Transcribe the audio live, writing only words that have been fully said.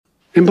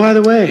And by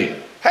the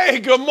way, hey,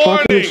 good morning.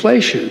 Talking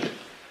inflation,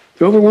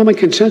 the overwhelming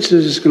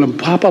consensus is going to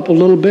pop up a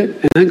little bit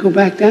and then go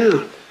back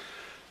down.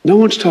 No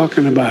one's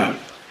talking about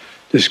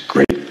this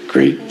great,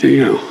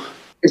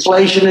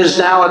 Inflation is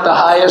now at the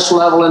highest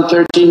level in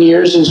 13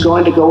 years and is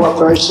going to go up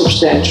very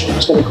substantially.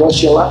 It's going to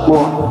cost you a lot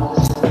more.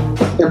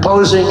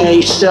 Imposing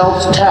a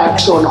stealth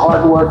tax on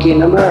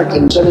hardworking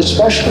Americans, and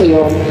especially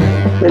on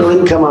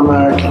middle-income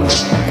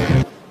Americans.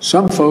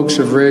 Some folks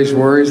have raised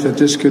worries that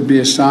this could be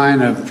a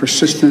sign of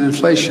persistent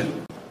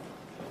inflation.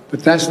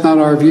 But that's not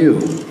our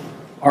view.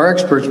 Our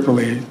experts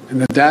believe,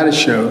 and the data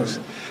shows,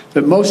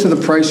 that most of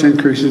the price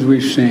increases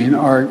we've seen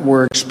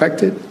were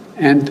expected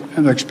and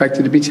are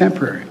expected to be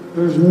temporary.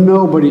 There's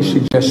nobody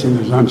suggesting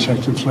there's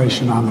unchecked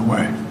inflation on the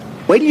way.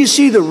 Wait till you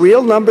see the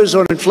real numbers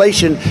on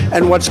inflation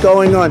and what's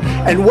going on.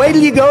 And wait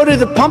till you go to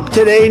the pump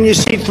today and you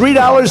see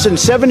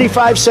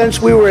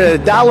 $3.75. We were at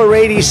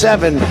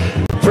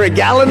 $1.87 for a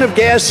gallon of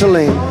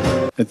gasoline.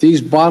 That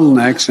these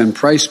bottlenecks and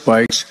price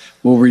spikes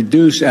will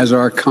reduce as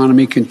our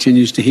economy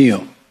continues to heal.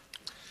 And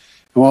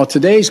while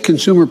today's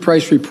consumer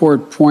price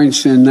report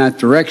points in that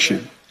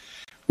direction,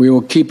 we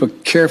will keep a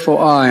careful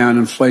eye on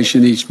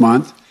inflation each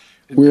month.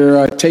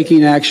 We're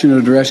taking action to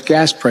address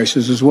gas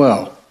prices as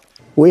well.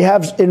 We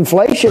have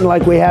inflation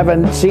like we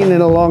haven't seen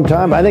in a long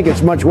time. I think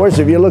it's much worse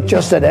if you look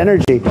just at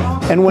energy.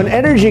 And when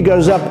energy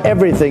goes up,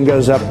 everything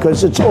goes up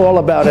because it's all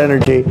about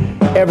energy.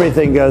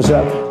 Everything goes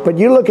up. But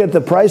you look at the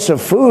price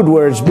of food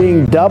where it's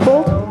being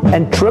doubled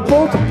and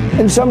tripled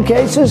in some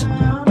cases.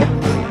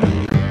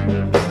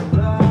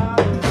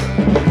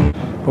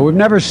 But we've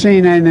never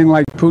seen anything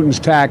like Putin's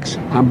tax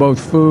on both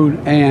food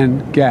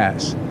and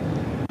gas.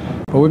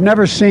 But we've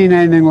never seen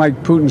anything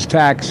like Putin's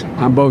tax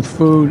on both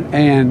food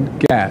and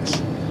gas.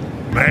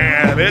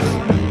 Man,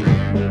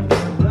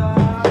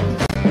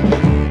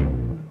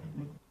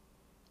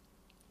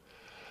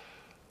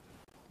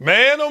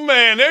 Man, oh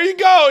man, there you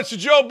go. It's the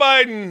Joe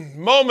Biden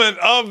moment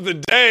of the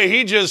day.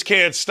 He just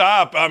can't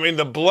stop. I mean,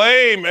 the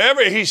blame,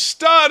 he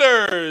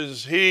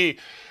stutters.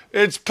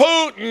 It's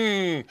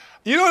Putin.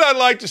 You know what I'd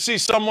like to see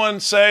someone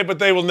say, but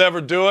they will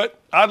never do it?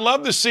 I'd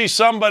love to see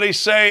somebody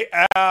say,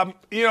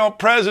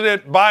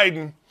 President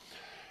Biden,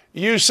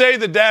 you say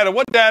the data.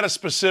 What data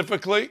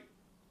specifically?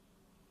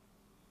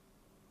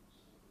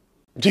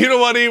 Do you know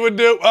what he would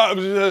do?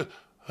 I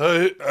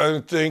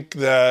think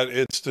that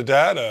it's the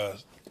data.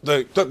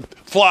 The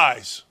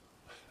flies.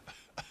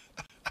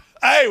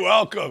 Hey,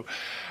 welcome.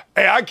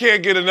 Hey, I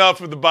can't get enough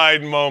of the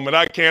Biden moment.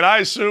 I can't. I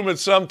assume at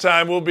some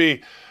time we'll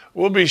be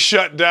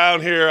shut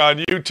down here on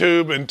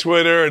YouTube and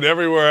Twitter and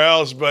everywhere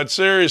else. But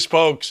serious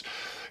folks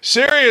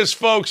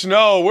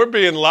know we're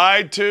being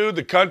lied to.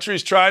 The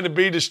country's trying to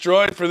be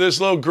destroyed for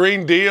this little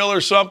Green Deal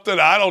or something.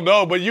 I don't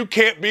know. But you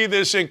can't be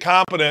this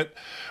incompetent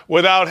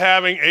without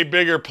having a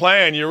bigger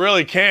plan. You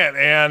really can't.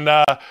 And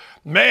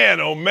man,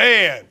 oh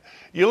man,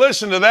 you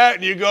listen to that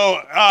and you go,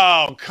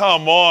 oh,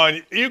 come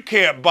on. You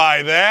can't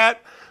buy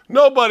that.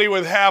 Nobody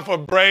with half a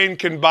brain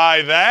can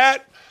buy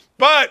that.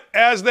 But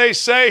as they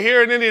say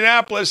here in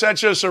Indianapolis,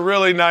 that's just a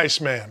really nice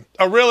man,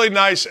 a really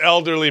nice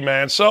elderly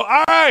man. So,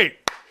 all right,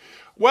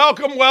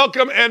 welcome,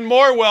 and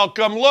more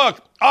welcome.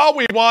 Look, all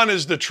we want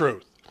is the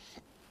truth.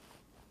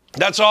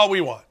 That's all we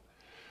want.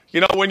 You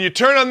know, when you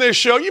turn on this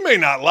show, you may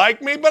not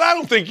like me, but I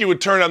don't think you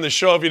would turn on the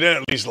show if you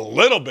didn't at least a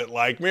little bit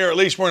like me, or at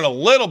least weren't a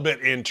little bit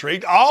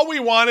intrigued. All we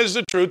want is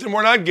the truth, and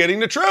we're not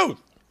getting the truth.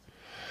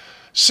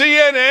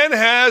 CNN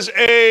has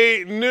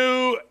a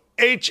new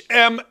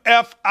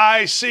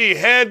HMFIC,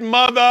 head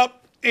mother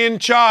in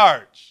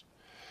charge.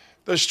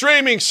 The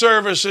streaming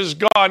service is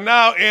gone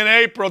now in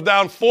April,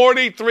 down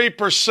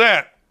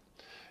 43%.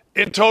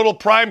 In total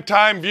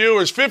primetime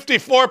viewers,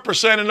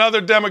 54% in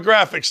other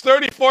demographics,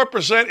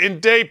 34%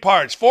 in day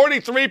parts,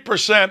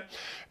 43%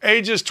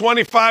 ages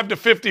 25 to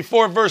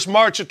 54 versus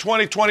March of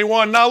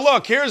 2021. Now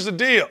look, here's the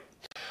deal.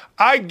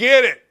 I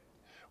get it.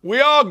 We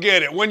all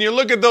get it. When you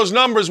look at those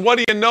numbers, what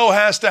do you know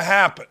has to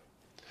happen?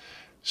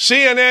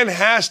 CNN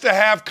has to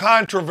have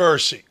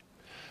controversy.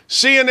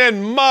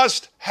 CNN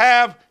must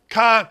have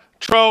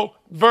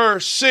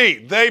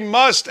controversy. They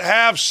must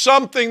have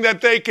something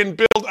that they can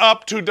build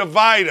up to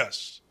divide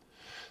us.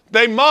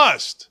 They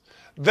must.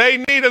 They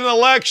need an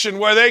election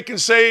where they can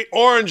say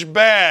orange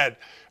bad,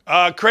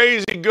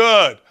 crazy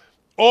good,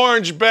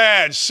 orange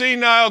bad,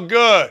 senile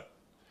good.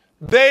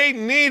 They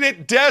need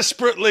it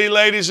desperately,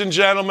 ladies and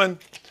gentlemen,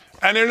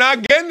 and they're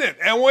not getting it.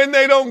 And when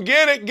they don't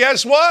get it,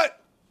 guess what?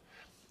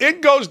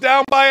 It goes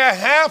down by a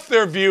half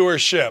their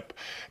viewership.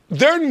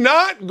 They're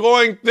not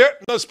going there.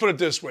 Let's put it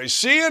this way.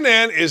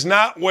 CNN is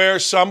not where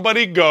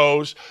somebody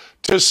goes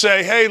to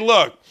say, hey,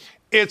 look,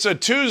 it's a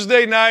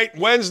Tuesday night,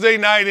 Wednesday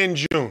night in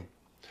June.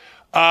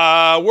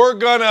 We're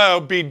going to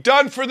be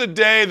done for the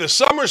day. The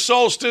summer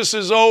solstice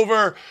is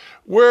over.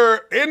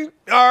 We're in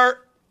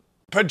our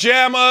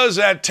pajamas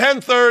at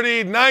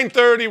 10:30,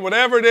 9:30,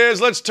 whatever it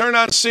is. Let's turn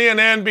on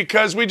CNN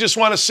because we just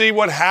want to see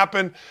what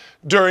happened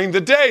during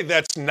the day.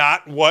 That's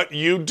not what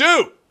you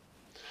do.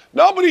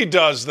 Nobody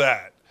does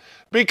that.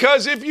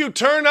 Because if you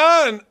turn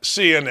on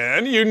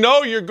CNN, you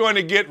know you're going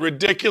to get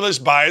ridiculous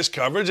biased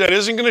coverage that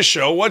isn't going to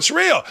show what's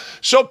real.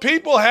 So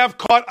people have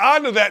caught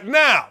on to that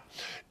now.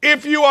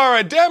 If you are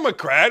a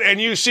Democrat and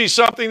you see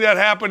something that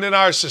happened in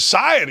our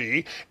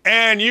society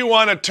and you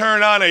want to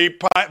turn on a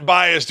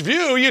biased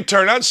view, you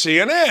turn on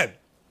CNN.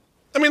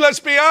 I mean, let's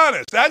be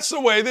honest. That's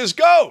the way this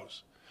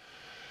goes.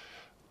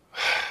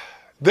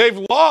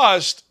 They've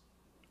lost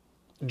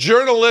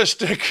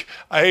journalistic,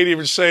 I hate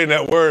even saying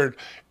that word,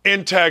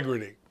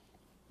 integrity.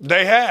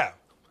 They have.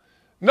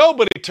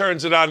 Nobody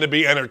turns it on to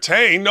be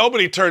entertained.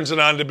 Nobody turns it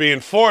on to be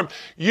informed.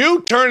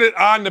 You turn it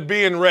on to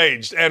be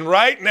enraged. And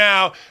right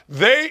now,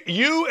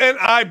 you and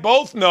I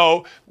both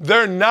know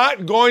they're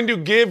not going to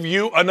give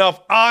you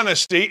enough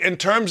honesty in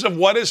terms of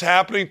what is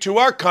happening to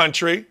our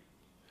country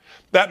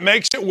that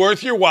makes it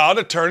worth your while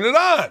to turn it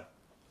on.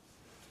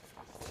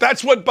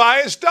 That's what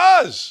bias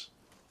does.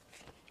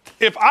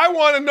 If I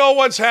want to know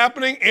what's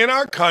happening in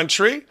our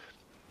country,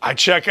 I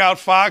check out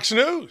Fox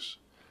News.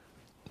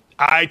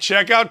 I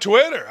check out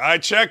Twitter. I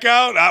check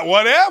out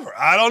whatever.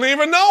 I don't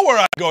even know where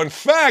I go. In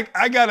fact,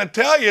 I got to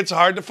tell you, it's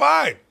hard to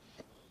find.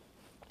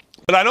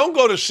 But I don't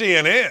go to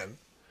CNN.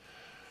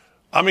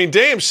 I mean,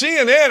 damn,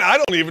 CNN, I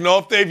don't even know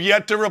if they've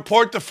yet to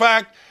report the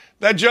fact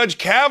that Judge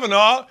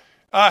Kavanaugh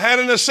had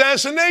an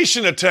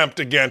assassination attempt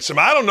against him.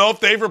 I don't know if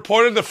they've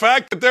reported the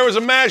fact that there was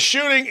a mass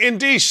shooting in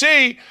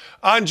D.C.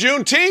 on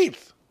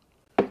Juneteenth.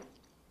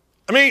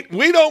 I mean,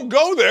 we don't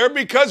go there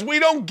because we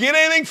don't get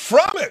anything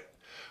from it.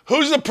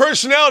 Who's the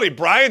personality?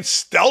 Brian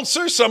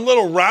Stelter, some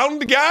little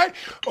round guy?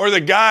 Or the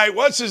guy,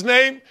 what's his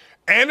name?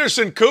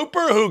 Anderson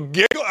Cooper, who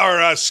giggled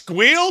or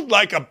squealed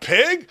like a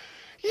pig?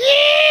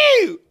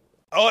 Yee!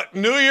 Oh,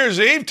 New Year's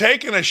Eve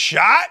taking a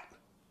shot?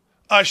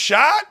 A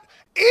shot?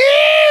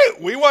 Ew!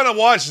 We want to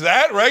watch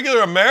that?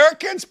 Regular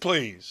Americans,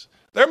 please.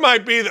 There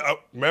might be,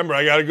 remember,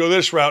 I got to go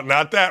this route,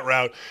 not that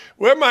route.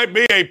 There might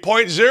be a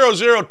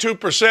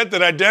 0.002%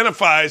 that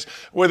identifies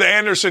with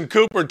Anderson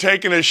Cooper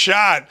taking a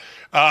shot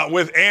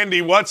with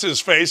Andy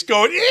What's-His-Face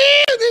going,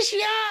 ew, this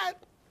shot.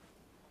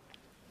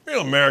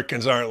 Real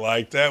Americans aren't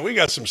like that. We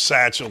got some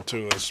satchel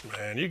to us,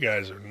 man. You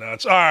guys are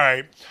nuts. All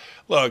right.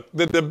 Look,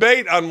 the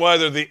debate on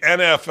whether the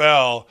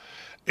NFL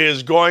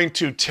is going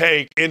to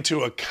take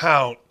into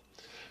account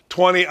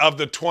 20 of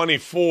the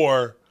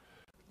 24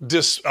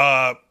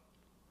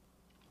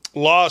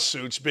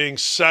 lawsuits being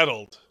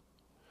settled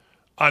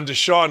on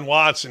Deshaun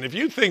Watson. If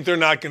you think they're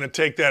not going to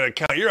take that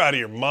account, you're out of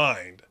your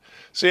mind.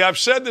 See, I've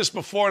said this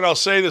before, and I'll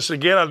say this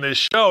again on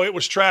this show. It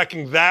was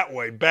tracking that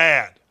way,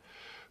 bad,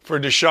 for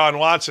Deshaun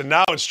Watson.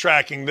 Now it's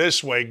tracking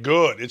this way,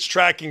 good. It's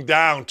tracking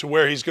down to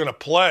where he's going to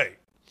play.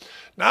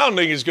 Now, I don't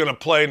think he's going to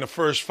play in the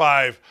first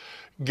 5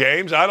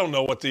 games. I don't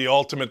know what the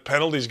ultimate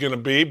penalty is going to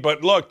be.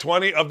 But look,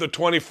 20 of the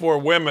 24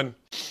 women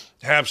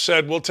have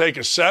said we'll take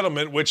a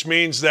settlement, which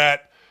means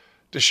that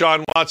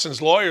Deshaun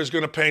Watson's lawyer is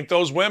going to paint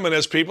those women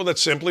as people that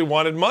simply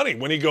wanted money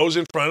when he goes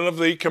in front of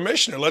the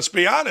commissioner. Let's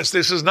be honest,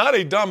 this is not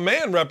a dumb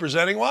man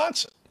representing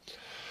Watson.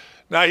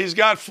 Now, he's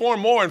got 4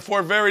 more and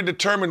 4 very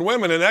determined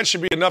women, and that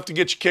should be enough to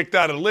get you kicked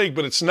out of the league,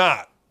 but it's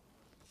not.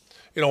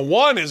 You know,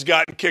 one has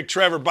gotten kicked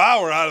Trevor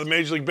Bauer out of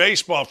Major League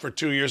Baseball for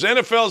 2 years.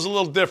 NFL is a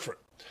little different.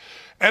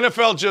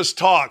 NFL just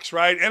talks,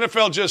 right?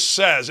 NFL just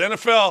says.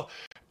 NFL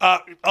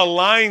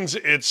aligns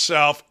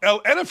itself.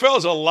 NFL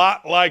is a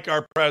lot like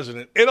our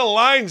president. It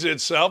aligns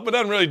itself, but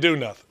doesn't really do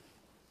nothing.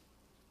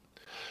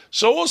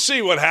 So we'll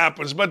see what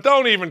happens, but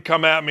don't even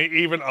come at me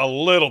even a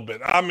little bit.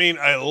 I mean,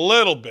 a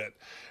little bit.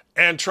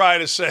 And try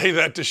to say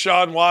that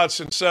Deshaun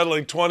Watson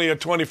settling 20 or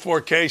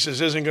 24 cases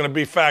isn't going to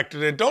be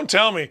factored in. Don't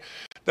tell me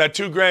that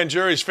 2 grand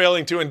juries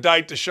failing to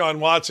indict Deshaun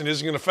Watson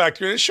isn't going to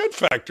factor in. It should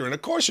factor in.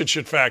 Of course it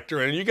should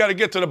factor in. You got to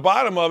get to the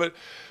bottom of it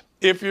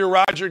if you're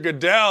Roger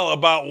Goodell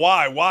about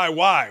why.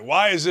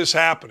 Why is this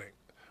happening?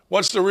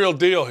 What's the real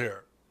deal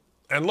here?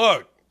 And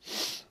look,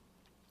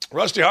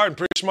 Rusty Hardin,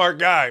 pretty smart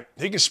guy.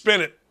 He can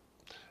spin it.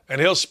 And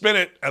he'll spin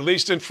it, at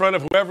least in front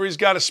of whoever he's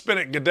got to spin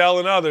it, Goodell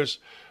and others,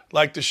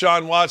 like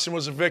Deshaun Watson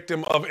was a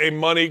victim of a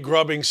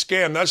money-grubbing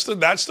scam.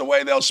 That's the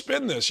way they'll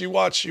spin this. You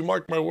watch, you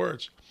mark my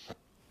words.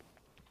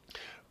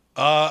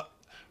 A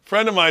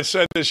friend of mine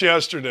said this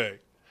yesterday.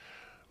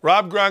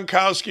 Rob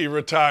Gronkowski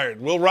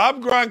retired. Will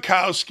Rob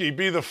Gronkowski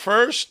be the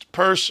first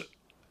person,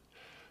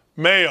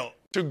 male,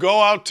 to go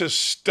out to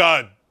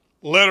stud,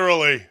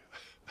 literally?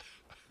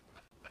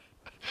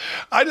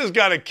 I just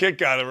got a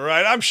kick out of it,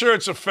 right? I'm sure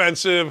it's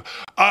offensive.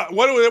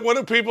 What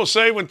do people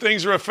say when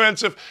things are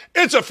offensive?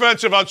 It's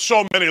offensive on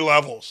so many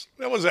levels.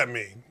 What does that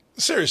mean?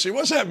 Seriously,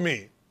 what does that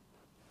mean?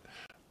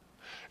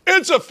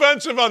 It's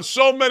offensive on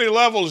so many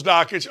levels,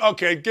 Doc.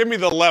 Okay, give me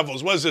the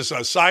levels. What is this,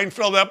 a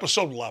Seinfeld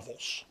episode?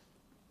 Levels.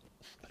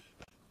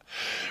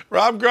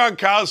 Rob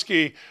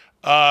Gronkowski,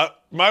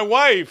 my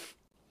wife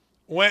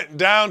went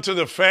down to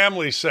the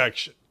family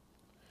section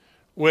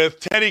with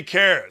Teddy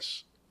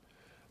Karras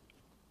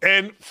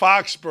in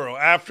Foxborough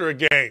after a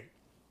game.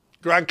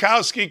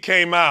 Gronkowski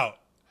came out,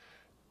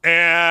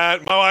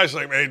 and my wife's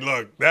like, hey,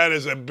 look, that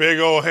is a big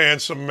old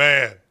handsome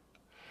man.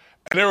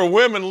 And there were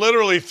women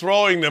literally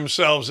throwing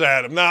themselves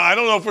at him. Now, I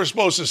don't know if we're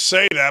supposed to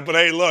say that, but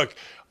hey, look,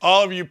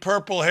 all of you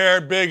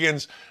purple-haired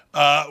biggins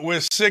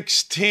with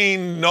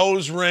 16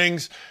 nose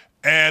rings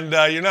and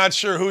you're not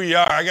sure who you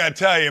are, I got to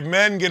tell you,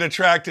 men get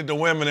attracted to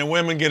women and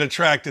women get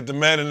attracted to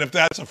men. And if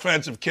that's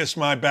offensive, kiss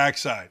my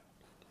backside.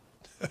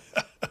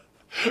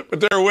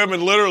 But there are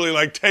women literally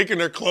like taking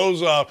their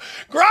clothes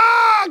off.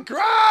 Grog,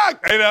 grog.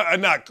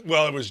 And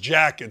well, it was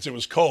jackets. It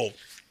was cold.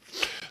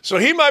 So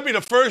he might be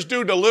the first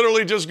dude to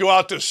literally just go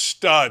out to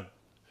stud.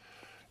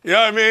 You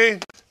know what I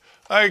mean?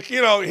 Like,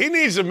 you know, he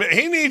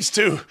needs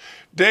to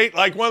date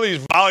like one of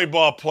these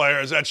volleyball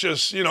players that's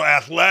just, you know,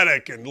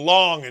 athletic and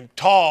long and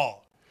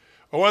tall.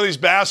 Or one of these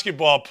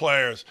basketball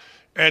players.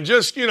 And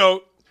just, you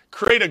know,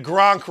 create a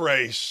Gronk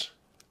race.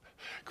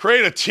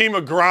 Create a team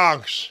of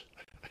Gronks.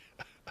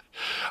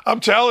 I'm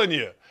telling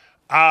you,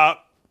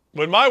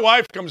 when my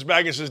wife comes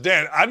back and says,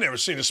 Dan, I've never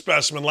seen a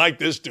specimen like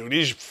this dude.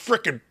 He's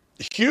freaking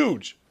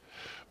huge.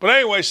 But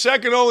anyway,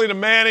 second only to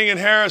Manning and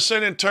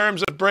Harrison in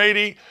terms of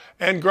Brady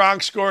and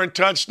Gronk scoring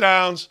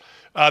touchdowns.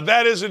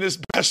 That isn't his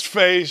best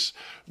face,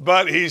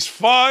 but he's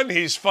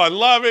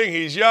fun-loving,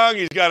 he's young,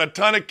 he's got a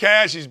ton of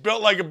cash, he's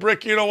built like a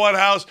brick you-know-what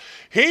house.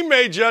 He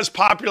may just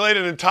populate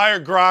an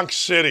entire Gronk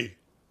city.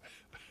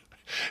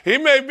 He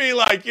may be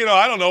like, you know,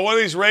 I don't know, one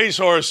of these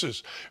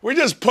racehorses. We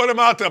just put him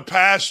out to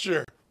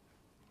pasture.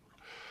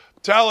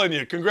 Telling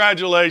you,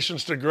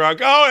 congratulations to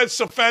Gronk. Oh, it's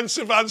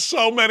offensive on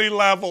so many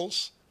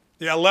levels.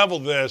 Yeah, level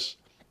this.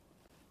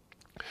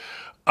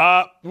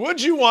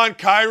 Would you want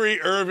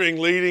Kyrie Irving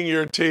leading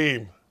your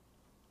team?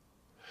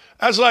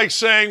 That's like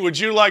saying, would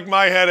you like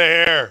my head of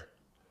hair?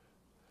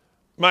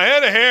 My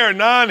head of hair,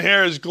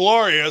 non-hair, is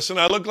glorious, and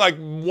I look like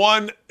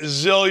 $1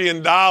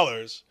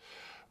 zillion.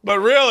 But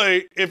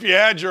really, if you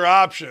had your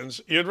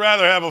options, you'd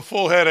rather have a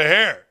full head of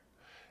hair.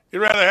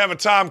 You'd rather have a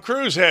Tom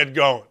Cruise head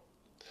going.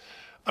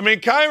 I mean,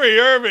 Kyrie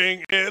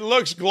Irving, it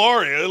looks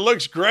glorious. It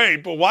looks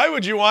great, but why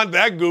would you want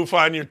that goof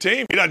on your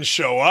team? He doesn't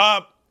show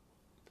up.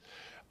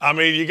 I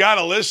mean, you got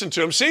to listen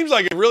to him. Seems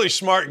like a really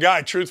smart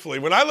guy, truthfully.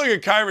 When I look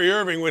at Kyrie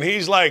Irving, when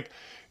he's like,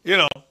 you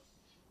know,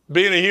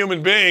 being a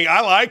human being,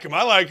 I like him.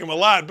 I like him a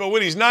lot. But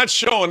when he's not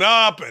showing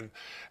up and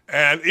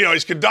you know,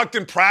 he's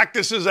conducting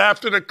practices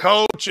after the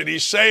coach and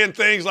he's saying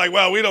things like,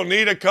 well, we don't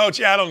need a coach.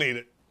 Yeah, I don't need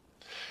it.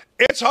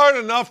 It's hard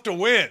enough to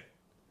win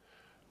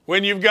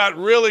when you've got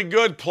really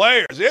good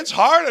players. It's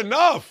hard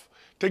enough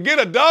to get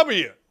a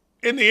W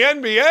in the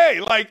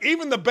NBA. Like,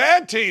 even the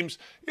bad teams,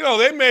 you know,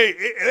 they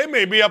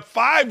may be up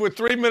 5 with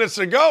 3 minutes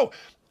to go.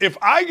 If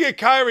I get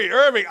Kyrie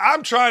Irving,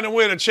 I'm trying to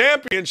win a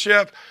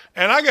championship,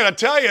 and I got to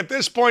tell you, at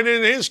this point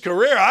in his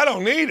career, I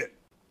don't need it.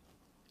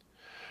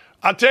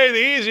 I'll tell you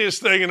the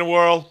easiest thing in the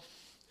world.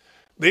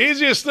 The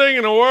easiest thing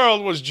in the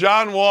world was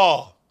John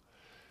Wall.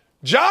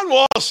 John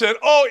Wall said,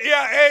 oh,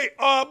 yeah, hey,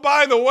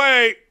 by the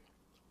way,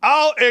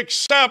 I'll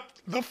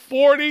accept the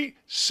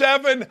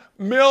 $47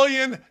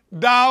 million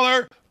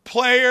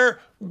player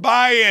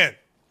buy-in.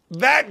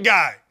 That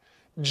guy,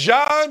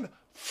 John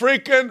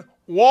freaking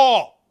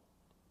Wall.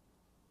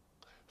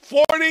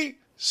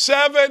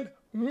 $47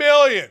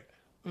 million.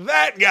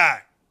 That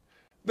guy.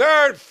 There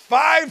aren't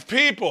 5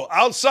 people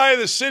outside of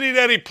the city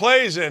that he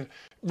plays in,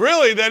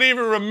 really, that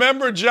even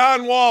remember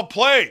John Wall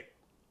played.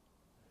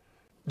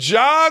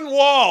 John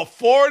Wall,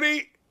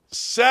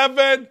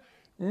 $47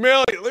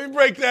 million. Let me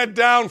break that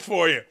down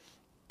for you.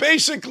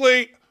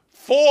 Basically,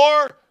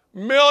 $4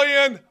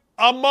 million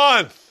a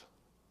month.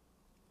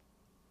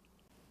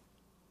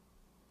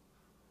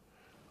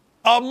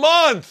 A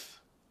month.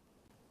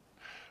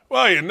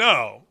 Well, you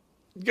know,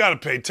 you got to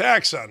pay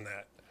tax on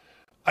that.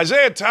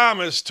 Isaiah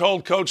Thomas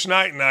told Coach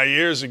Knight and I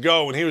years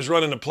ago when he was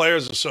running the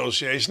Players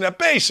Association that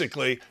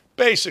basically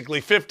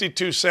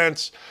 52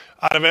 cents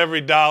out of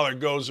every dollar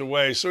goes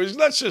away. So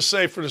let's just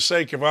say, for the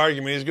sake of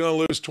argument, he's going to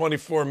lose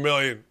 $24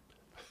 million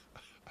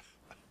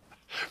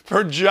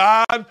for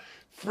John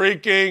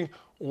freaking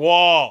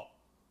Wall,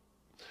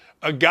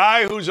 a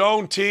guy whose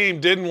own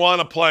team didn't want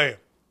to play him.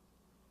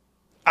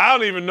 I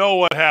don't even know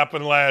what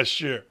happened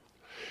last year.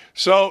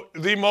 So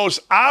the most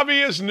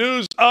obvious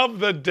news of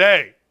the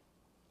day,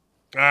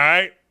 all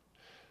right,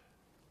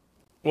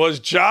 was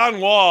John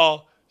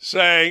Wall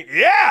saying,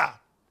 yeah,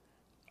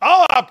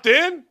 I'll opt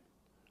in.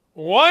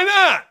 Why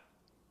not?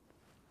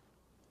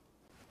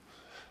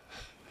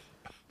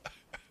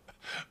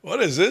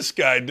 What is this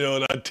guy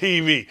doing on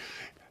TV?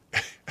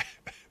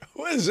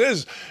 What is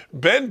this?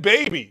 Ben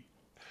Baby.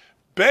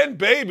 Ben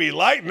Baby,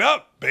 lighten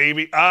up,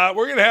 baby. We're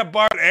going to have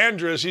Bart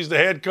Andrus. He's the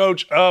head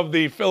coach of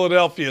the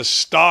Philadelphia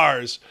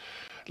Stars.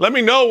 Let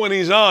me know when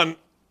he's on.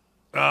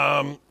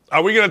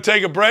 Are we going to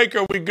take a break or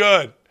are we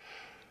good?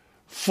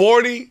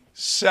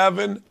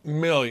 $47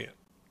 million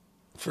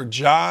for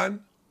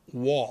John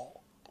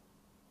Wall.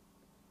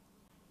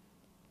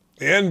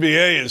 The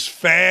NBA is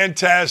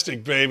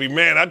fantastic, baby.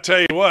 Man, I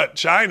tell you what,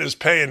 China's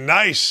paying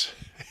nice.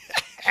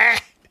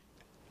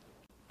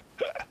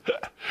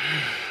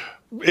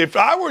 If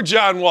I were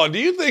John Wall, do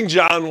you think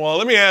John Wall,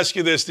 let me ask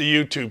you this, the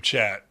YouTube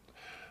chat.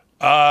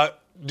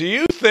 Do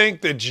you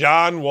think that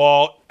John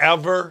Wall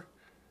ever,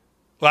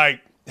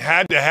 like,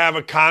 had to have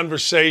a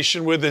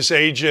conversation with his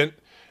agent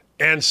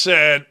and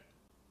said,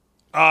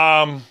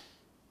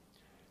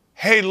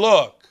 hey,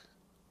 look,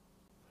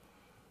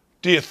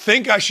 do you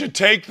think I should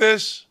take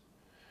this?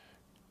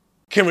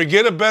 Can we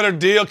get a better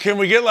deal? Can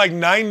we get like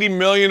 $90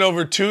 million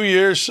over 2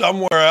 years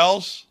somewhere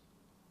else?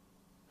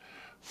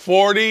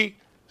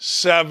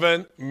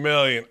 $47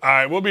 million. All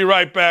right, we'll be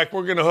right back.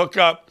 We're going to hook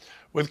up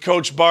with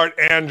Coach Bart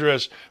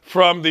Andrus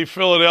from the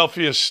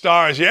Philadelphia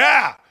Stars.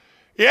 Yeah,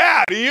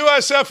 the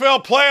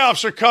USFL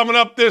playoffs are coming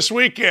up this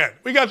weekend.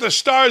 We got the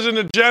Stars and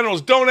the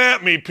Generals. Don't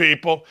at me,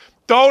 people.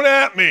 Don't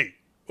at me.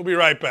 We'll be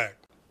right back.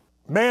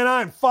 Man,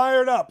 I'm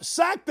fired up.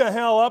 Sack the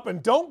hell up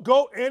and don't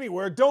go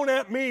anywhere. Don't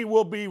at me.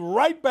 We'll be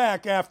right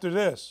back after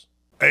this.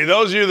 Hey,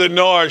 those of you that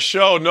know our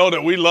show know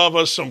that we love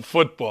us some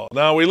football.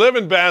 Now, we live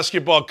in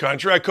basketball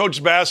country. I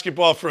coached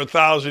basketball for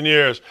 1,000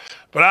 years,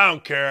 but I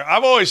don't care.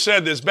 I've always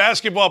said this.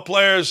 Basketball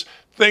players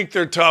think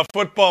they're tough.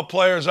 Football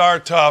players are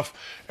tough.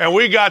 And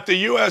we got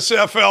the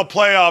USFL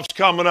playoffs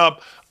coming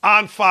up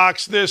on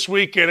Fox this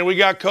weekend. And we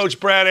got Coach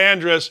Brad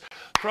Andrus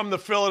from the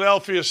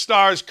Philadelphia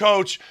Stars.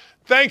 Coach,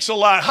 thanks a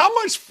lot. How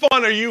much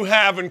fun are you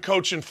having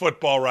coaching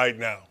football right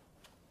now?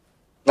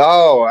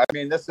 Oh, I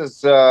mean, this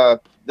is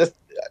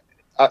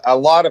a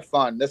lot of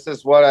fun. This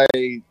is what I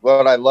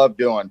love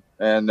doing,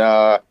 and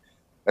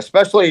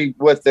especially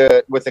with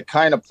the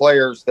kind of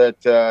players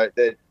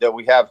that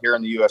we have here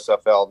in the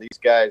USFL. These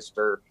guys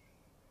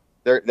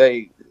they're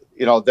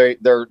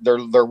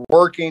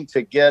working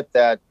to get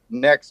that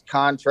next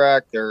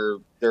contract. They're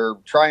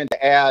trying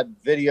to add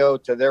video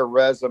to their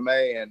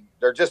resume, and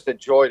they're just a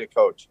joy to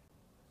coach.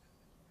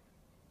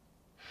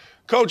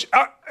 Coach,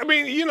 I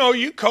mean,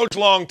 you coach a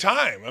long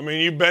time. I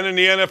mean, you've been in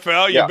the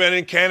NFL, you've been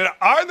in Canada.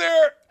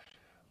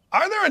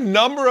 Are there a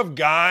number of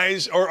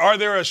guys, or are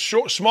there a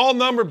small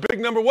number,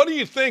 big number? What do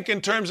you think in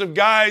terms of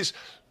guys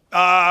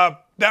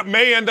that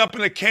may end up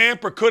in a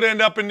camp or could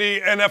end up in the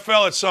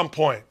NFL at some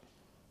point?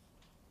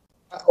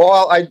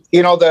 Well,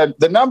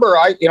 the number,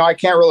 I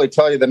can't really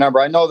tell you the number.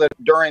 I know that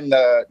during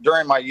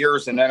my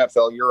years in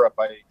NFL Europe,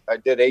 I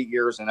did 8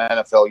 years in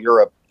NFL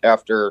Europe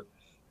after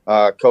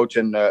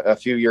coaching a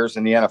few years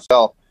in the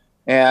NFL,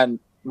 and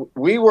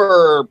we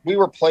were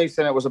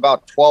placing, it was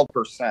about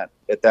 12%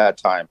 at that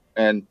time.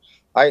 And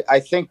I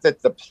think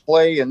that the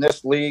play in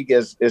this league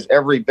is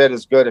every bit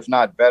as good, if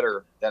not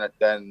better,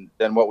 than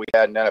what we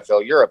had in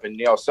NFL Europe.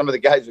 And some of the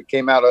guys that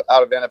came out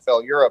of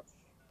NFL Europe,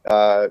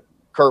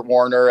 Kurt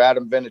Warner,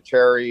 Adam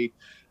Vinatieri,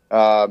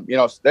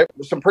 there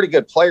were some pretty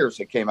good players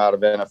that came out of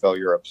NFL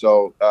Europe.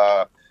 So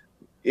I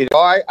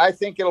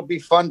think it'll be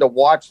fun to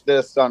watch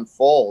this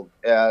unfold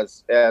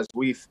as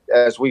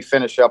we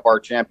finish up our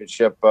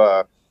championship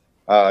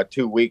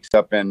 2 weeks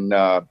up in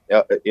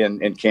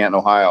Canton,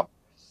 Ohio.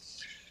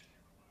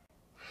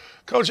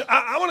 Coach,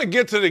 I want to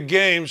get to the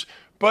games,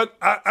 but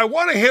I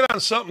want to hit on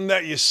something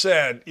that you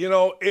said.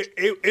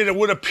 It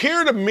would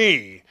appear to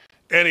me,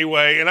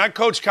 anyway, and I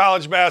coached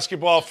college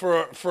basketball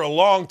for a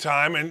long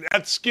time, and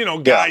that's,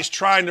 guys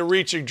trying to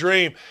reach a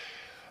dream.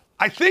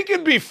 I think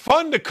it'd be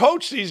fun to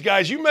coach these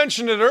guys. You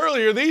mentioned it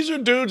earlier. These are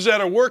dudes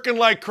that are working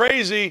like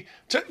crazy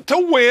to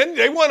win.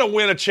 They want to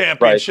win a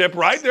championship,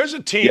 right? There's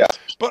a team. Yeah.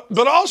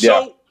 But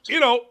also,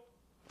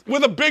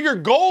 with a bigger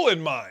goal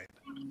in mind.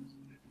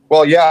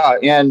 Well, yeah,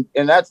 and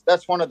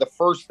that's one of the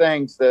first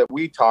things that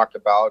we talked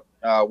about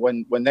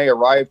when they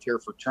arrived here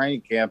for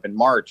training camp in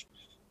March,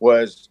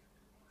 was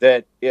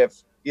that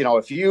if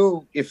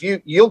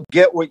you'll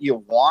get what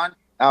you want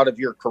out of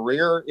your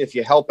career if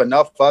you help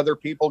enough other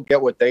people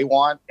get what they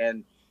want.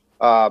 And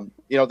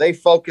they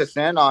focus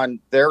in on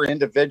their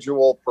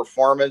individual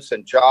performance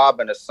and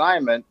job and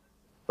assignment.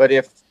 But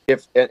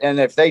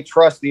if they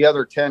trust the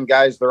other 10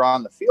 guys they're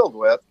on the field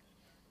with,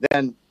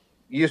 then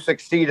you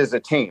succeed as a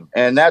team.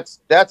 And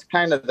that's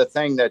kind of the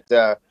thing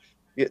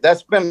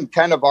that's been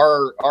kind of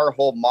our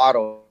whole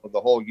motto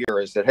the whole year,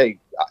 is that, hey,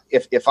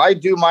 if I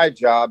do my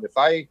job, if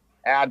I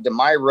add to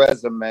my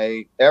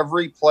resume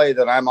every play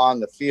that I'm on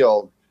the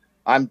field,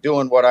 I'm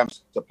doing what I'm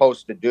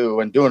supposed to do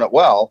and doing it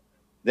well,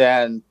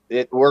 then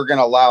we're going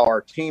to allow our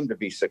team to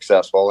be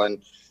successful.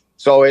 And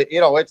so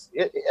it's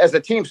as a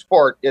team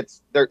sport,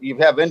 it's there. You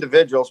have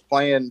individuals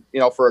playing,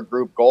 for a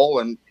group goal,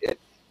 and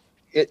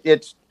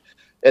it's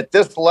at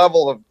this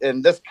level of,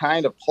 in this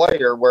kind of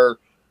player where,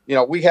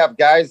 we have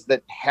guys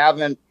that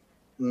haven't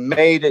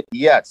made it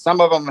yet.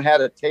 Some of them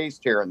had a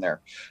taste here and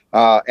there,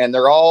 and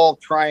they're all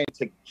trying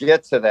to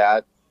get to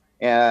that.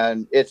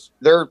 And it's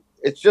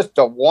just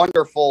a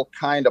wonderful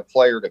kind of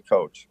player to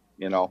coach,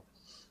 Yeah.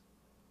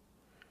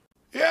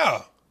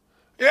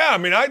 I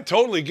mean, I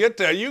totally get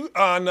that. You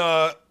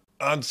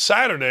on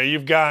Saturday,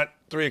 you've got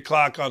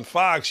 3:00 on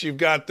Fox. You've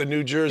got the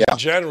New Jersey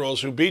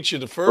Generals, who beat you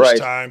the first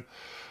time.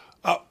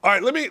 All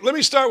right, let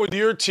me start with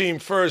your team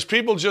first.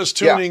 People just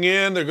tuning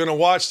in, they're going to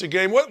watch the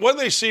game. What do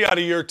they see out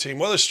of your team?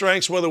 What are the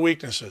strengths? What are the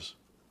weaknesses?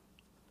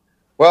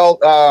 Well,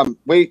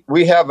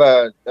 we have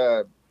an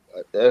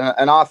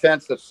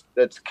offense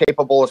that's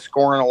capable of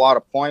scoring a lot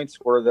of points.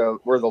 We're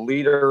the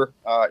leader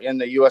in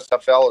the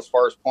USFL as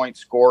far as points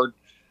scored,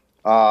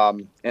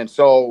 and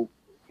so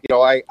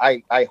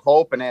I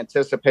hope and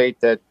anticipate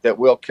that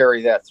we'll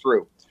carry that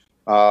through.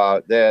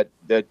 That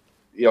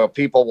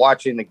people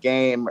watching the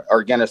game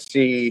are going to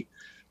see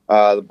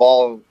the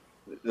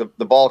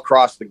ball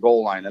cross the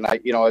goal line, and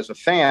as a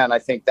fan, I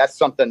think that's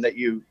something that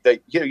you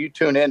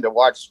tune in to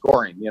watch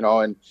scoring.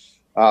 And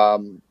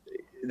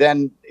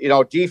then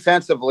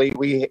defensively,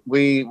 we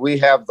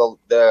have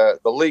the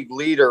league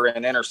leader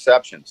in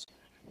interceptions.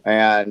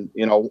 And,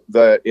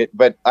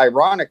 but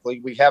ironically,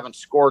 we haven't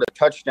scored a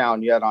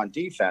touchdown yet on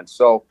defense.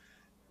 So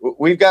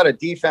we've got a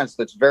defense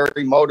that's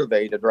very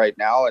motivated right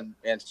now.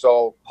 And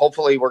so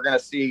hopefully we're going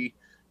to see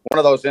one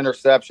of those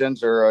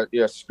interceptions or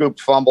a scooped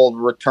fumbled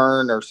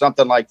return or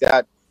something like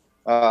that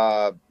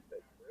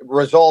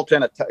result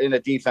in a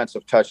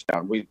defensive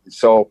touchdown.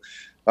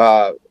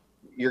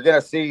 You're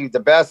going to see the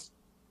best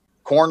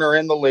corner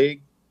in the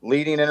league,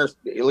 leading guy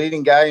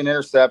in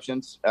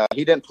interceptions.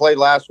 He didn't play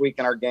last week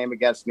in our game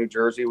against New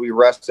Jersey. We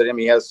rested him.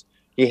 He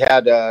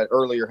had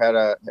earlier had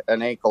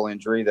an ankle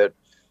injury that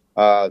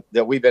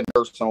we've been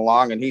nursing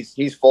along, and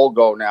he's full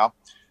go now.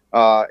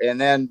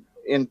 And then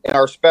in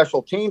our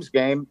special teams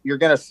game, you're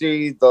going to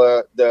see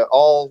the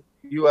all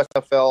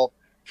USFL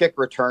kick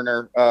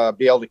returner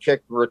be able to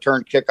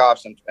return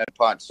kickoffs and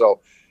punts. So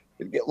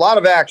a lot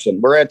of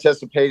action. We're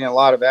anticipating a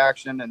lot of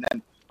action. And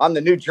then on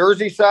the New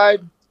Jersey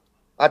side,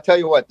 I tell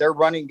you what, their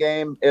running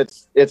game,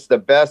 it's the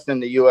best in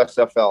the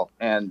USFL,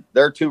 and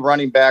their two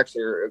running backs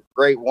are a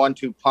great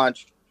 1-2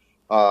 punch.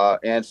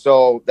 And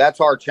so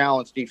that's our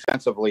challenge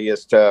defensively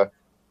is to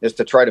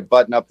try to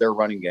button up their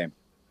running game.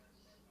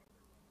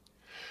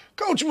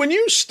 Coach, when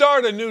you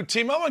start a new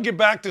team, I want to get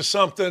back to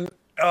something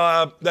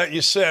that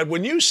you said.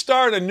 When you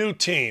start a new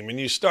team and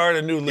you start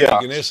a new league,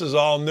 and this is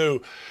all new,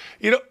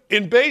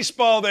 in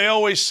baseball, they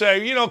always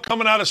say,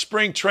 coming out of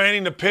spring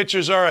training, the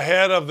pitchers are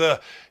ahead of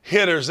the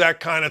hitters, that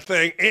kind of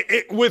thing.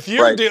 With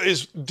your deal,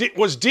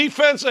 was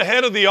defense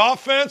ahead of the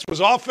offense? Was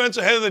offense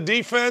ahead of the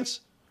defense?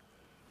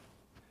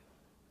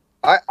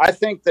 I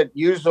think that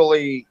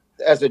usually,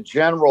 as a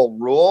general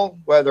rule,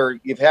 whether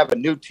you have a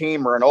new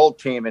team or an old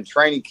team in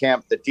training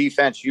camp, the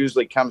defense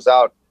usually comes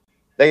out.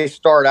 They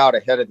start out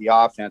ahead of the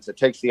offense. It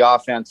takes the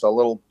offense a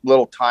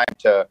little time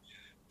to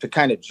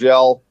kind of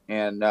gel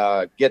and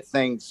get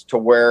things to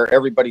where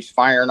everybody's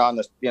firing on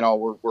this.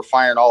 We're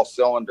firing all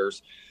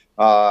cylinders.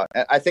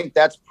 I think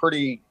that's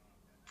pretty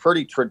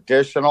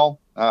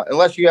traditional,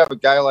 unless you have a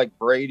guy like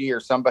Brady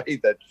or somebody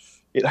that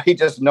he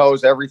just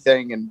knows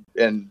everything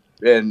and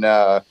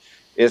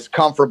is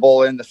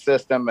comfortable in the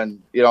system.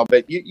 And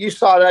but you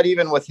saw that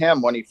even with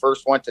him when he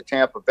first went to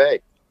Tampa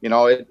Bay.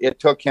 It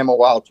took him a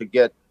while to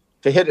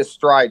hit his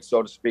stride,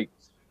 so to speak.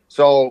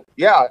 So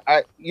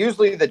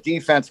usually the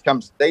defense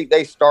comes.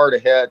 They start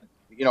ahead.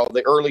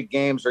 The early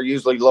games are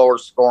usually lower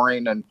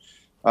scoring, and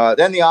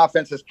then the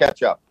offenses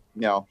catch up.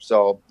 And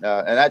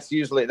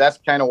that's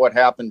kind of what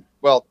happened.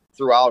 Well,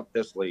 throughout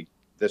this league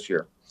this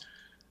year.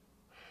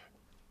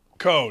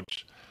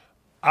 Coach,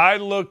 I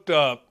looked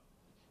up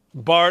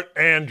Bart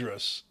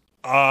Andrus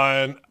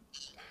on.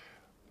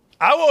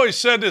 I've always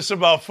said this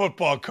about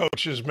football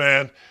coaches,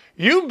 man.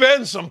 You've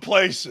been some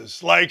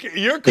places. Like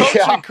your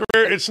coaching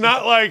career, it's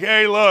not like,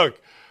 hey,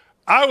 look,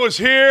 I was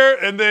here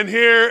and then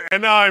here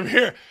and now I'm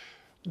here.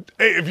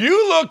 Hey, if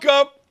you look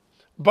up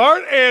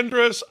Bart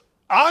Andrus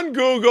on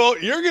Google,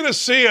 you're going to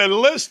see a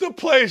list of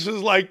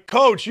places like,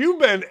 Coach, you've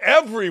been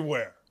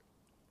everywhere.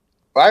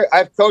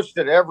 I've coached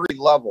at every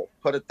level,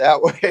 put it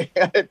that way.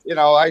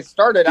 I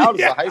started out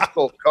as a high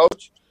school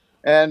coach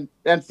and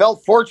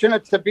felt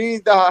fortunate to be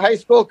the high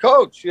school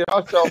coach,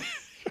 so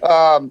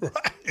right.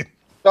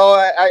 So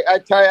I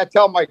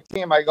tell my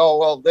team, I go,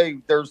 well,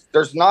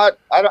 there's not,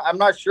 I'm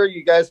not sure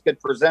you guys could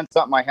present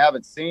something I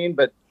haven't seen,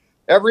 but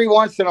every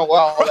once in a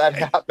while that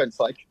happens.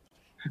 Like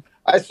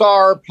I saw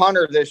our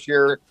punter this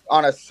year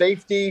on a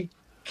safety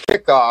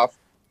kickoff,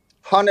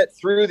 punt it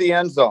through the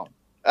end zone.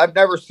 I've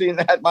never seen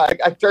that.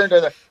 I turned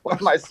to one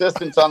of my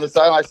assistants on the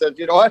side. I said,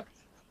 you know what?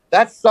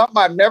 That's something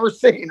I've never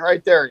seen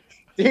right there.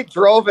 He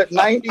drove it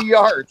 90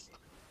 yards.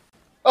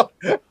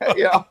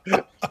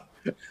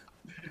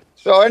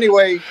 So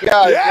anyway,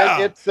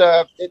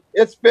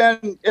 it's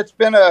been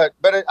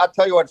I'll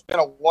tell you what, it's been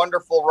a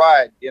wonderful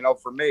ride,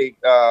 for me.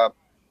 I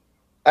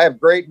have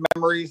great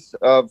memories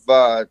of,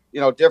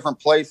 different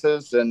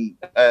places and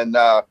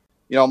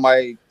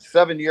my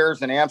 7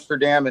 years in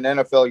Amsterdam and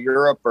NFL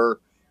Europe are,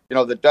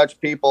 the Dutch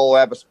people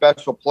have a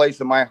special place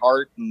in my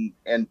heart and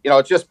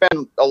it's just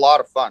been a lot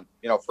of fun,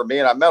 for me.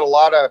 And I met a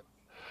lot of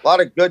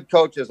good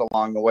coaches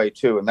along the way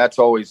too. And that's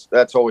always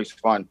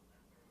fun.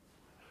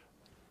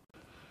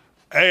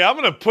 Hey, I'm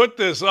going to put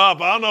this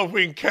up. I don't know if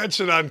we can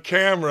catch it on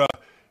camera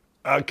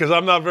because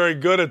I'm not very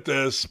good at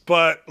this.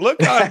 But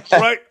look on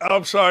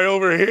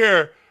over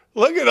here.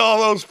 Look at all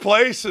those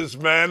places,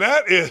 man.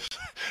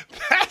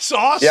 That's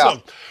awesome. Yeah.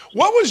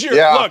 What was your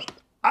look?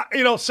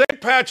 St.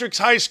 Patrick's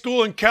High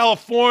School in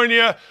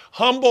California,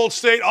 Humboldt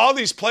State, all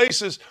these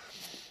places.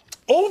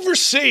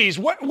 overseas,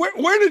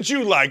 where did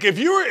you like? If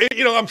you were,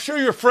 I'm sure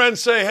your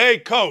friends say, hey,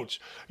 Coach,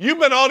 you've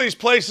been all these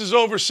places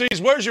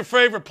overseas. Where's your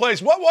favorite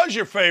place? What was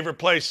your favorite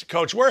place,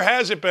 Coach? Where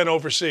has it been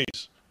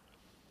overseas?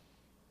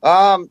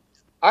 I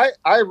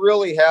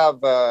really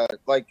have a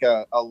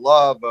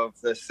love of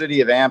the city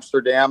of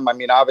Amsterdam. I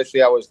mean,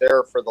 obviously I was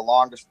there for the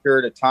longest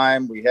period of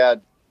time. We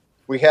had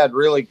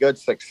really good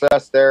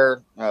success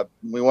there.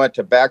 We went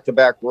to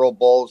back-to-back World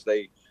Bowls.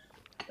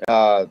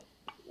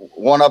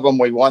 One of them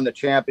we won the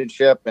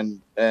championship,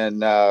 and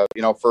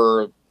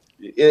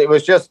it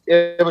was just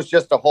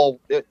the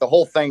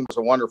whole thing was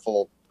a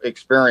wonderful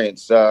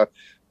experience.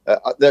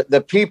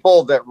 The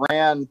people that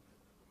ran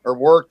or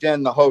worked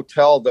in the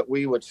hotel that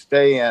we would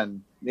stay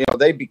in,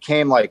 they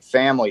became like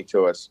family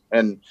to us.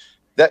 And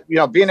that,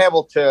 being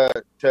able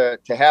to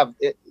have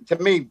it, to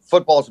me,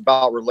 football is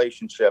about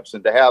relationships,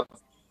 and to have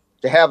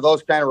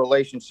those kind of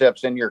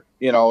relationships in your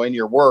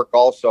work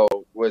also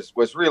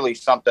was really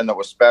something that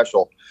was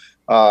special.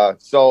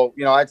 So,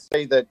 I'd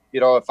say that,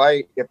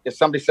 if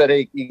somebody said,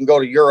 hey, you can go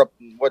to Europe,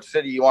 what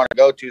city you want to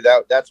go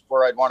to, that's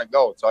where I'd want to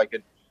go. So I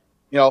could,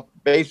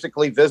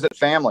 basically visit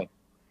family.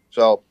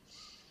 So.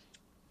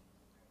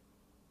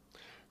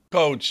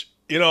 Coach,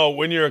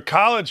 when you're a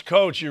college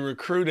coach, you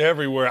recruit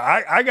everywhere.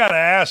 I got to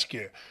ask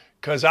you,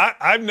 because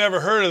I've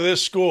never heard of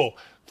this school,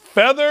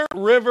 Feather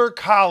River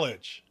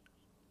College.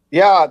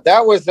 Yeah,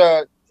 I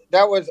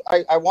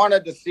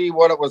wanted to see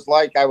what it was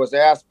like. I was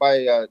asked by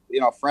a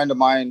friend of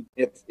mine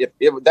if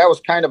that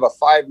was kind of a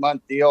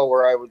 5-month deal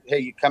where hey,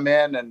 you come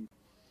in and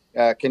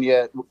can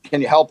you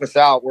help us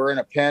out? We're in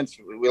a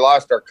pinch. We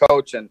lost our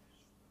coach, and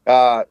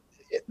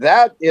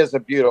that is a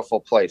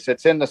beautiful place.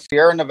 It's in the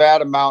Sierra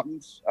Nevada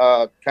mountains,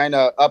 kind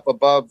of up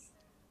above.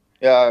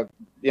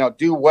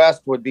 Due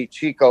west would be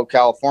Chico,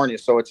 California.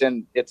 So it's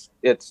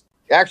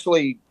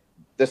actually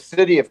the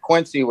city of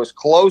Quincy was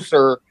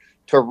closer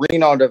to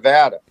Reno,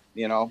 Nevada,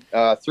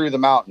 through the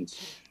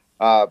mountains.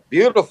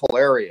 Beautiful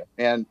area.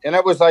 And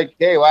it was like,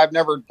 hey, well, I've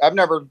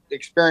never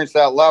experienced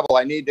that level.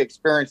 I need to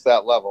experience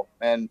that level.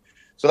 And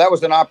so that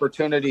was an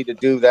opportunity to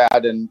do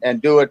that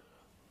and do it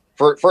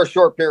for a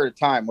short period of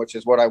time, which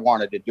is what I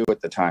wanted to do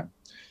at the time.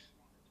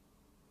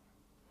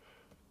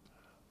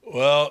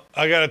 Well,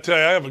 I got to tell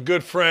you, I have a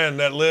good friend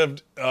that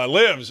lives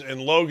in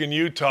Logan,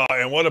 Utah,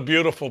 and what a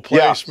beautiful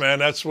place, man.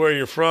 That's where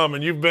you're from,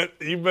 and you've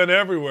been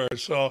everywhere.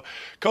 So,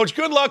 Coach,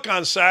 good luck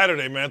on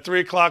Saturday, man,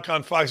 3 o'clock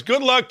on Fox.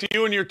 Good luck to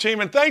you and your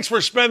team, and thanks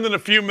for spending a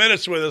few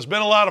minutes with us. It's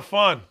been a lot of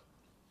fun.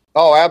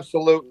 Oh,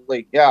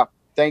 absolutely. Yeah,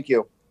 thank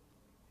you.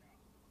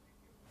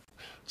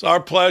 It's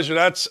our pleasure.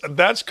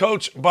 That's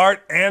Coach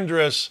Bart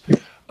Andrus.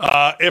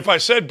 If I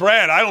said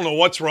Brad, I don't know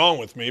what's wrong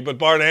with me, but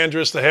Bart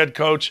Andrus, the head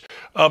coach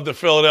of the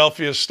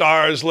Philadelphia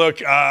Stars.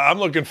 Look, I'm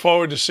looking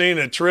forward to seeing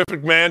it.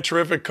 Terrific man,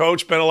 terrific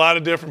coach, been a lot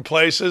of different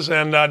places,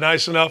 and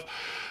nice enough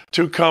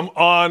to come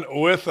on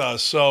with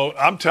us. So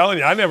I'm telling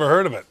you, I never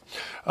heard of it.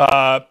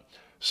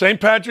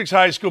 St. Patrick's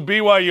High School,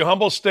 BYU,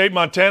 Humboldt State,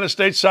 Montana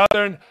State,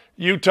 Southern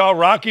Utah,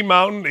 Rocky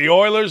Mountain, the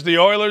Oilers,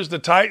 the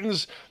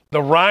Titans,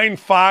 the Rhine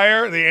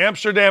Fire, the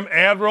Amsterdam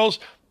Admirals,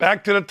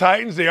 back to the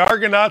Titans, the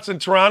Argonauts in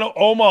Toronto,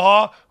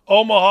 Omaha,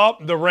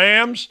 the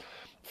Rams,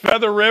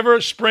 Feather River,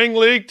 Spring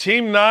League,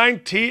 Team 9,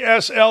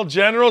 TSL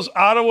Generals,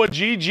 Ottawa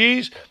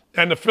GGs,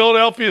 and the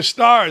Philadelphia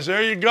Stars.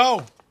 There you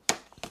go.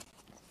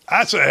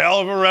 That's a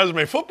hell of a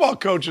resume. Football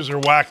coaches are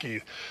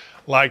wacky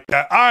like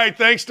that. All right,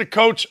 thanks to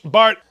Coach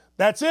Bart.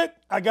 That's it.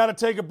 I got to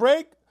take a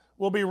break.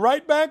 We'll be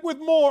right back with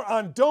more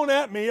on Don't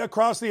At Me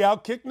across the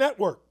Outkick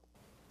Network.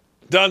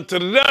 It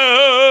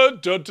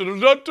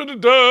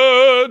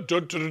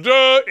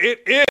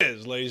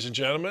is, ladies and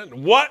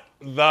gentlemen, What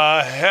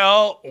the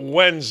Hell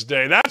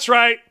Wednesday. That's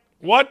right.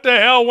 What the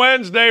Hell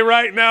Wednesday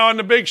right now on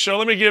the Big Show.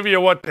 Let me give you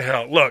a what the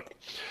hell. Look,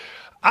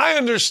 I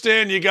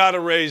understand you got to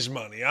raise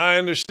money. I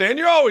understand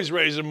you're always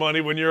raising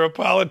money when you're a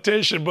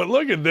politician, but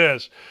look at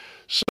this.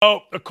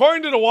 So,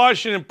 according to the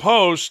Washington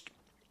Post,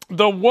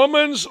 the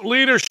Women's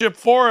Leadership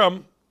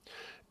Forum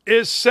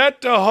is set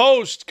to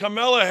host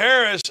Kamala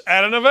Harris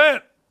at an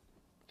event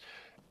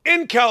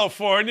in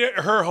California,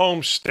 her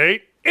home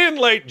state, in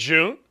late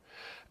June,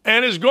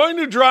 and is going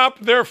to drop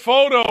their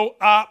photo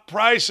op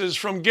prices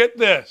from, get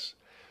this,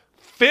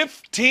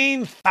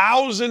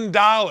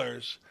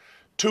 $15,000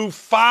 to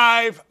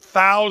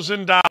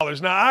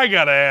 $5,000. Now, I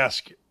got to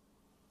ask you,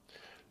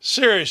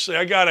 seriously,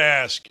 I got to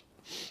ask you,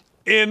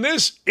 in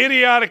this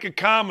idiotic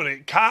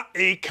economy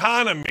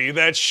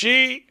that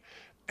she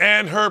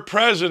and her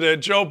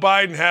president, Joe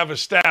Biden, have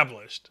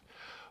established,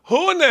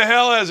 who in the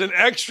hell has an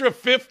extra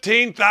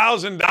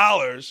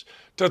 $15,000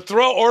 to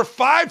throw, or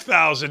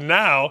 $5,000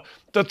 now,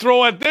 to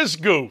throw at this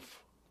goof?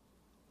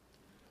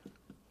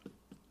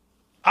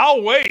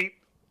 I'll wait.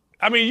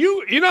 I mean,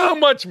 you know how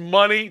much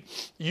money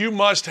you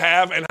must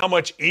have and how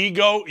much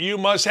ego you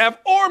must have?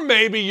 Or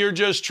maybe you're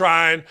just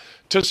trying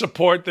to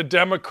support the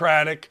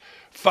Democratic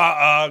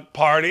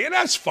Party, and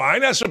that's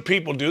fine. That's what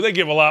people do. They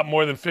give a lot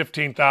more than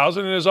 $15,000,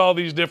 and there's all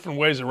these different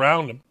ways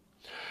around them.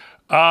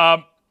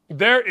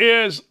 There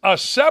is a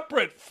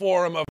separate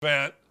forum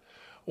event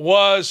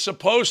was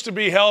supposed to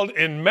be held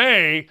in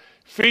May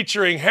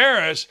featuring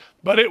Harris,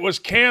 but it was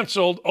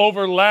canceled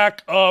over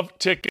lack of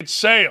ticket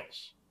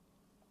sales.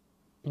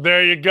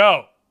 There you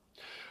go.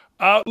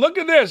 Look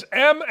at this.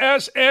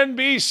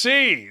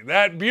 MSNBC.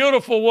 That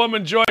beautiful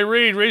woman, Joy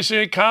Reid,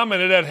 recently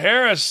commented that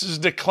Harris's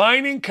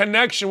declining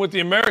connection with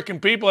the American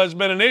people has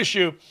been an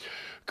issue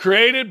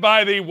created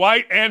by the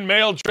white and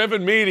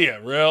male-driven media.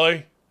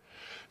 Really?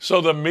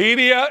 So the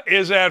media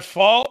is at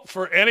fault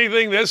for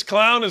anything this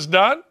clown has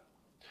done?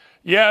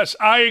 Yes,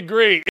 I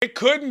agree. It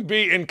couldn't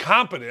be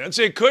incompetence.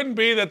 It couldn't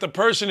be that the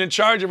person in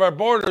charge of our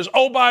borders,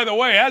 oh, by the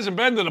way, hasn't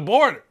been to the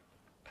border.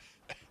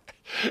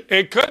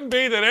 It couldn't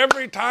be that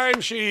every time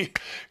she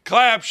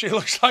claps, she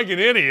looks like an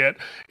idiot.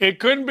 It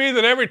couldn't be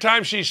that every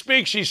time she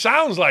speaks, she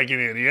sounds like an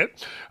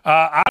idiot.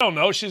 I don't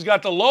know. She's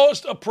got the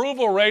lowest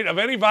approval rate of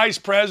any vice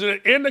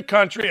president in the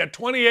country at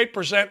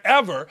 28%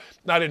 ever.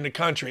 Not in the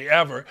country,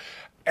 ever.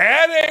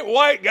 That ain't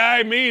white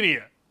guy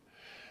media.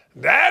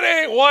 That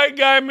ain't white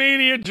guy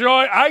media,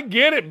 Joy. I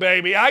get it,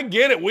 baby. I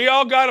get it. We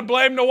all got to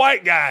blame the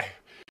white guy.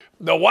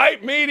 The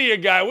white media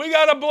guy. We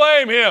got to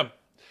blame him.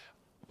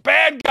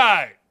 Bad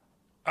guy.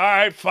 All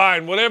right,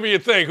 fine. Whatever you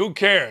think. Who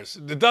cares?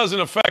 It doesn't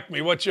affect me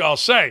what y'all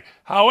say.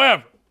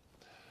 However,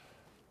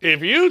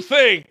 if you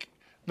think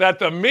that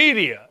the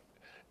media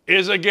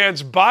is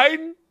against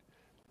Biden,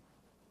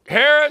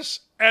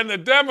 Harris, and the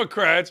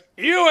Democrats,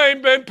 you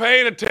ain't been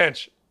paying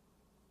attention.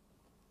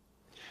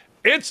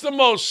 It's the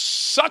most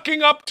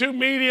sucking up to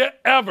media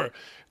ever.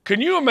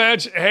 Can you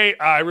imagine? Hey,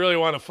 I really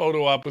want a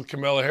photo op with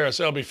Kamala Harris.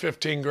 That'll be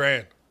 15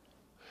 grand.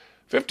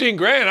 15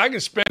 grand, I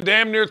can spend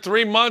damn near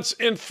 3 months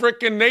in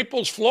frickin'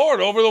 Naples,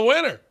 Florida over the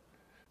winter.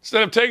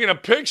 Instead of taking a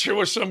picture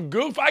with some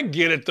goof. I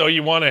get it, though.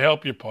 You want to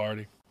help your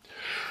party.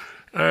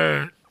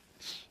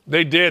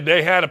 They did.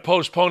 They had to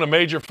postpone a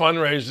major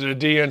fundraiser to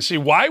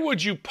DNC. Why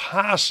would you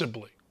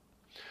possibly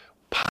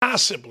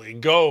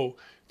go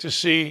to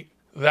see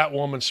that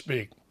woman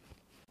speak?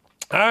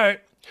 All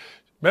right.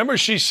 Remember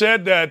she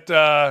said that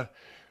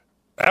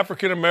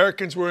African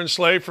Americans were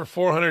enslaved for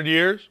 400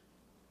 years?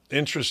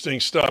 Interesting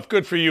stuff.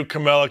 Good for you,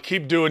 Kamala.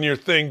 Keep doing your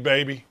thing,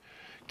 baby.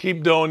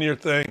 Keep doing your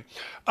thing.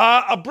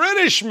 A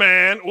British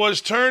man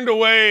was turned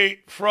away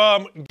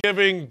from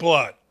giving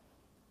blood.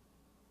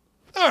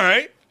 All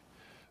right.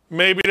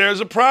 Maybe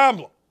there's a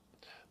problem.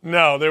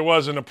 No, there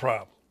wasn't a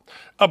problem.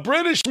 A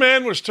British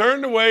man was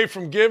turned away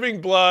from giving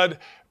blood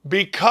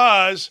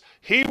because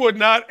he would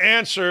not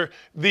answer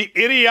the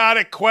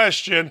idiotic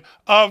question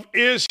of,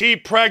 is he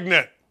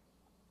pregnant?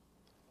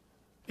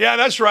 Yeah,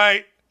 that's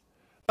right.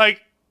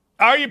 Like,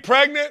 are you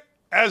pregnant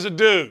as a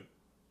dude?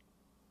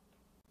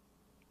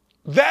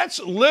 That's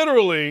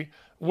literally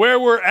where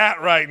we're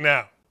at right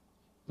now.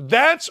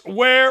 That's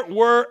where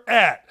we're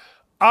at.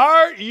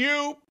 Are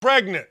you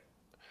pregnant?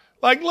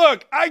 Like,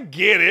 look, I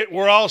get it.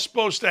 We're all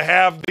supposed to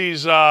have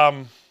these,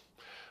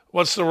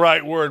 what's the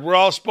right word? We're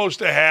all supposed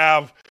to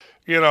have,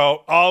 you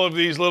know, all of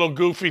these little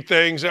goofy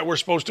things that we're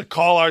supposed to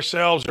call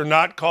ourselves or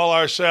not call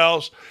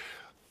ourselves.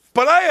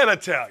 But I got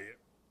to tell you,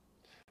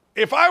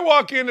 if I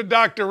walk into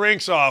Dr.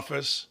 Rink's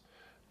office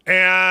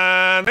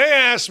and they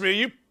ask me,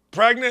 you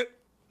pregnant?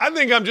 I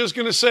think I'm just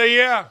going to say,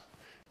 yeah.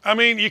 I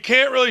mean, you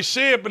can't really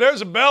see it, but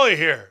there's a belly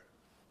here.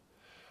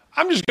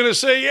 I'm just going to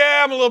say,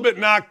 yeah, I'm a little bit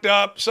knocked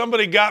up.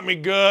 Somebody got me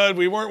good.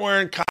 We weren't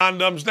wearing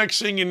condoms.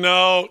 Next thing you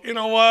know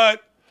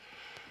what?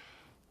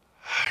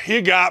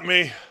 You got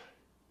me.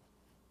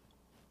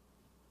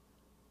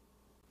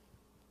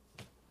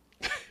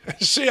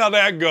 See how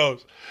that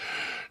goes.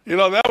 You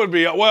know, that would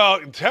be,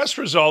 well, test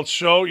results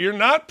show you're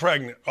not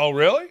pregnant. Oh,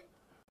 really?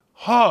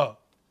 Huh.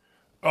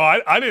 Oh,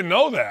 I didn't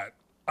know that.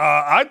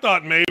 I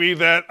thought maybe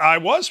that I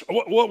was.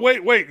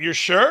 Wait, you're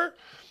sure?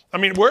 I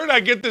mean, where did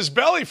I get this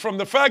belly from?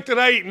 The fact that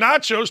I eat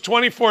nachos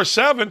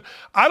 24/7,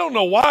 I don't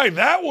know why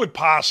that would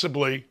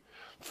possibly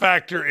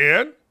factor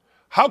in.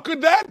 How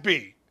could that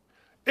be?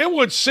 It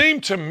would seem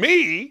to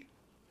me,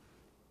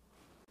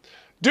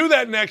 do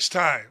that next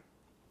time.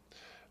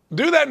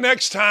 Do that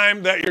next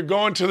time that you're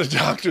going to the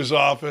doctor's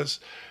office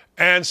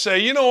and say,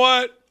 you know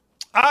what?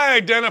 I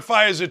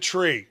identify as a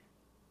tree.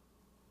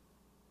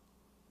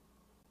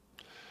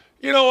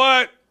 You know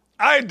what?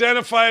 I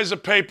identify as a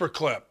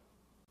paperclip.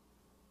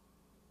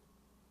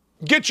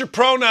 Get your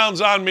pronouns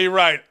on me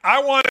right.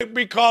 I want to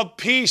be called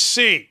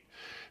PC.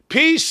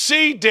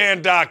 PC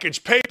Dan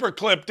Dockage,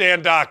 paperclip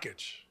Dan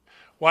Dockage.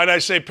 Why did I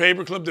say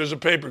paperclip? There's a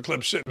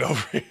paperclip sitting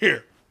over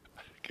here.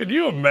 Can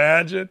you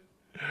imagine?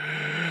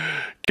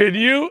 Can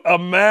you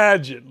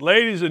imagine,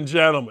 ladies and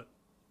gentlemen,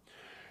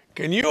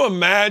 can you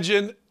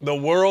imagine the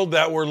world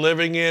that we're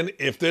living in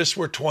if this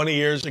were 20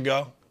 years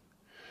ago?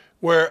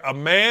 Where a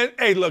man,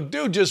 hey, look,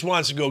 dude just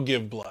wants to go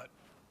give blood.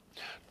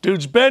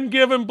 Dude's been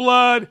giving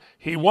blood.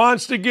 He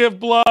wants to give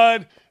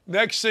blood.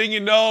 Next thing you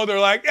know, they're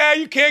like,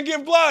 you can't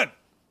give blood.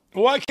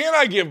 Why can't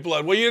I give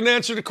blood? Well, you didn't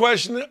answer the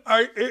question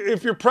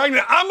if you're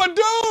pregnant. I'm a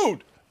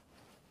dude.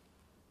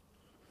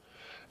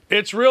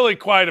 It's really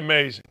quite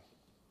amazing.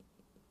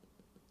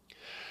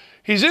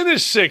 He's in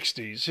his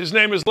 60s. His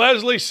name is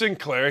Leslie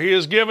Sinclair. He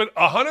has given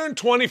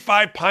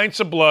 125 pints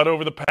of blood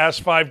over the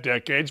past 5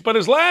 decades. But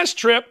his last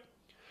trip,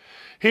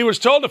 He was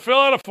told to fill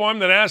out a form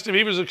that asked if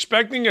he was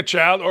expecting a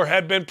child or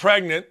had been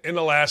pregnant in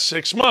the last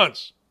 6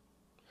 months.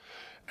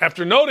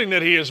 After noting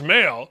that he is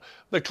male,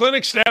 the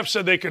clinic staff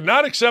said they could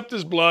not accept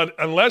his blood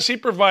unless he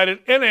provided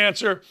an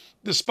answer,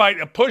 despite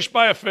a push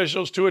by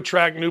officials to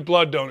attract new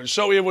blood donors.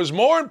 So it was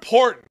more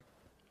important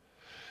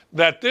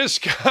that this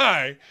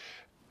guy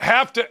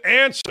have to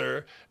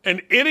answer an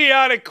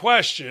idiotic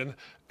question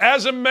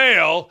as a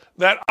male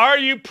that, are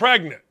you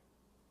pregnant,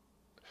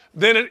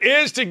 than it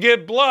is to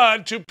get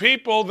blood to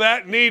people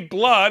that need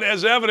blood,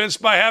 as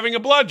evidenced by having a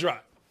blood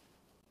drive.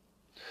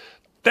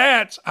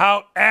 That's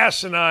how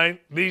asinine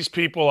these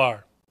people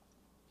are.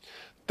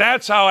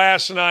 That's how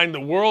asinine the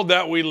world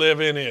that we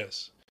live in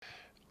is.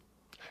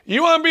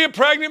 You want to be a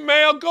pregnant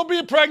male? Go be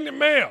a pregnant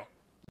male.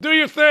 Do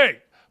your thing.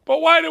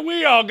 But why do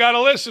we all got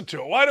to listen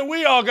to it? Why do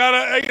we all got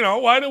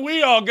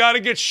to,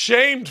 get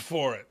shamed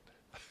for it?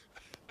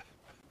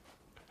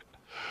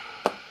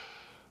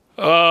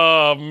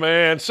 Oh,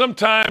 man,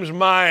 sometimes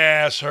my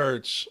ass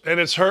hurts,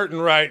 and it's hurting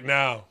right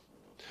now.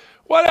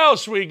 What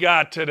else we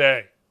got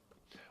today?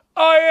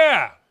 Oh,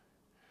 yeah.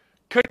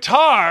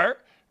 Qatar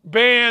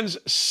bans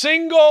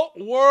single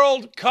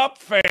World Cup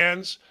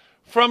fans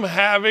from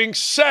having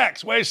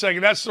sex. Wait a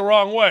second, that's the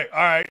wrong way.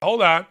 All right,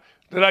 hold on.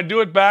 Did I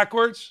do it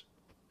backwards?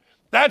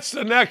 That's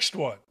the next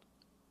one.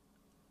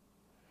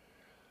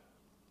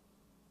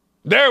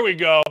 There we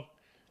go.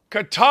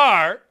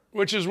 Qatar,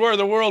 which is where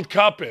the World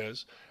Cup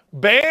is,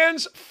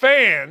 bans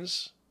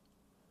fans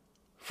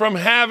from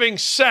having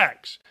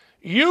sex.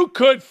 You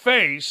could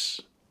face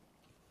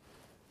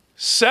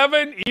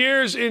 7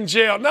 years in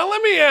jail. Now,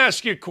 let me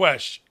ask you a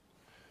question.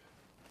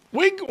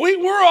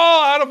 We're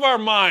all out of our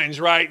minds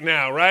right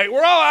now, right?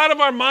 We're all out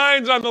of our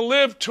minds on the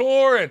Live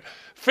Tour, and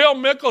Phil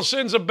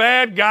Mickelson's a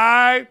bad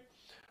guy.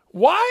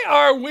 Why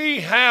are we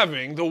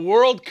having the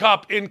World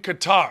Cup in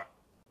Qatar?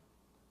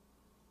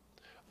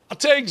 I'll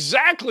tell you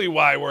exactly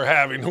why we're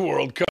having the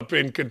World Cup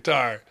in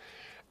Qatar.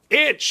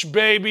 Itch,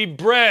 baby,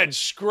 bread,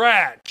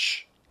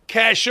 scratch,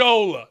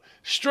 cashola,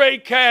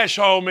 straight cash,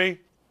 homie.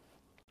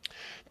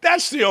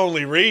 That's the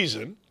only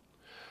reason.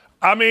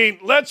 I mean,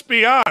 let's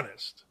be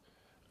honest.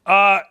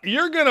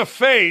 You're going to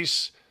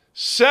face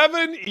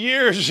 7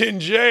 years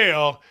in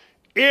jail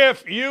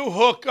if you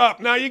hook up.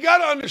 Now, you got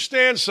to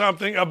understand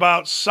something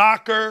about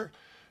soccer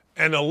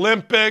and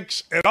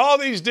Olympics and all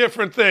these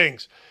different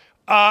things.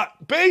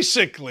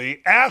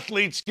 Basically,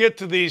 athletes get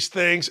to these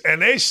things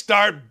and they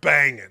start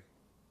banging.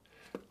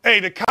 Hey,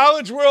 the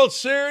College World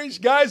Series,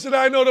 guys that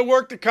I know that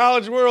work the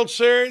College World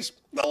Series,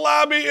 the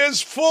lobby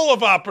is full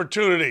of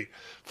opportunity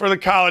for the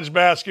college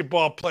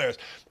basketball players.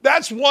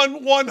 That's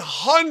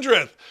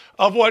 1/100th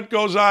of what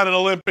goes on in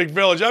Olympic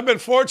Village. I've been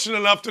fortunate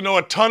enough to know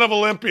a ton of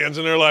Olympians,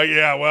 and they're like,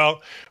 yeah,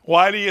 well,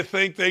 why do you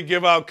think they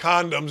give out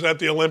condoms at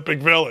the Olympic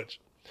Village?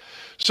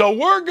 So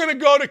we're going to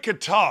go to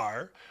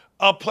Qatar,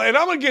 and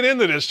I'm going to get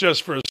into this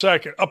just for a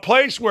second, a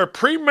place where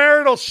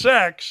premarital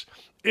sex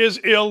is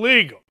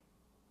illegal.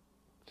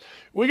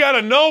 We got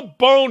a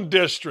no-bone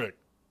district.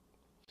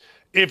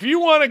 If you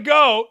want to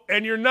go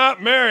and you're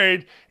not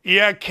married,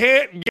 you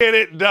can't get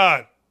it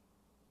done.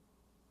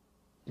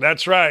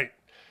 That's right.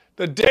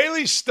 The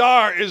Daily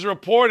Star is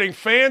reporting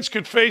fans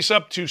could face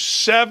up to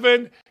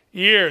 7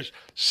 years.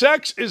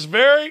 Sex is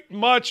very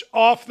much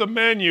off the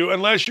menu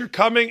unless you're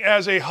coming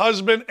as a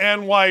husband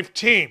and wife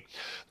team.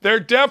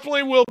 There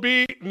definitely will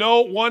be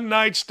no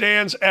one-night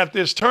stands at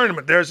this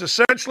tournament. There's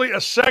essentially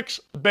a sex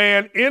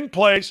ban in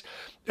place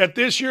at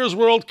this year's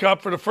World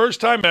Cup for the first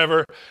time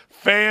ever.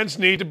 Fans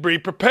need to be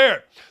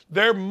prepared.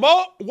 There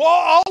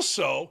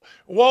also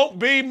won't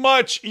be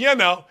much,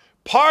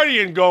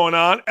 partying going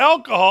on.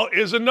 Alcohol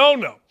is a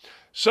no-no.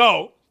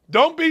 So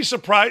don't be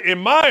surprised, in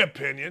my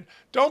opinion,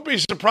 don't be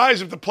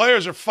surprised if the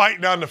players are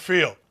fighting on the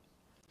field.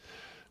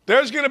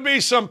 There's going to be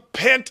some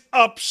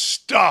pent-up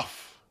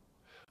stuff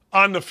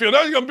on the field.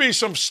 There's going to be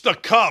some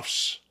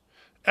stucuffs,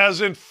 as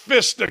in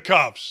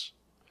fisticuffs.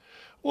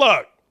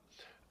 Look,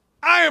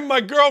 I am my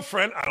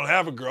girlfriend. I don't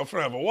have a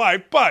girlfriend. I have a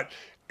wife. But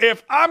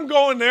if I'm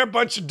going there, a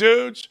bunch of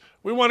dudes,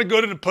 we want to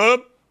go to the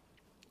pub,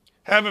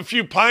 have a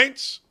few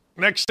pints.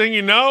 Next thing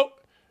you know,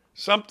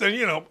 something,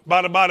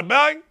 bada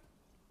bang.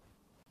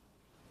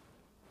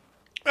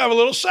 Have a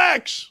little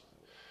sex.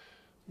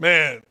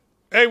 Man,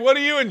 hey, what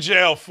are you in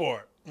jail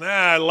for?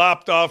 I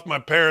lopped off my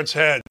parents'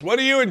 heads. What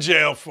are you in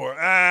jail for?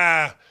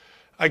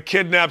 I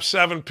kidnapped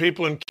 7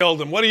 people and killed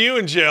them. What are you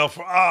in jail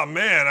for? Oh,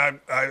 man,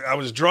 I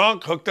was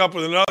drunk, hooked up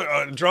with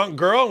another drunk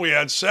girl, and we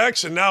had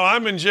sex, and now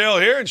I'm in jail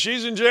here, and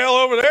she's in jail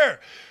over there.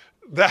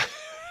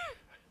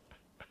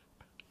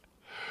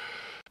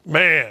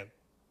 Man.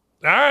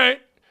 All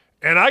right.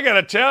 And I got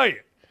to tell you,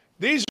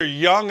 these are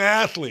young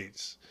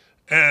athletes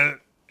and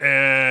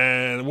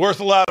worth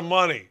a lot of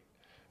money.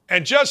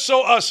 And just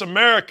so us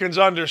Americans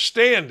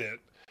understand it,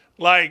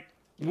 like,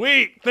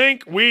 we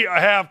think we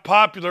have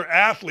popular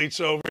athletes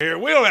over here.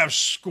 We don't have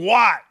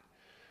squat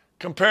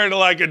compared to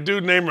like a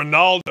dude named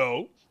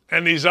Ronaldo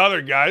and these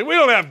other guys. We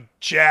don't have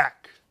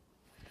jack.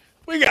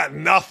 We got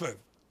nothing.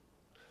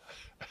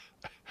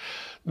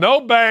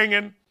 No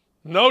banging,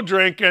 no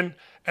drinking,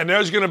 and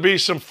there's going to be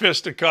some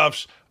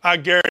fisticuffs, I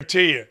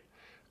guarantee you.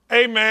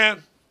 Hey,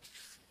 man,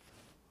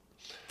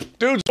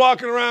 dudes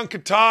walking around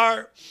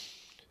Qatar.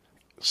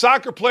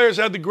 Soccer players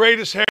have the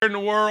greatest hair in the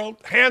world,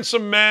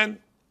 handsome men,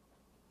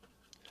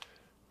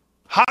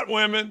 hot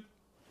women,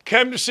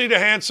 came to see the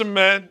handsome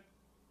men.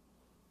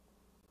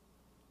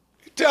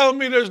 You telling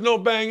me there's no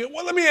banging?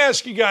 Well, let me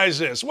ask you guys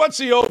this. What's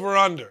the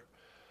over-under?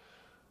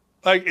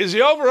 Like, is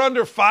the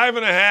over-under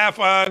 5.5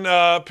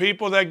 on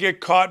people that get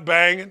caught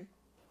banging?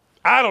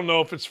 I don't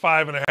know if it's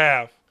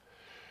 5.5.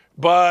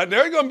 But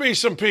there are going to be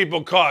some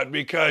people caught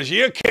because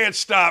you can't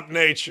stop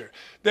nature.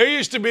 There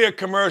used to be a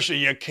commercial,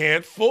 you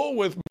can't fool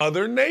with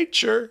Mother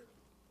Nature.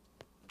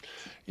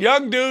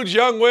 Young dudes,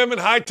 young women,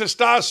 high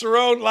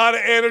testosterone, a lot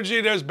of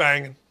energy, there's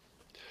banging.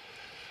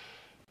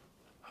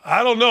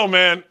 I don't know,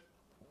 man.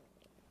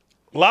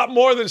 A lot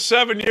more than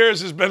 7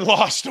 years has been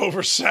lost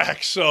over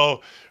sex,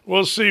 so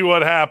we'll see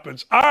what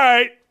happens. All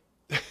right.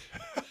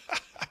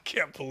 I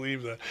can't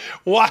believe that.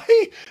 Why?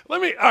 All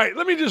right,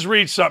 let me just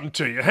read something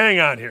to you. Hang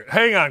on here.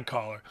 Hang on,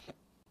 caller.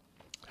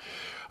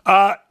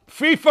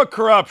 FIFA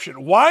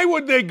corruption. Why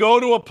would they go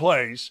to a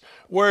place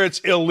where it's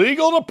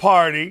illegal to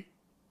party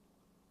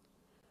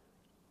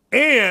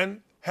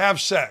and have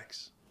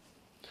sex?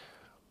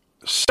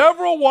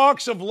 Several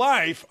walks of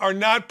life are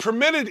not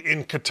permitted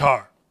in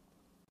Qatar.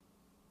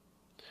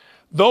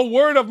 Though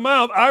word of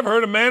mouth, I've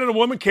heard a man and a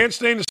woman can't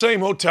stay in the same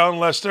hotel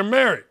unless they're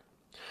married.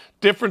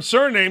 Different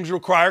surnames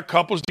require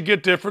couples to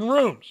get different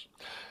rooms.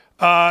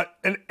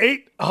 An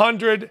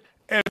 800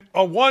 and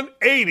a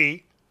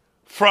 180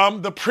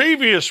 from the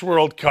previous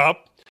World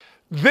Cup.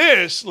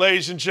 This,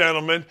 ladies and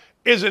gentlemen,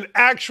 is an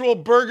actual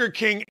Burger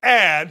King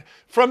ad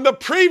from the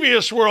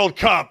previous World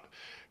Cup.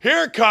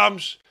 Here it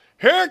comes.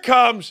 Here it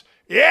comes.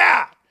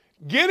 Yeah.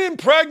 Get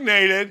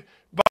impregnated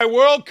by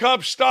World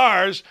Cup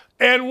stars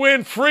and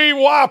win free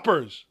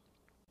Whoppers.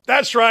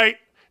 That's right.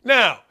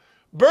 Now,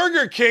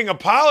 Burger King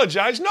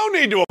apologized. No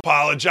need to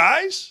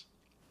apologize.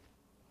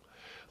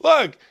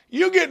 Look,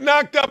 you get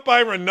knocked up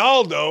by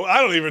Ronaldo.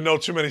 I don't even know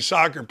too many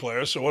soccer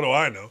players, so what do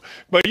I know?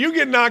 But you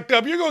get knocked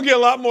up, you're going to get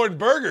a lot more than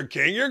Burger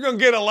King. You're going to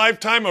get a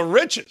lifetime of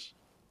riches.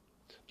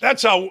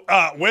 That's how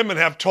women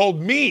have told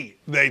me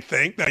they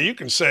think. Now, you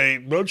can say,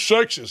 that's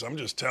sexist. I'm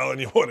just telling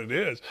you what it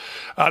is.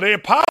 They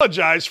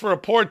apologized for a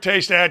poor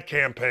taste ad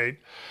campaign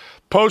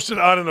posted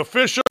on an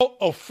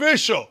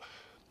official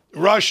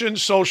Russian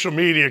social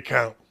media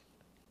account.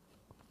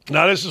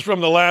 Now, this is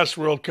from the last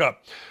World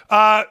Cup.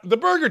 The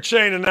burger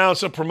chain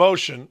announced a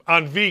promotion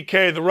on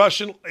VK, the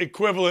Russian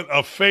equivalent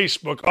of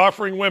Facebook,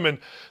 offering women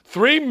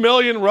 3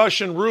 million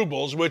Russian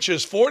rubles, which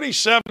is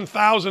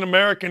 47,000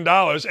 American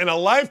dollars, and a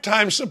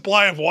lifetime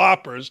supply of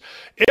Whoppers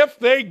if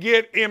they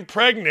get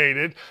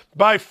impregnated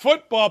by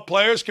football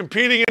players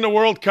competing in the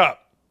World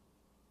Cup.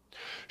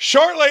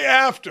 Shortly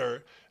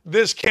after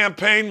this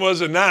campaign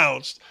was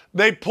announced,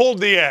 they pulled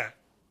the ad.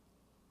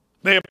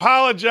 They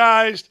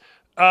apologized.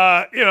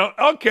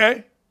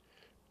 Okay.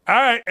 All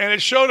right. And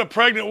it showed a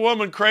pregnant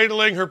woman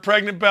cradling her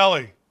pregnant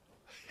belly.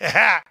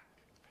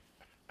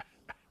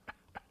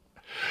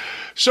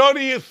 So do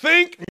you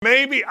think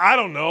maybe, I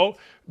don't know,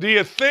 do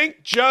you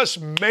think just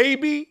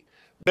maybe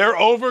they're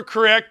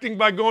overcorrecting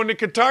by going to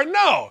Qatar?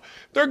 No.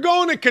 They're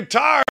going to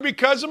Qatar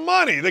because of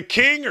money. The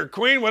king or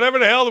queen, whatever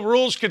the hell the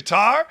rules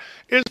Qatar,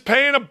 is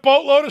paying a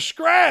boatload of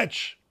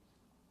scratch.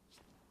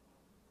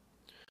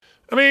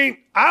 I mean,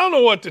 I don't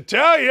know what to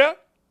tell you.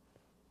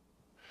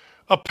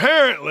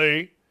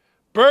 Apparently,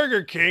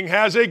 Burger King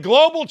has a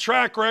global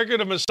track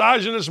record of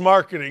misogynist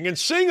marketing. In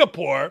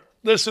Singapore,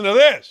 listen to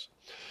this.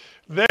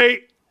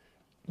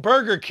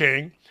 Burger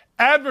King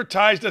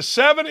advertised a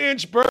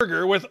 7-inch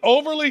burger with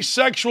overly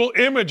sexual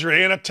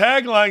imagery and a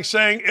tagline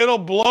saying, "It'll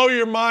blow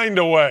your mind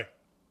away."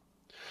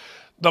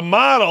 The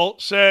model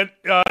said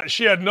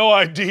she had no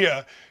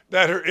idea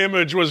that her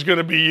image was going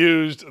to be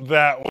used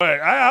that way.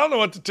 I don't know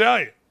what to tell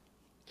you.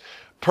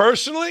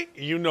 Personally,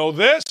 you know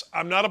this,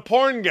 I'm not a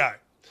porn guy.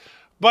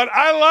 But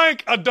I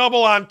like a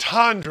double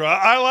entendre.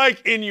 I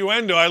like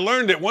innuendo. I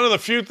learned it. One of the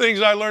few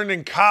things I learned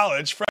in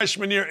college,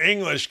 freshman year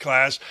English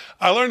class,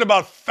 I learned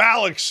about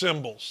phallic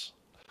symbols.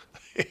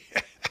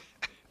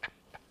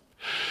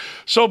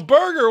 So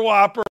Burger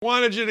Whopper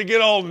wanted you to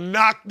get all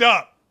knocked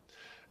up.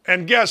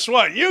 And guess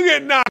what? You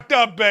get knocked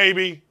up,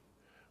 baby.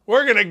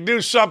 We're going to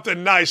do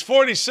something nice.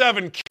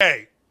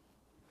 $47K.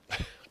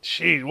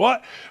 Gee,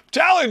 what? I'm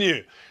telling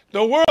you,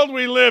 the world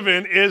we live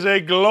in is a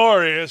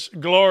glorious,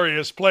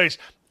 glorious place.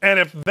 And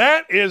if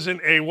that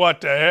isn't a what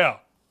the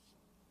hell,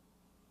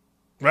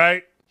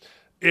 right?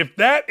 If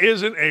that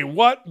isn't a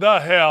what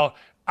the hell,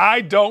 I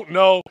don't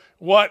know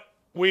what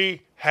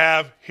we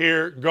have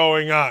here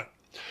going on.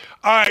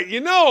 All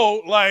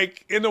right,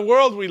 like in the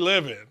world we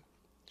live in,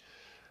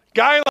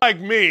 guy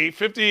like me,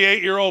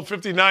 58-year-old,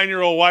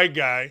 59-year-old white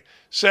guy,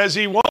 says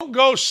he won't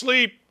go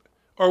sleep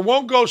or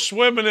won't go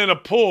swimming in a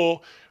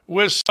pool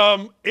with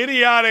some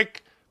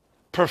idiotic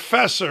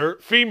professor,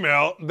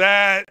 female,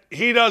 that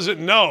he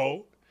doesn't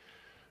know,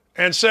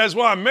 and says,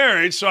 well, I'm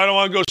married, so I don't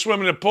want to go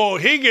swimming in the pool.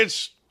 He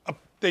gets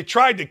they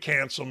tried to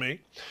cancel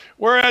me.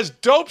 Whereas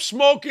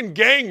dope-smoking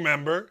gang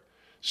member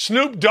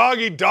Snoop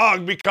Doggy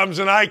Dogg becomes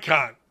an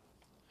icon.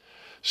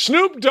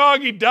 Snoop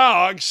Doggy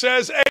Dogg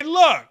says, hey,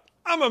 look,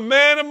 I'm a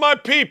man of my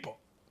people.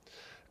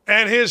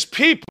 And his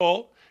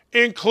people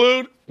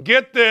include,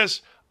 get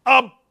this,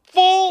 a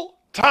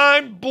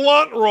full-time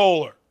blunt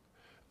roller.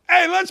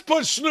 Hey, let's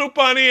put Snoop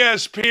on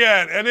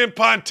ESPN and then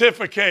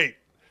pontificate.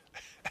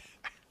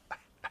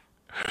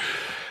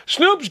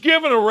 Snoop's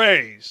given a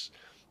raise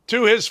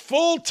to his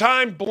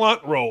full-time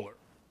blunt roller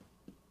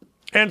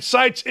and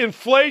cites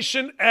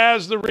inflation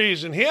as the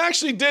reason. He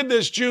actually did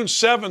this June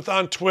 7th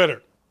on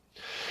Twitter.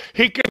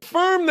 He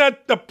confirmed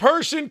that the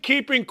person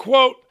keeping,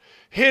 quote,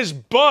 his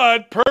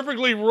bud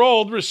perfectly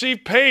rolled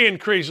received pay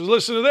increases.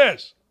 Listen to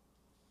this.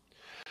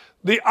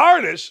 The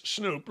artist,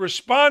 Snoop,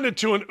 responded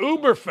to an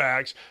Uber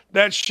fax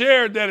that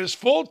shared that his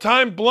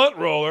full-time blunt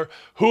roller,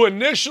 who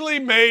initially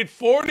made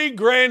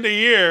 $40,000 a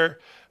year,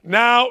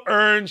 now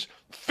earns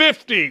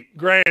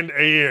 $50,000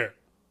 a year.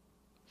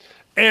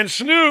 And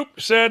Snoop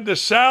said the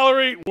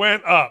salary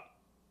went up.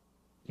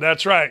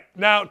 That's right.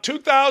 Now,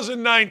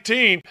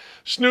 2019,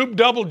 Snoop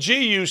Double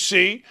G, you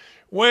see,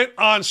 went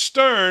on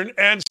Stern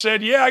and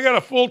said, yeah, I got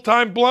a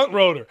full-time blunt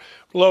roller.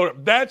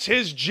 That's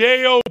his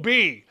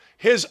J-O-B,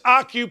 his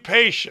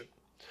occupation.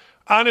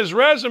 On his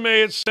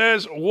resume, it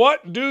says,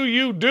 what do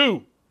you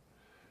do?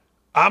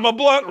 I'm a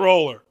blunt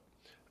roller.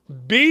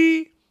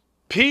 PBR,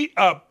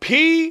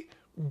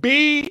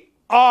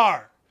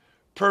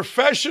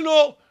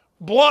 professional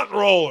blunt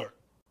roller.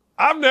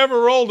 I've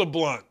never rolled a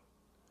blunt.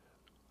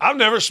 I've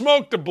never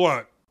smoked a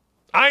blunt.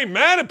 I ain't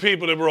mad at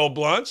people that roll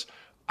blunts.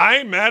 I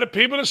ain't mad at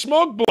people that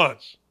smoke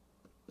blunts.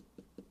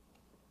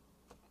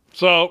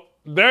 So,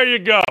 there you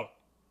go.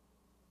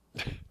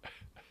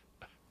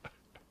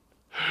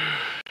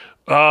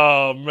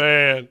 Oh,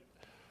 man.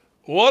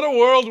 What a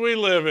world we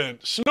live in.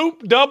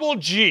 Snoop Double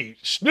G.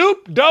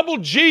 Snoop Double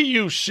G,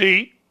 you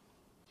see,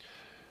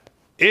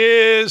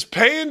 is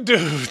paying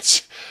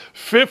dudes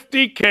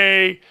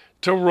 $50K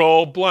to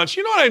roll blunts.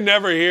 You know what I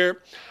never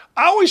hear?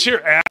 I always hear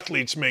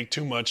athletes make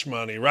too much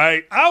money,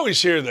 right? I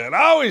always hear that.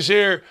 I always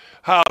hear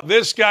how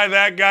this guy,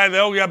 that guy,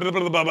 they'll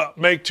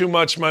make too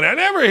much money. I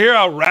never hear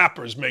how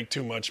rappers make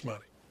too much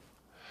money.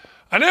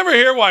 I never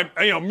hear why,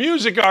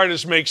 music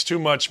artists makes too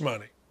much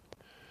money.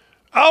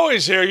 I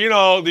always hear,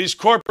 these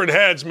corporate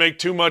heads make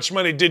too much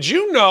money. Did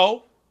you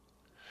know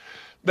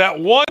that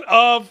one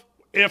of,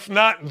 if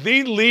not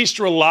the least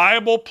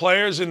reliable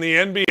players in the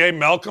NBA,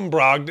 Malcolm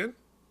Brogdon,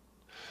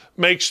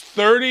 makes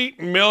 $30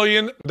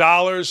 million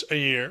a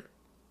year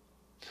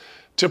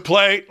to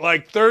play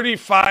like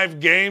 35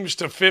 games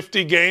to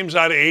 50 games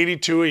out of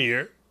 82 a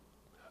year?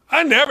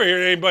 I never hear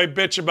anybody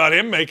bitch about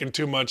him making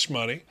too much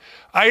money.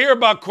 I hear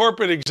about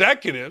corporate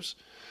executives.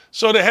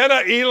 So the head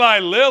of Eli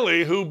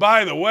Lilly, who,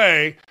 by the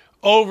way,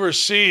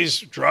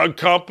 overseas drug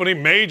company,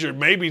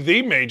 maybe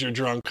the major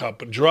drug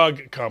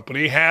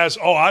company, has,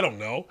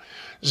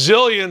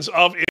 zillions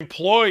of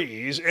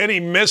employees. Any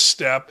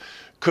misstep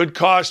could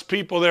cost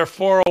people their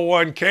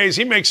 401ks.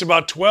 He makes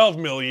about $12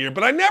 million a year.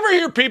 But I never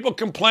hear people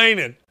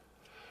complaining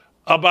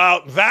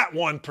about that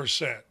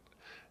 1%.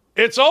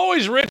 It's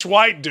always rich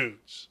white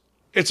dudes.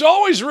 It's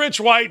always rich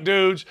white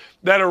dudes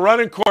that are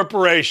running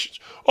corporations.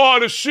 Oh,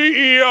 the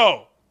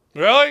CEO.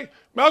 Really?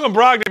 Malcolm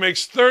Brogdon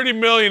makes $30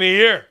 million a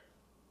year.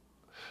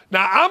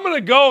 Now, I'm going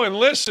to go and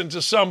listen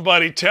to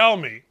somebody tell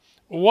me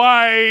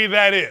why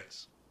that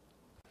is.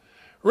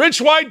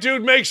 Rich white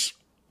dude makes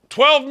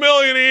 $12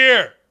 million a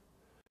year.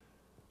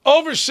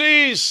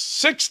 Oversees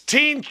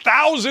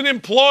 16,000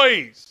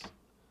 employees.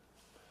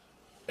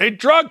 A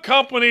drug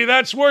company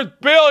that's worth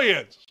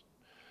billions.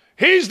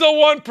 He's the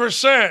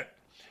 1%.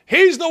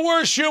 He's the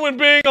worst human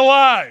being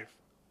alive.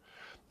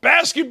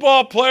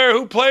 Basketball player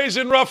who plays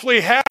in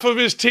roughly half of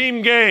his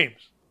team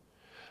games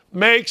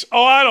makes,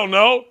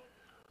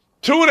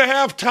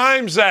 2.5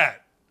 times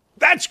that.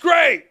 That's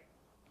great.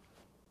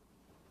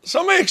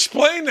 Somebody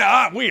explain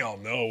that. We all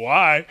know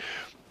why.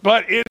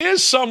 But it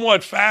is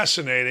somewhat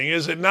fascinating,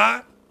 is it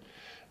not?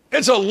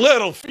 It's a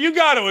little, you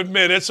got to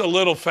admit, it's a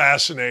little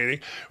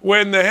fascinating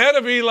when the head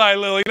of Eli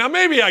Lilly, now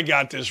maybe I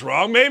got this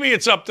wrong. Maybe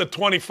it's up to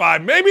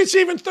 25. Maybe it's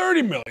even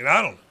 30 million.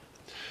 I don't know.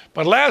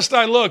 But last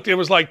I looked, it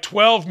was like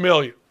 12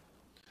 million.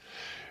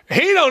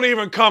 He don't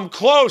even come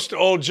close to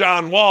old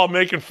John Wall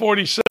making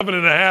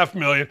 $47.5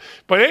 million.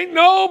 But ain't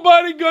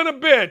nobody gonna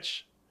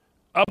bitch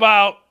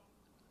about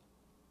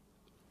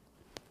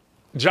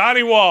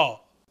Johnny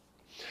Wall.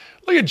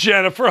 Look at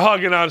Jennifer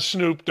hugging on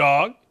Snoop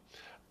Dogg.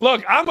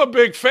 Look, I'm a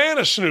big fan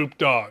of Snoop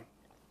Dogg.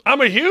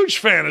 I'm a huge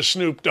fan of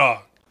Snoop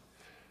Dogg.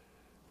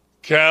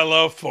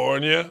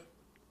 California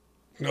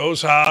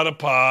knows how to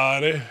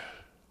party.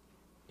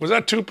 Was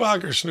that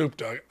Tupac or Snoop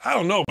Dogg? I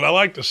don't know, but I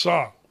like the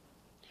song.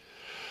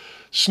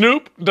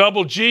 Snoop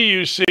Double G,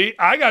 you see,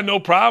 I got no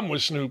problem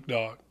with Snoop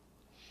Dogg.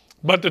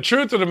 But the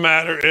truth of the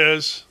matter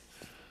is,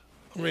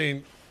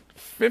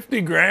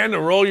 $50,000 to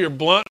roll your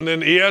blunt and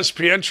then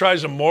ESPN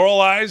tries to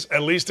moralize,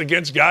 at least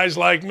against guys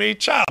like me?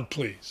 Child,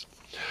 please.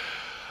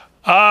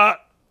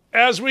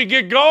 as we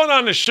get going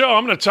on the show,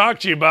 I'm going to talk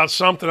to you about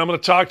something. I'm going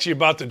to talk to you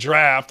about the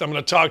draft. I'm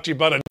going to talk to you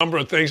about a number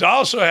of things. I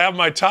also have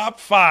my top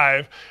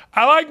 5.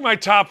 I like my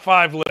top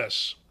 5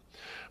 lists.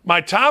 My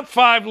top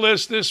 5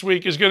 list this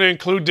week is going to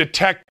include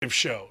detective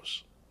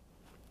shows.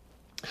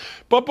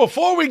 But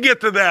before we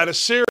get to that, a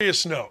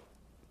serious note.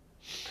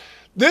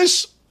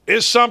 This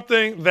is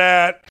something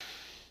that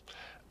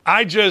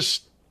I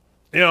just,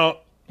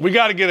 we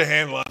got to get a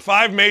handle on.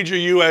 5 major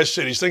U.S.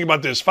 cities. Think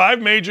about this.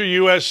 5 major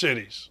U.S.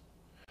 cities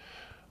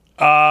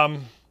are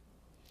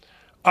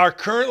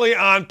currently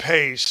on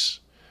pace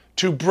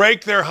to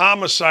break their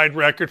homicide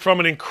record from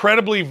an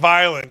incredibly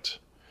violent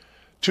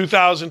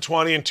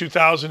 2020 and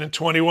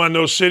 2021.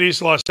 Those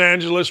cities, Los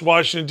Angeles,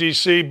 Washington,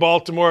 D.C.,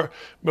 Baltimore,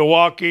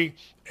 Milwaukee,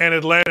 and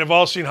Atlanta, have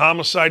all seen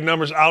homicide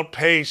numbers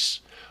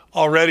outpace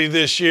already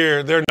this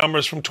year their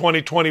numbers from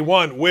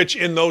 2021, which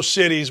in those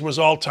cities was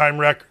all-time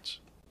records.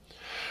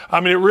 I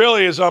mean, it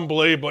really is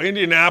unbelievable.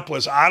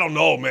 Indianapolis, I don't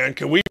know, man.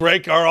 Can we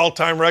break our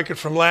all-time record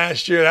from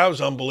last year? That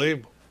was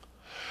unbelievable.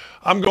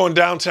 I'm going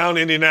downtown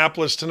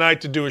Indianapolis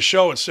tonight to do a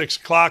show at 6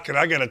 o'clock, and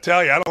I got to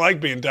tell you, I don't like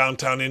being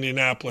downtown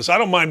Indianapolis. I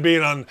don't mind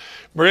being on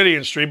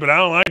Meridian Street, but I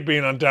don't like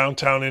being on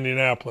downtown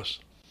Indianapolis.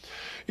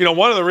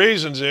 One of the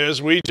reasons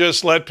is we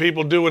just let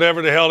people do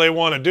whatever the hell they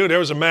want to do. There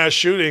was a mass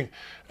shooting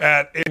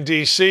in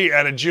D.C.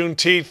 at a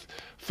Juneteenth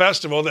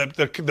festival that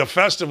the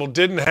festival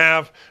didn't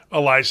have a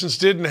license,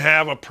 didn't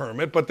have a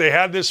permit, but they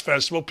had this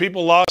festival.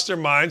 People lost their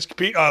minds.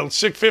 A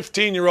sick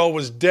 15-year-old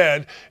was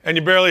dead, and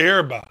you barely hear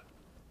about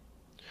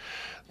it.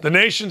 The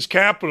nation's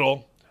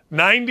capital,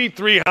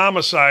 93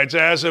 homicides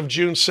as of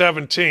June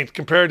 17th,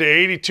 compared to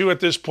 82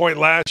 at this point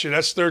last year.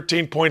 That's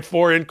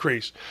 13.4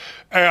 increase.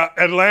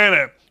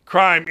 Atlanta,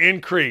 crime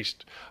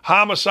increased.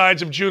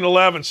 Homicides of June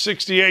 11th,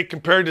 68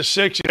 compared to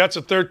 60. That's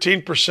a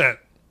 13%.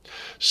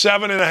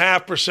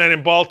 7.5%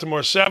 in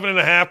Baltimore,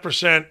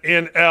 7.5%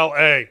 in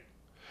L.A.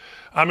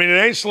 I mean, it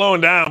ain't slowing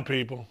down,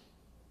 people.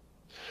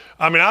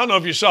 I mean, I don't know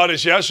if you saw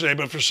this yesterday,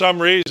 but for some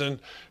reason,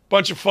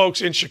 bunch of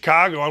folks in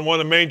Chicago on one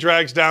of the main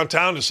drags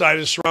downtown decided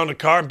to surround a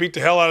car and beat the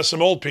hell out of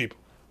some old people.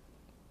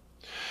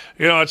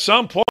 At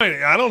some point,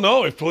 I don't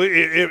know,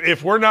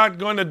 if we're not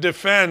going to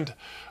defend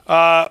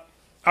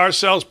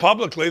ourselves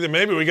publicly, then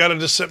maybe we got to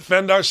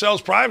defend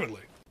ourselves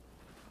privately.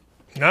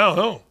 I don't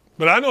know.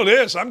 But I know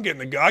this, I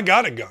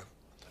got a gun.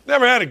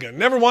 Never had a gun.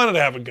 Never wanted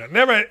to have a gun.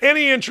 Never had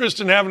any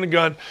interest in having a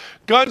gun.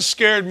 Guns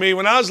scared me.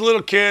 When I was a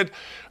little kid,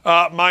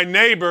 my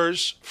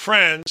neighbors,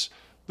 friends,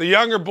 the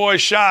younger boy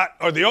shot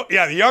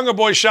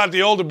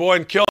the older boy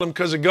and killed him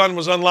because the gun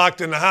was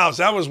unlocked in the house.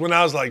 That was when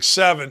I was like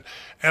 7.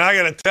 And I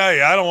got to tell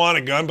you, I don't want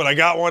a gun, but I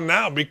got one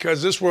now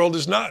because this world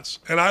is nuts.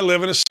 And I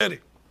live in a city,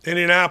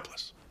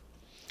 Indianapolis.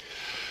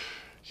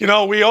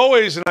 We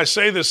always, and I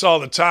say this all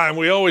the time,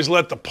 we always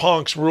let the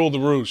punks rule the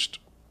roost.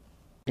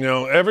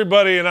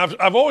 Everybody, and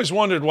I've always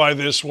wondered why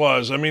this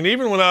was. I mean,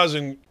 even when I was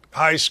in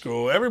high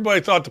school,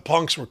 everybody thought the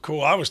punks were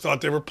cool. I always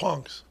thought they were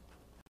punks.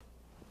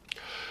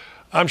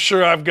 I'm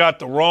sure I've got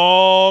the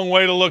wrong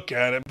way to look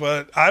at it,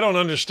 but I don't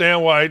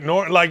understand why.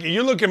 Like,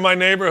 you look at my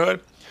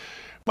neighborhood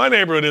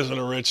isn't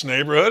a rich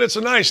neighborhood. It's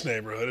a nice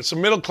neighborhood. It's a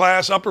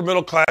middle-class,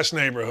 upper-middle-class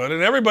neighborhood,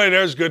 and everybody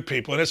there is good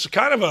people. And it's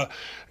kind of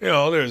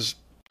there's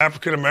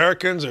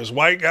African-Americans, there's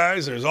white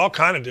guys, there's all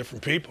kind of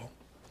different people.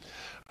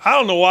 I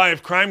don't know why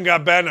if crime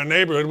got bad in our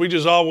neighborhood, we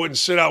just all wouldn't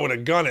sit out with a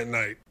gun at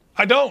night.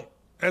 I don't.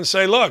 And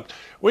say, look,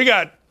 we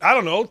got,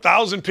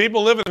 1,000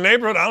 people live in the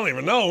neighborhood. I don't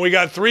even know. We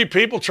got 3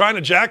 people trying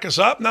to jack us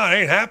up. No, it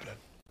ain't happening.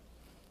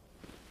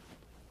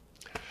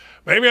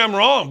 Maybe I'm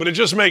wrong, but it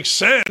just makes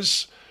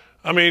sense.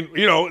 I mean,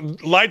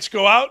 lights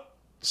go out,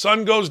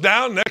 sun goes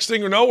down. Next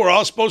thing you know, we're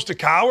all supposed to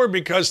cower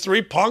because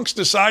 3 punks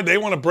decide they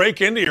want to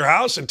break into your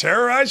house and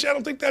terrorize you. I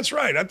don't think that's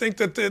right. I think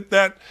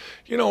that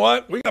you know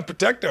what? We got to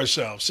protect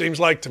ourselves.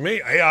 Seems like to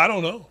me. I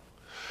don't know.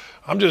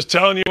 I'm just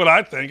telling you what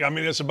I think. I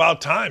mean, it's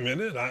about time,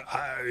 isn't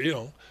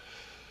it?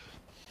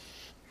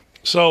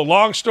 So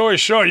long story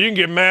short, you can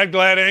get mad,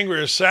 glad, angry,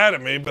 or sad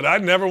at me, but I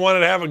never wanted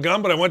to have a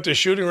gun, but I went to a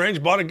shooting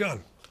range, bought a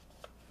gun.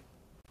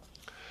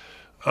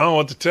 I don't know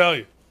what to tell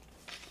you.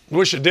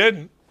 Wish I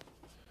didn't.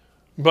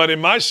 But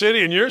in my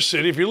city, in your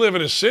city, if you live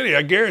in a city,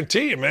 I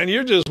guarantee you, man,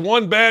 you're just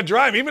one bad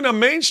drive. Even on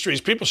main streets,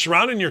 people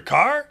surrounding your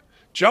car,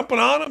 jumping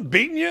on them,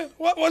 beating you.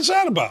 What's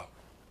that about?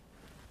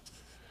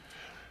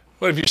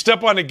 But if you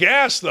step on the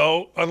gas,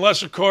 though,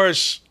 unless, of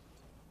course,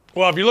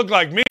 if you look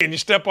like me and you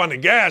step on the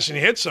gas and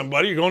you hit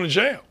somebody, you're going to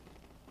jail.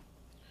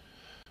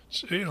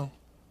 So,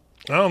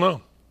 I don't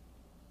know.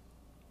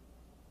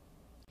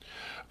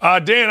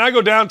 Dan, I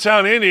go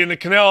downtown Indy in the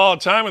canal all the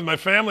time with my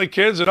family,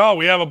 kids, and all.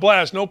 We have a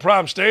blast. No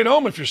problem. Stay at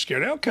home if you're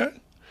scared. Okay.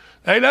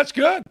 Hey, that's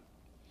good.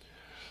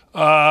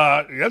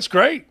 That's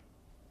great.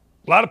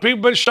 A lot of people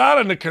have been shot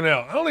in the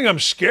canal. I don't think I'm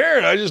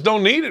scared. I just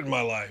don't need it in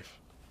my life.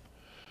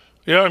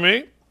 You know what I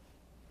mean?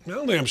 I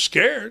don't think I'm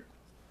scared.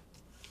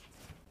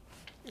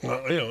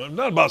 Well, I'm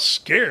not about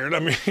scared. I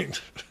mean,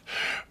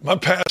 my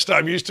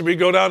pastime used to be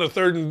go down to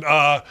 3rd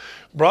and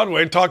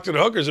Broadway and talk to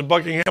the hookers at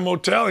Buckingham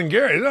Hotel in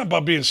Gary. It's not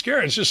about being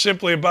scared. It's just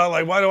simply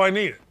about, why do I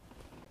need it?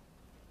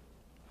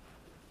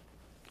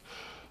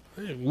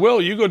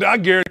 Will, you go, I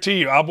guarantee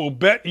you, I will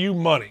bet you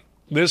money.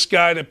 This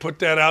guy that put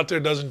that out there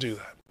doesn't do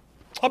that.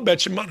 I'll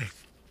bet you money.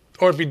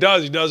 Or if he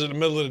does it in the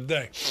middle of the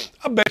day.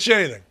 I'll bet you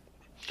anything.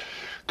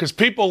 Because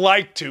people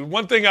like to.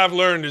 One thing I've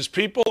learned is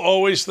people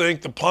always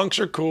think the punks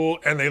are cool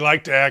and they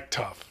like to act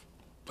tough.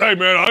 Hey,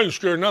 man, I ain't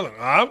scared of nothing.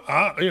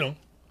 You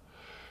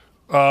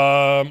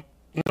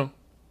know.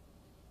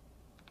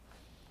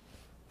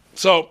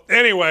 So,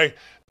 anyway,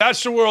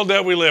 that's the world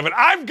that we live in.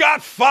 I've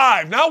got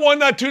 5, not 1,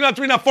 not 2, not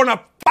 3, not 4,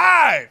 not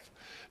 5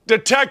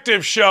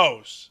 detective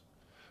shows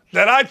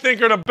that I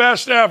think are the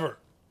best ever.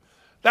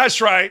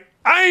 That's right.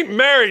 I ain't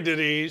married to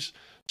these,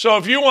 so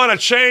if you want to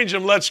change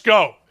them, let's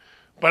go.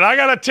 But I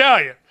got to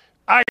tell you,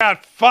 I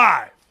got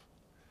 5,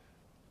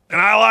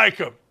 and I like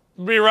them.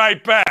 Be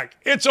right back.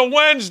 It's a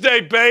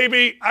Wednesday,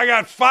 baby. I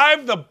got 5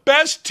 of the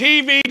best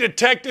TV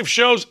detective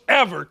shows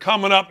ever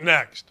coming up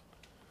next.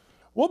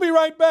 We'll be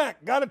right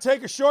back. Got to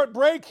take a short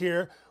break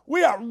here.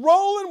 We are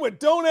rolling with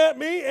Don't At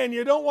Me, and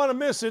you don't want to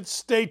miss it.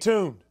 Stay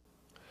tuned.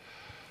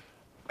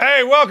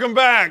 Hey, welcome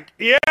back.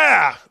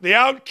 Yeah, the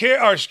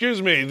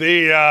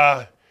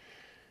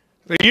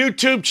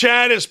YouTube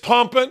chat is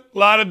pumping. A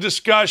lot of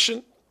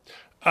discussion.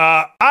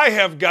 Go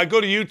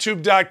to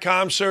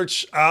youtube.com,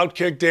 search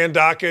Outkick Dan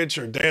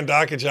Dockage or Dan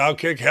Dockage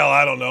Outkick. Hell,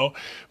 I don't know.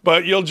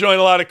 But you'll join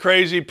a lot of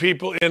crazy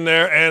people in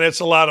there, and it's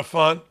a lot of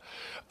fun.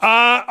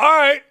 All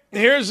right,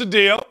 here's the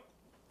deal.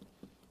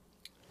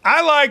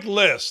 I like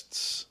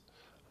lists.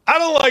 I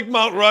don't like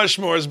Mount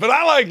Rushmores, but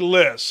I like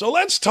lists. So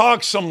let's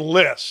talk some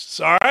lists,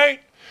 all right?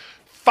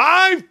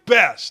 5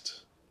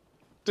 best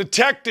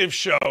detective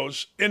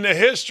shows in the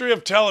history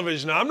of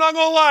television. Now, I'm not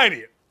going to lie to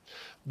you.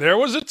 There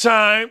was a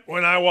time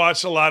when I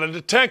watched a lot of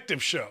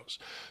detective shows.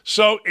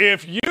 So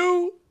if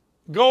you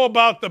go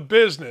about the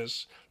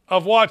business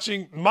of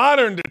watching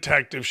modern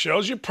detective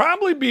shows, you'd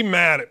probably be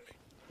mad at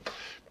me.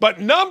 But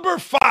number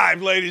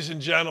 5, ladies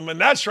and gentlemen,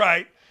 that's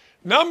right.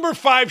 Number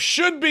 5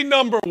 should be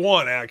number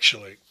 1,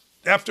 actually,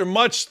 after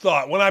much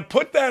thought. When I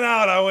put that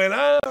out, I went,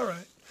 all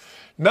right.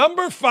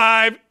 Number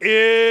 5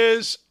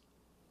 is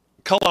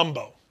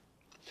Columbo.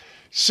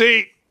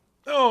 See,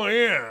 oh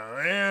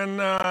yeah,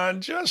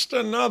 and just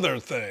another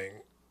thing.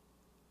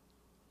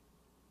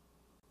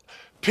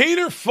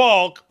 Peter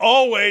Falk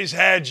always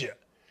had you.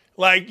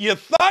 Like, you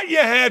thought you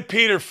had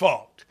Peter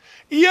Falk.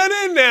 You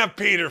didn't have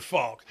Peter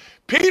Falk.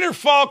 Peter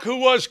Falk, who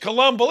was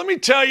Columbo, let me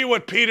tell you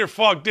what Peter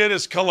Falk did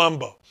as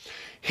Columbo.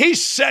 He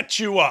set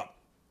you up.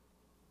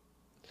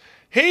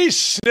 He's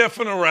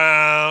sniffing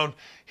around.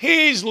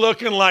 He's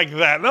looking like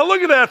that. Now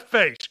look at that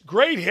face.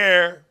 Great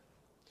hair.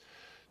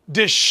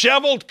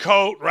 Disheveled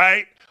coat,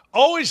 right?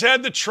 Always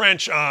had the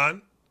trench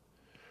on.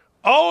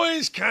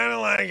 Always kind of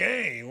like,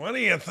 hey, what do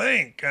you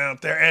think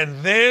out there?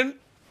 And then,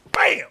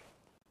 bam!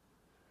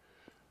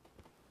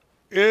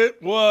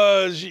 It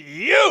was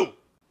you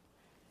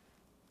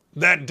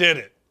that did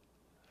it.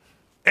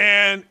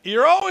 And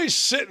you're always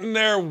sitting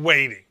there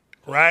waiting,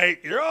 right?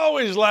 You're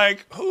always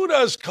like, who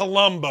does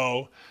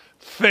Columbo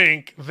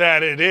think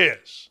that it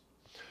is?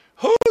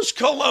 Who's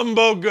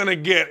Columbo going to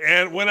get?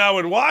 And when I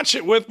would watch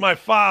it with my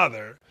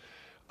father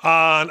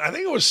on, I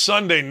think it was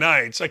Sunday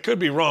nights, I could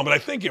be wrong, but I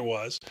think it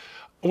was,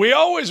 we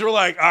always were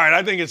like, all right,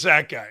 I think it's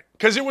that guy.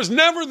 Because it was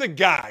never the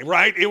guy,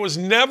 right? It was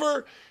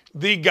never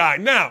the guy.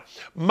 Now,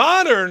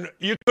 modern,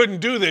 you couldn't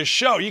do this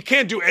show. You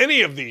can't do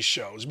any of these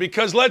shows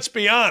because let's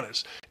be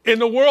honest, in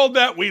the world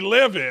that we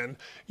live in,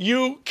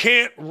 you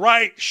can't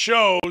write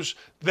shows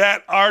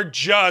that are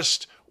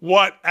just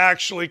what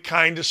actually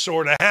kind of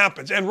sort of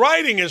happens. And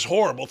writing is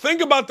horrible. Think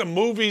about the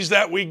movies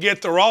that we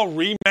get. They're all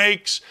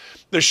remakes.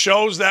 The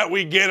shows that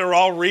we get are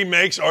all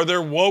remakes, or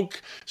they're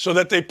woke so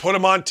that they put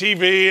them on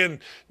TV and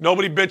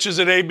nobody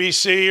bitches at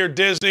ABC or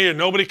Disney and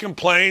nobody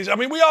complains. I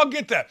mean, we all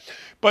get that.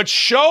 But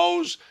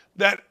shows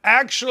that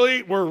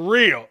actually were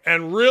real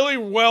and really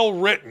well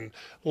written,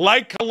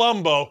 like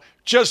Columbo,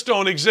 just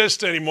don't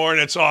exist anymore, and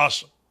it's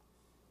awesome.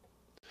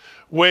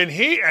 When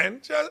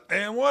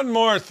and one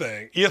more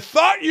thing, you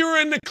thought you were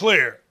in the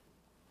clear,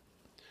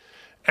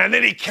 and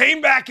then he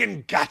came back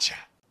and got you.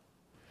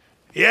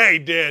 Yeah, he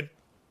did.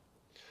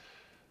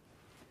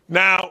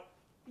 Now,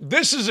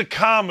 this is a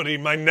comedy,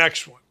 my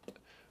next one.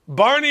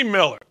 Barney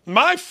Miller.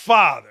 My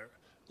father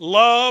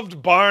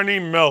loved Barney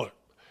Miller.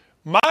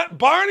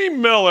 Barney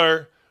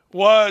Miller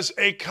was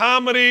a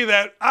comedy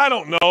that, I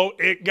don't know,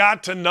 it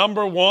got to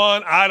number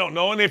 1, I don't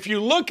know. And if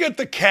you look at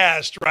the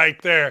cast right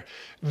there,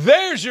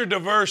 there's your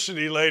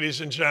diversity,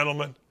 ladies and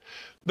gentlemen.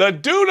 The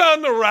dude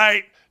on the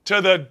right to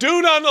the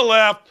dude on the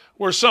left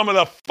were some of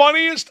the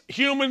funniest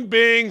human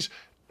beings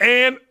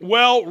and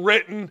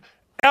well-written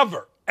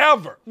ever.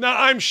 Now,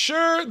 I'm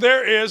sure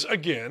there is,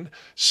 again,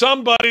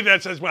 somebody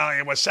that says, well,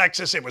 it was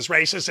sexist, it was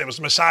racist, it was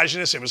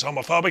misogynist, it was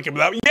homophobic.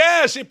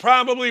 Yes, it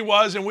probably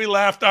was, and we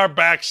laughed our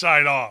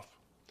backside off.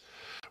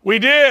 We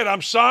did.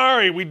 I'm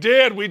sorry. We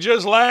did. We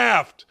just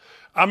laughed.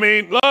 I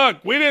mean, look,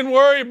 we didn't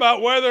worry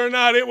about whether or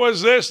not it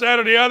was this, that,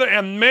 or the other,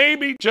 and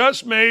maybe,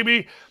 just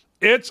maybe,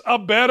 it's a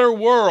better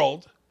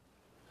world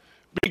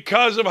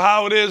because of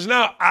how it is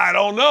now. I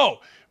don't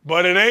know,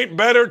 but it ain't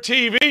better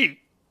TV.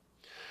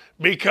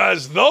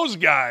 because those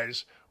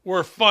guys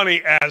were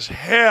funny as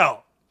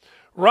hell.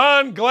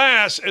 Ron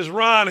Glass is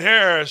Ron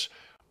Harris,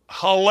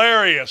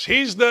 hilarious.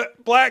 He's the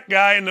black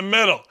guy in the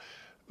middle.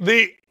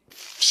 The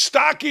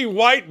stocky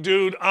white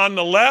dude on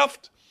the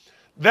left,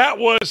 that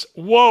was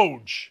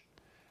Woj,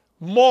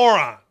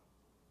 moron.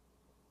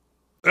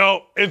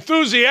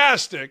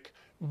 Enthusiastic,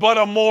 but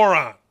a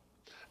moron.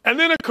 And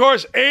then, of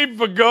course, Abe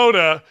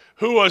Vigoda,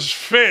 who was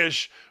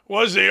Fish,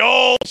 was the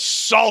old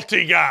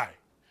salty guy,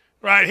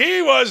 right?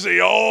 He was the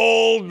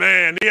old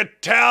man, the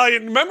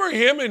Italian. Remember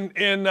him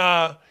in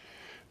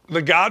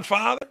The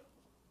Godfather?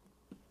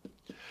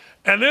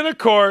 And then, of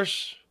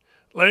course,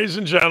 ladies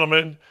and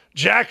gentlemen,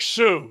 Jack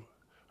Sue,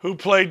 who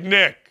played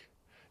Nick.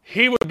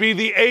 He would be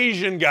the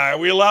Asian guy. Are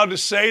we allowed to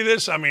say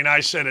this? I mean, I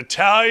said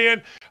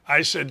Italian.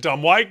 I said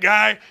dumb white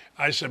guy.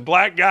 I said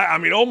black guy. I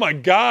mean, oh my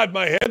God,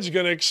 my head's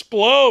going to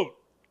explode.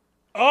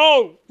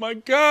 Oh my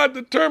God,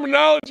 the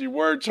terminology,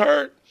 words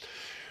hurt.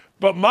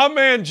 But my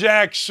man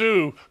Jack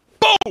Sue,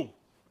 boom,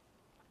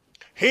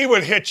 he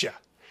would hit you.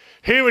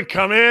 He would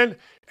come in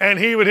and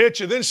he would hit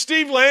you. Then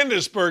Steve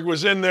Landisberg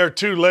was in there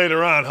too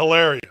later on,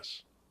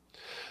 hilarious.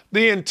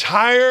 The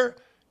entire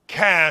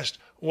cast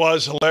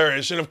was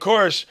hilarious. And of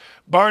course,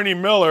 Barney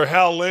Miller,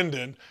 Hal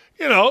Linden,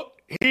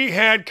 he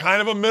had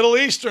kind of a Middle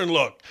Eastern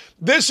look.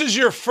 This is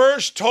your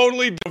first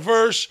totally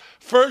diverse,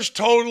 first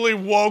totally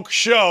woke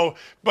show,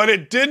 but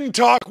it didn't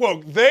talk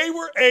woke. They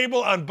were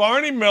able, on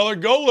Barney Miller,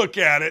 go look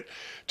at it,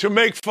 to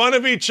make fun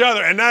of each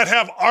other and not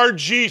have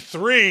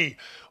RG3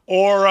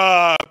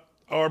 or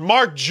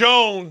Mark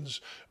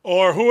Jones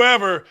or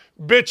whoever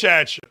bitch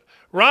at you.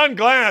 Ron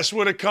Glass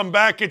would have come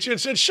back at you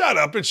and said, shut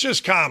up, it's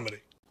just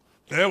comedy.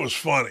 It was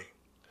funny.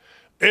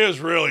 It was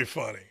really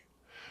funny.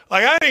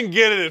 Like, I didn't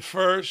get it at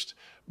first,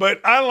 but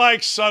I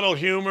like subtle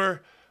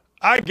humor.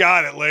 I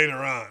got it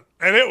later on,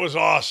 and it was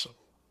awesome.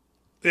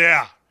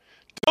 Yeah.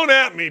 Don't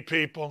at me,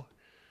 people.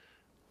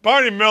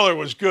 Barney Miller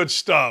was good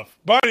stuff.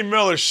 Barney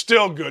Miller's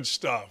still good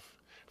stuff.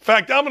 In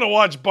fact, I'm going to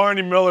watch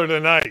Barney Miller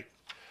tonight.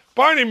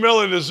 Barney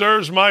Miller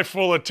deserves my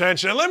full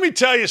attention. And let me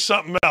tell you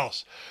something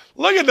else.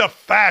 Look at the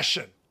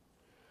fashion.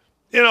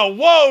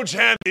 Woj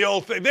had the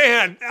old thing.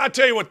 I'll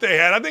tell you what they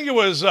had. I think it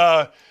was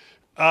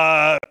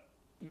guy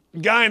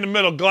in the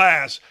middle,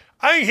 Glass.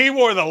 I think he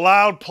wore the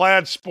loud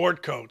plaid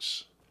sport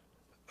coats.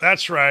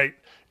 That's right.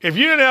 If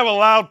you didn't have a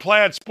loud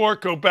plaid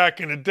sport coat back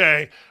in the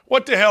day,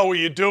 what the hell were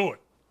you doing?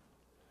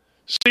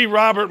 See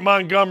Robert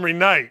Montgomery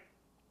Knight.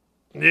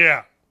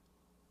 Yeah.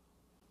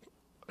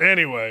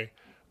 Anyway,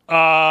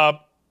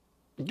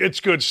 it's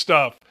good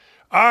stuff.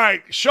 All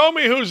right, show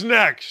me who's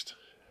next.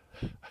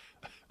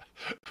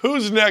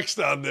 Who's next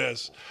on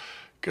this?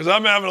 Because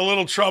I'm having a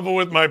little trouble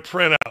with my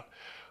printout.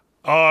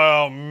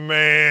 Oh,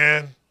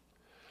 man.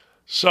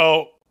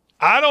 So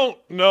I don't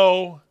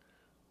know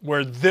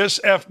where this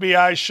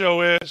FBI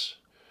show is,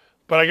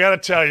 but I got to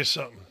tell you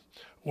something.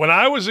 When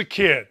I was a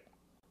kid,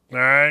 all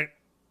right,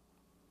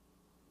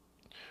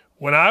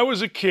 when I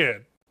was a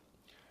kid,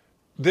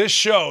 this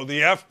show,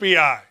 the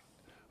FBI,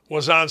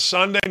 was on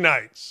Sunday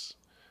nights,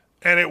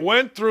 and it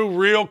went through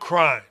real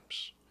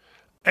crimes,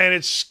 and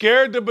it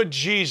scared the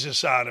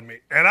bejesus out of me.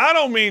 And I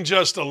don't mean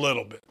just a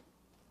little bit.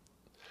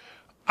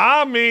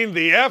 I mean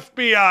the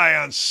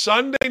FBI on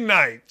Sunday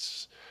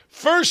nights.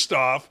 First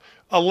off,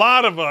 a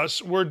lot of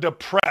us were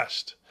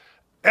depressed.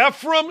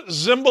 Ephraim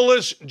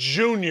Zimbalist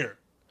Jr.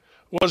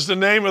 was the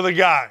name of the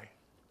guy.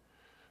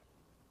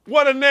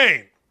 What a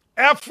name.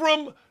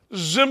 Ephraim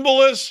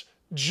Zimbalist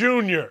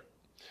Jr.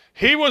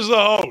 He was the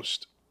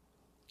host.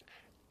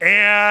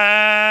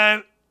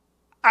 And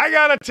I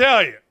got to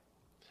tell you,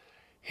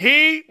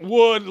 he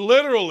would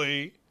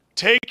literally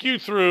take you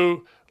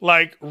through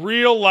like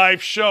real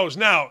life shows.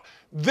 Now,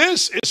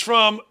 this is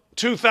from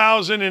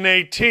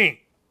 2018.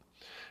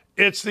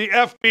 It's the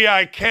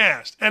FBI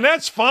cast, and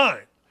that's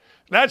fine.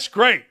 That's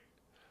great.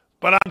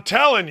 But I'm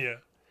telling you,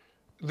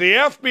 the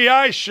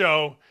FBI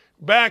show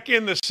back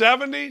in the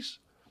 70s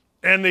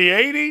and the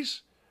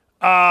 80s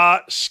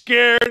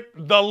scared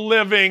the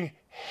living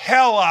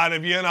hell out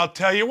of you, and I'll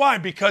tell you why.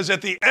 Because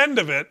at the end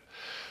of it,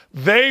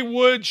 they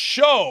would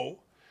show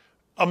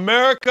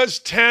America's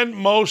 10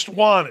 Most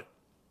Wanted.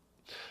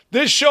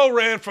 This show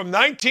ran from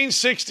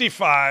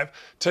 1965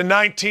 to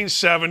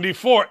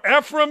 1974.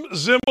 Ephraim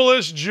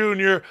Zimbalist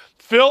Jr.,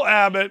 Phil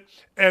Abbott,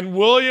 and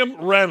William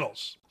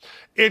Reynolds.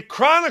 It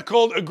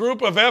chronicled a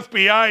group of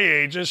FBI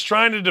agents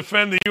trying to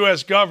defend the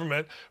U.S.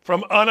 government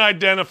from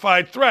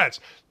unidentified threats.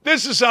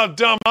 This is how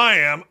dumb I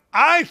am.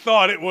 I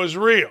thought it was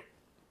real.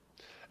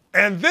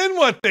 And then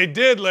what they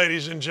did,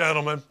 ladies and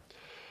gentlemen,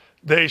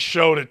 they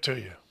showed it to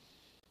you.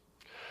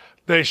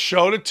 They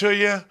showed it to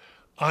you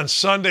on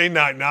Sunday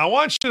night. Now, I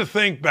want you to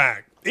think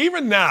back.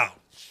 Even now,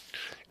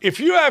 if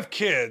you have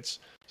kids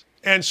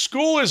and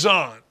school is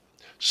on,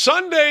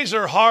 Sundays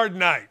are hard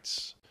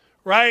nights,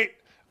 right?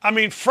 I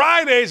mean,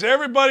 Fridays,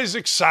 everybody's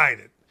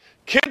excited.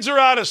 Kids are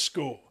out of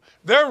school.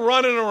 They're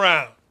running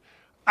around.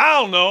 I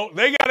don't know.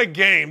 They got a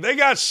game. They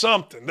got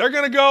something. They're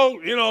going to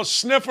go,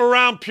 sniff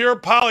around Pure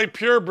Polly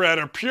Purebred,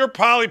 or Pure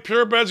Polly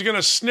Purebred's going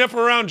to sniff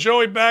around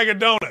Joey Bag of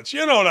Donuts.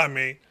 You know what I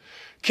mean?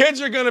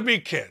 Kids are going to be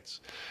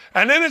kids.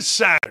 And then it's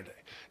Saturday.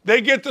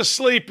 They get to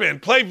sleep in,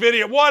 play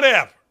video,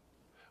 whatever.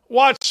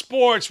 Watch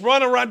sports,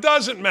 run around,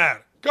 doesn't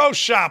matter. Go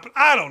shopping.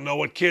 I don't know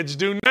what kids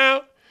do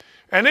now.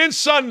 And then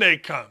Sunday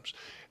comes.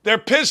 They're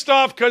pissed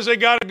off because they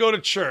got to go to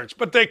church.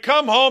 But they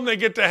come home, they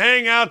get to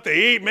hang out,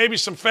 they eat, maybe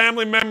some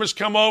family members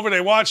come over,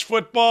 they watch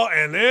football,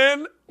 and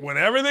then when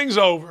everything's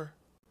over,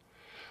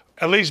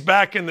 at least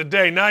back in the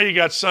day, now you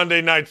got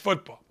Sunday night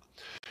football.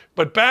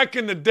 But back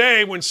in the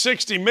day when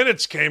 60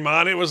 Minutes came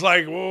on, it was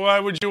like, well, why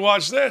would you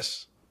watch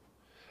this?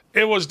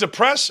 It was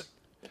depressing.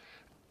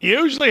 You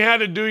usually had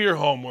to do your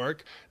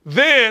homework.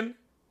 Then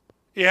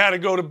you had to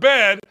go to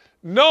bed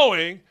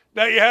knowing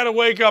that you had to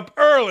wake up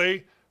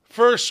early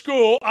for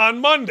school on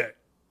Monday.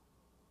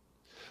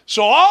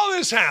 So all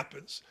this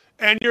happens,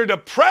 and you're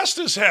depressed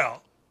as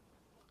hell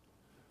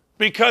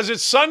because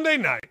it's Sunday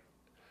night.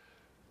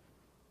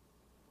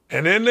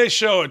 And then they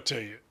show it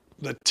to you.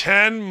 The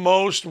 10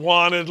 most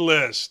wanted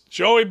list.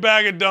 Joey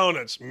Bag of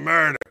Donuts,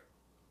 murder.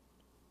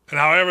 And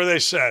however they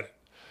said it.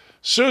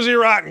 Susie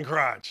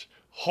Rottencrotch,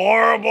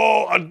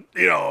 horrible,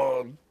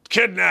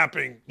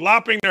 kidnapping,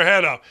 lopping their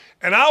head off.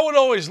 And I would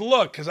always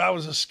look, because I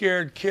was a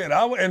scared kid.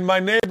 In my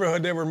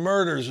neighborhood, there were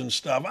murders and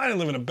stuff. I didn't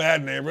live in a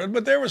bad neighborhood,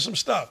 but there was some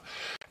stuff.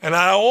 And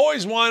I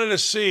always wanted to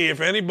see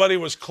if anybody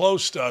was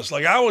close to us.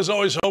 Like, I was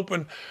always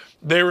hoping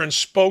they were in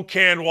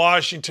Spokane,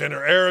 Washington,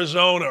 or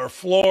Arizona, or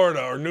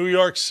Florida, or New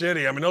York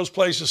City. I mean, those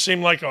places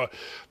seemed like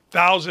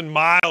 1,000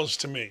 miles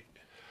to me.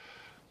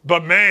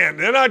 But, man,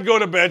 then I'd go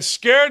to bed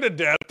scared to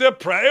death,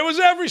 depressed. It was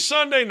every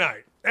Sunday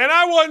night. And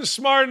I wasn't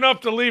smart enough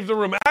to leave the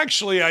room.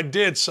 Actually, I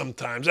did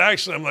sometimes.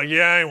 Actually, I'm like,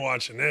 yeah, I ain't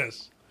watching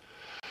this.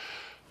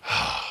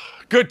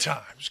 Good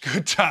times,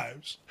 good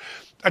times.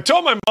 I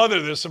told my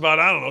mother this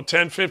about,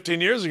 10, 15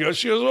 years ago.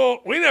 She goes, well,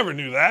 we never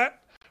knew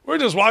that. We're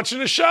just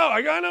watching a show.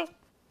 I go,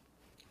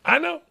 I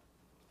know.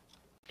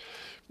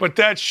 But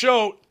that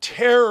show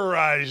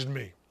terrorized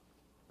me.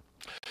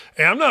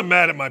 And I'm not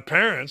mad at my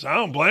parents. I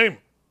don't blame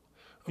them.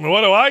 I mean,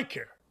 what do I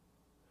care?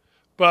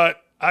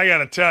 But I got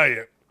to tell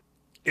you,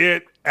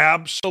 it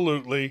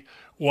absolutely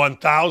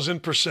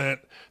 1,000%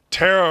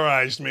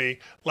 terrorized me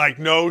like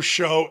no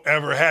show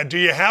ever had. Do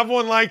you have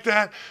one like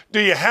that?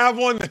 Do you have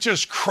one that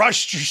just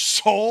crushed your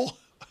soul?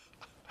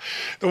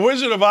 The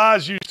Wizard of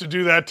Oz used to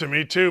do that to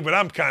me too, but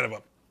I'm kind of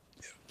a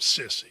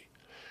sissy.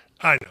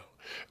 I know.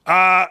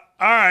 All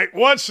right,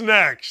 what's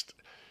next?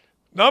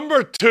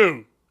 Number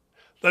 2.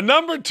 The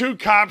number 2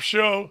 cop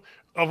show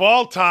of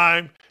all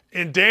time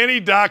in Danny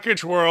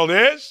Dockett's world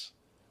is,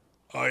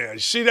 oh yeah, you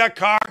see that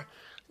car?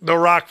 The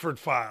Rockford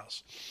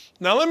Files.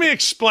 Now let me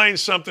explain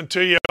something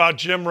to you about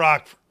Jim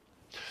Rockford.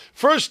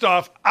 First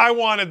off, I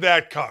wanted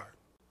that car.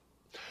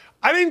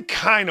 I didn't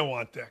kind of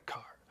want that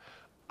car.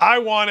 I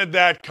wanted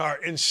that car.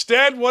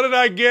 Instead, what did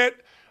I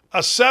get?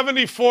 A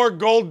 74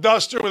 Gold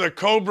Duster with a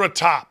Cobra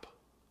top.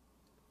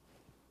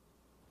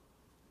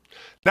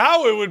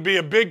 Now it would be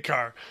a big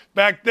car.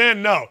 Back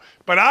then, no.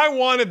 But I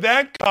wanted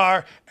that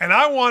car, and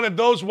I wanted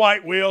those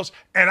white wheels,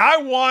 and I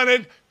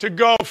wanted to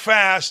go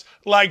fast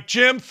like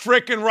Jim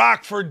frickin'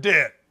 Rockford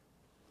did.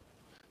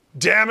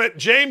 Damn it,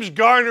 James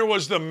Garner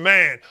was the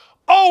man.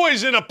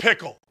 Always in a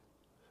pickle.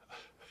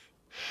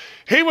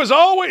 He was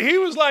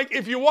like,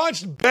 if you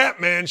watched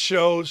Batman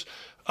shows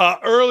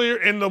earlier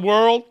in the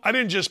world, I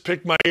didn't just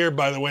pick my ear,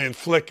 by the way, and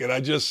flick it. I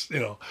just,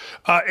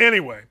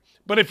 anyway.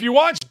 But if you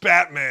watch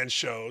Batman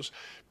shows,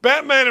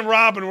 Batman and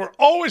Robin were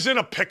always in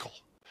a pickle.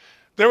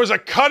 There was a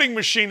cutting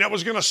machine that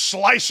was going to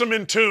slice him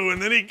in two,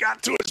 and then he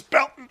got to his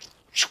belt.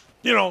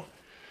 And,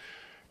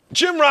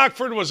 Jim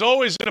Rockford was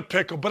always in a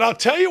pickle. But I'll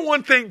tell you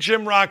one thing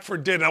Jim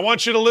Rockford did. And I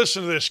want you to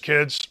listen to this,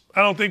 kids.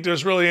 I don't think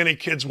there's really any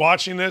kids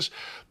watching this.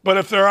 But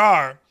if there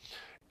are,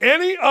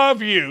 any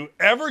of you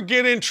ever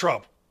get in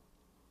trouble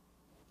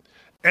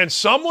and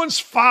someone's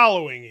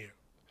following you,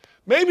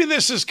 maybe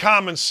this is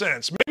common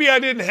sense. Maybe I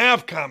didn't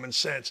have common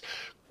sense.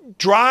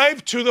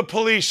 Drive to the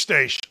police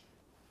station.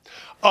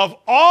 Of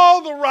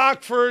all the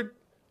Rockford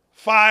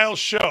Files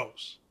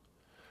shows,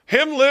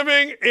 him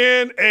living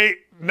in a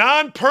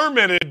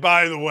non-permitted,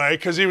 by the way,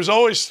 because he was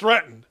always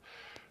threatened,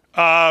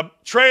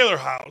 trailer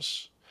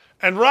house,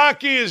 and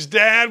Rocky, his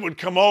dad, would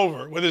come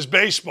over with his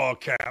baseball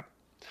cap,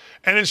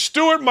 and then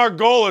Stuart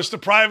Margolis, the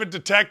private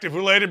detective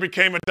who later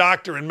became a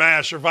doctor in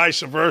MASH, or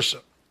vice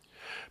versa.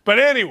 But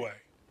anyway,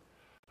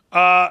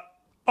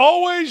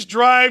 always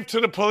drive to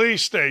the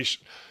police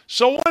station.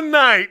 So one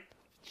night,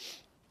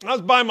 I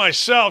was by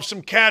myself.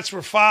 Some cats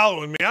were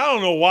following me. I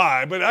don't know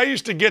why, but I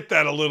used to get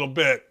that a little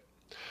bit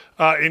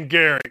in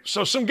Gary.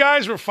 So some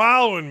guys were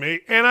following me,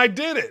 and I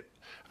did it.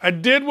 I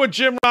did what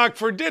Jim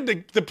Rockford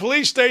did. The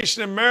police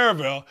station in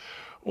Maryville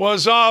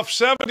was off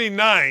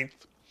 79th,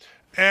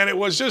 and it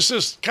was just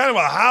this kind of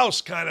a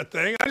house kind of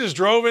thing. I just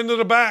drove into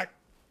the back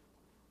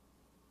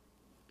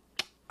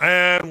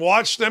and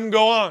watched them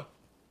go on.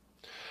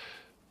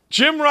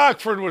 Jim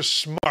Rockford was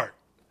smart.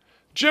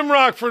 Jim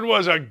Rockford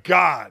was a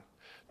god.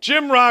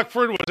 Jim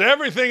Rockford was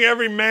everything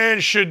every man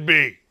should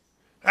be.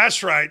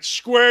 That's right,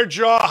 square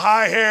jaw,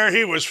 high hair.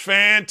 He was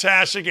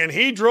fantastic, and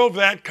he drove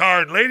that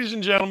car. And ladies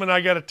and gentlemen, I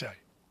got to tell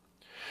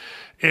you,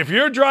 If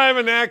you're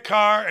driving that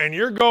car and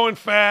you're going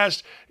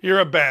fast, you're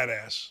a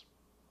badass.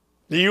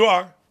 You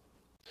are.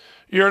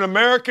 You're an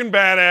American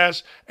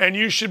badass, and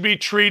you should be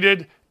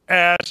treated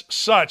as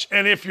such.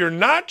 And if you're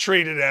not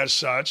treated as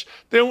such,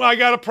 then I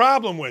got a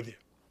problem with you.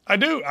 I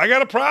do. I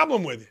got a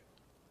problem with you.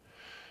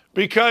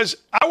 Because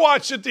I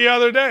watched it the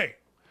other day.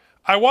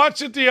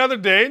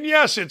 And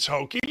yes, it's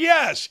hokey.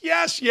 Yes,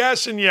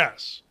 and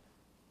yes.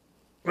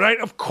 Right?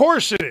 Of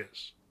course it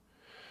is.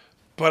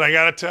 But I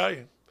got to tell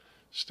you,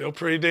 still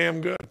pretty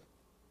damn good.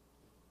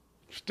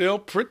 Still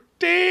pretty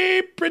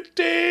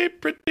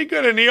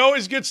good. And he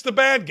always gets the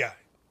bad guy.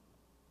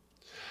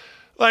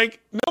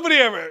 Like, nobody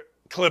ever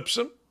clips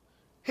him.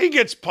 He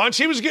gets punched.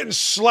 He was getting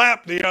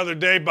slapped the other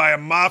day by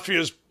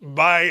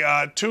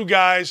two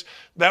guys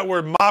that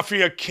were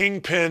mafia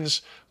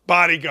kingpins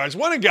bodyguards.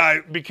 One guy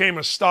became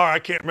a star. I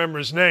can't remember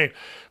his name.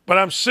 But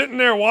I'm sitting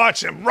there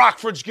watching.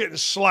 Rockford's getting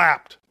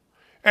slapped.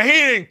 And he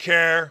didn't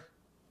care.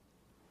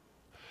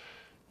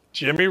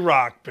 Jimmy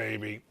Rock,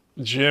 baby.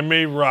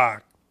 Jimmy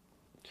Rock.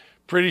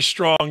 Pretty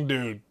strong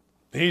dude.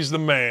 He's the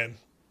man.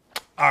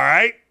 All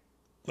right.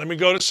 Let me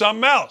go to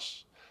something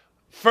else.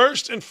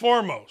 First and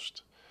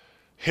foremost,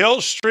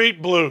 Hill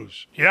Street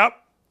Blues. Yep.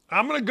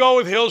 I'm going to go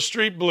with Hill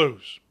Street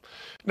Blues.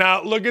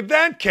 Now, look at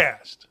that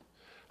cast.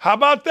 How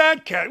about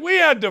that cast? We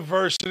had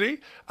diversity.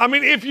 I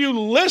mean, if you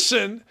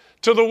listen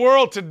to the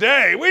world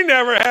today, we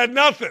never had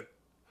nothing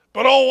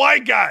but old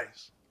white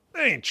guys.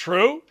 That ain't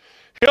true.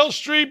 Hill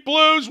Street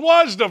Blues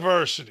was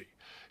diversity.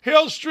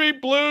 Hill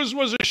Street Blues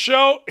was a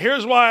show.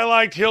 Here's why I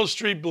liked Hill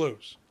Street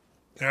Blues.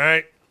 All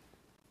right.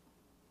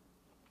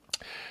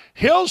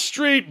 Hill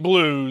Street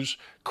Blues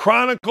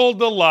chronicled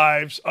the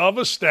lives of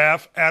a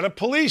staff at a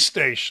police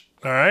station.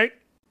 All right.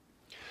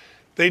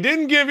 They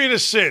didn't give you the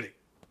city.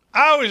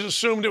 I always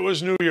assumed it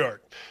was New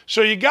York.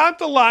 So you got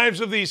the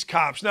lives of these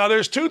cops. Now,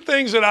 there's two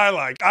things that I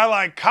like. I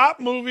like cop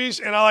movies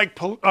and I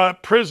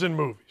like prison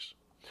movies.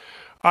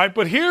 All right,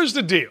 but here's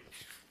the deal.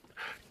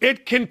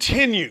 It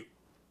continued.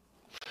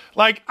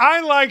 Like,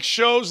 I like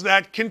shows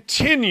that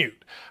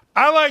continued.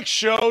 I like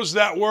shows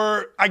that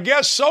were, I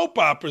guess, soap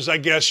operas, I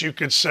guess you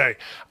could say.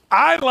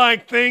 I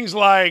like things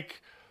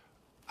like,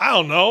 I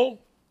don't know,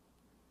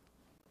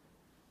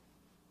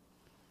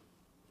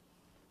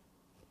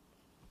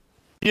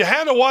 you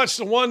had to watch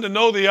the one to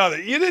know the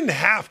other. You didn't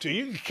have to.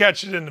 You could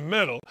catch it in the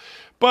middle.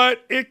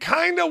 But it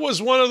kind of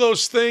was one of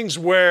those things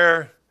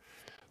where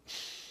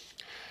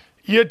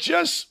you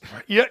just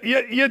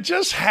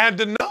had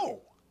to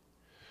know.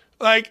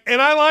 Like,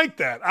 and I like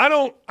that. I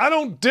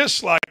don't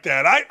dislike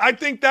that. I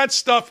think that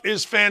stuff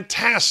is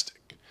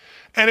fantastic.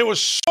 And it was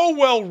so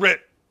well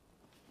written.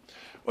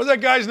 What was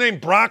that guy's name?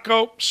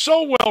 Bracco?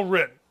 So well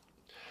written.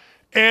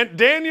 And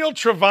Daniel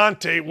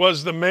Travanti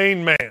was the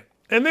main man.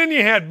 And then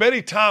you had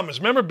Betty Thomas.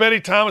 Remember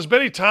Betty Thomas?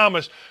 Betty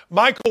Thomas,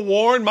 Michael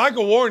Warren.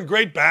 Michael Warren,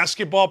 great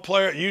basketball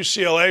player at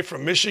UCLA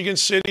from Michigan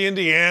City,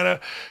 Indiana,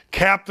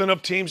 captain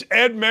of teams.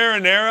 Ed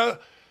Marinero,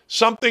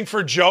 something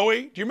for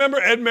Joey. Do you remember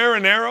Ed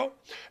Marinero?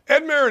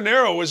 Ed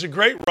Marinero was a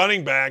great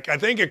running back, I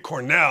think at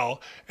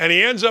Cornell, and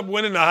he ends up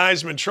winning the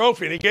Heisman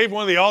Trophy, and he gave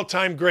one of the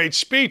all-time great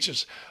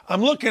speeches.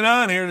 I'm looking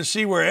on here to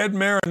see where Ed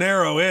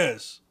Marinero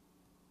is.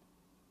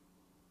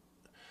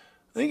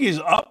 I think he's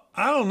up,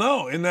 I don't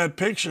know, in that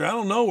picture. I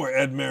don't know where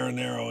Ed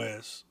Marinero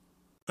is.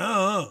 I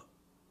don't know.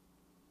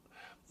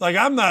 Like,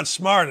 I'm not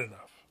smart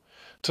enough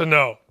to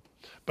know.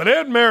 But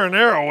Ed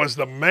Marinero was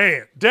the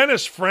man.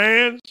 Dennis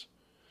Franz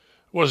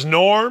was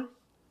Norm.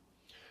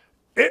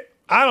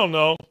 I don't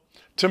know.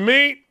 To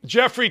me,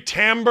 Jeffrey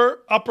Tambor,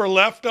 upper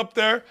left up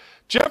there,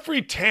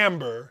 Jeffrey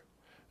Tambor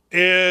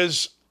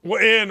is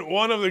in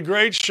one of the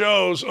great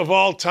shows of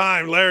all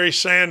time, Larry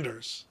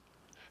Sanders.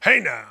 Hey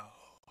now.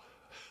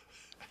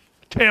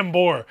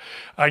 Tambor,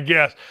 I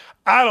guess.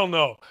 I don't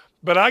know.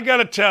 But I got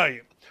to tell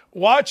you,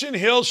 watching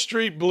Hill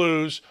Street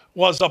Blues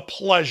was a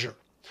pleasure.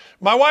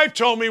 My wife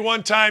told me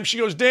one time, she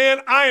goes, Dan,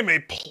 I am a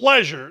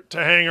pleasure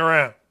to hang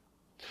around.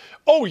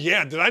 Oh,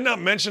 yeah. Did I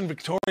not mention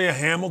Victoria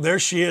Hamill? There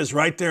she is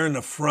right there in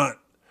the front.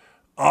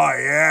 Oh,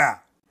 yeah.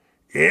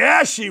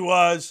 Yeah, she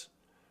was.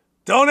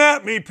 Don't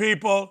at me,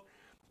 people.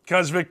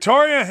 Because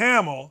Victoria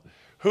Hamill,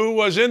 who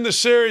was in the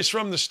series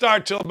from the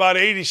start till about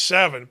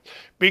 87,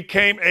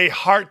 became a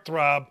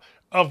heartthrob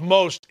of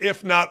most,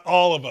 if not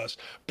all of us.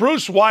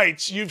 Bruce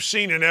White's, you've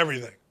seen in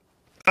everything.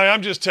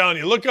 I'm just telling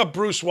you, look up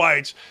Bruce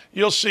White's,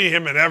 you'll see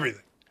him in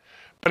everything.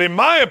 But in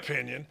my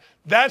opinion,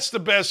 that's the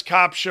best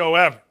cop show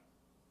ever.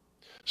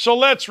 So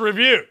let's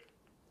review.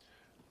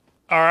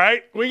 All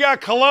right, we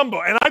got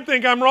Columbo, and I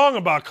think I'm wrong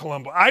about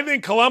Columbo. I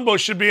think Columbo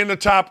should be in the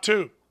top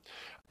 2.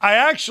 I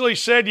actually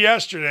said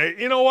yesterday,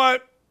 you know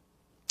what?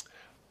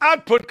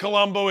 I'd put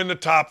Columbo in the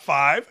top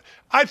 5.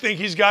 I think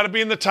he's got to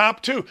be in the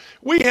top 2.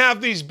 We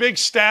have these big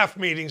staff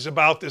meetings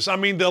about this. I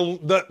mean,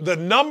 the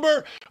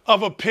number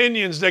of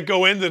opinions that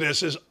go into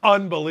this is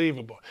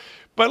unbelievable.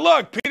 But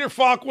look, Peter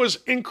Falk was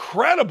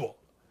incredible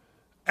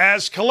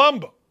as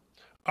Columbo.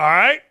 All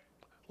right,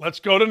 let's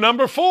go to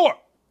number 4.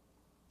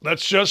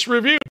 Let's just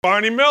review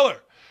Barney Miller,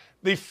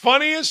 the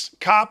funniest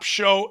cop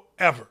show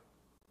ever.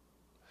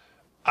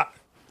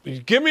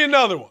 Give me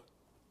another one.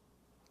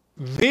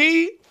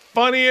 The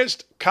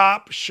funniest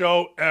cop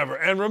show ever.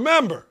 And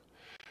remember,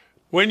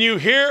 when you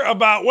hear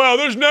about, well,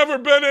 there's never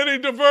been any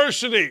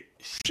diversity,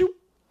 shoot,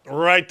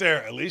 right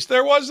there. At least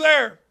there was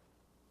there.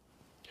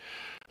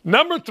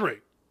 Number 3,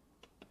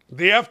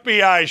 the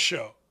FBI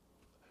show.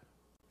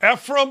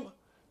 Ephraim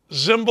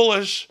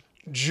Zimbalist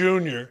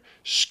Jr.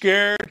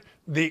 scared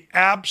the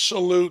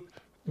absolute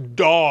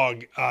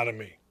dog out of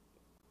me.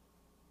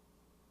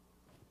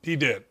 He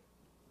did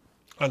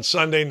on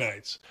Sunday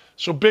nights.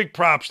 So big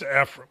props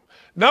to Ephraim.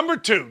 Number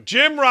 2,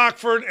 Jim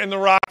Rockford and the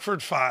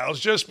Rockford Files,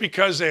 just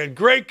because they had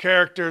great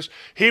characters.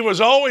 He was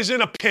always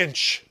in a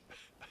pinch.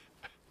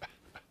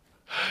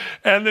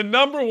 And the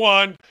number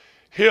 1,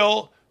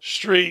 Hill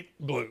Street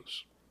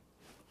Blues.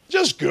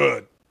 Just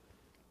good.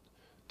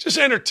 Just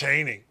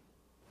entertaining.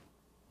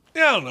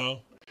 Yeah, I don't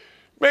know.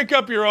 Make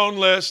up your own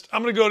list.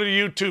 I'm going to go to the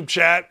YouTube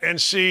chat and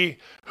see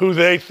who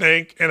they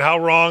think and how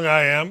wrong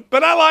I am.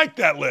 But I like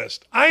that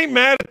list. I ain't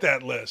mad at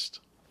that list.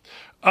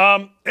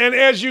 And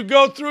as you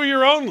go through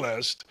your own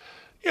list,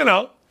 you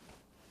know,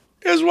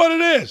 is what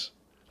it is.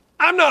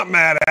 I'm not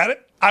mad at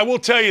it. I will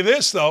tell you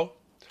this, though.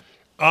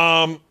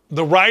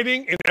 The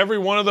writing in every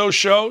one of those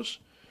shows,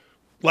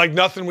 like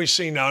nothing we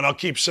see now, and I'll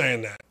keep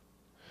saying that.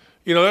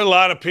 You know, there are a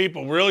lot of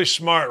people really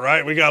smart,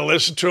 right? We got to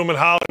listen to them in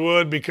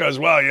Hollywood because,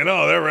 well, you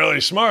know, they're really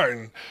smart.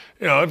 And,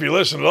 you know, if you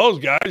listen to those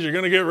guys, you're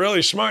going to get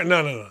really smart.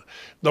 No.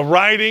 The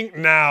writing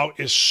now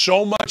is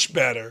so much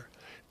better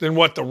than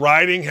what the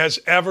writing has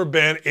ever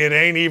been. It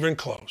ain't even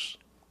close.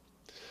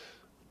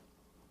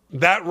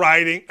 That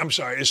writing,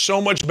 is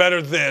so much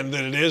better then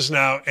than it is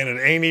now, and it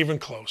ain't even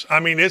close. I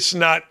mean, it's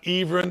not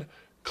even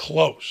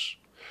close.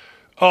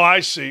 Oh,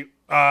 I see.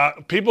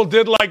 People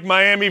did like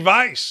Miami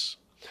Vice.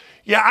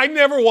 Yeah, I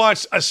never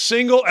watched a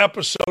single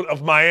episode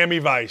of Miami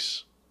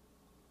Vice.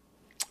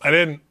 I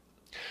didn't.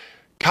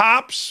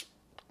 Cops,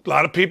 a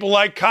lot of people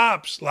like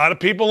Cops. A lot of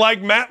people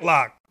like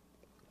Matlock.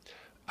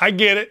 I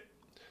get it.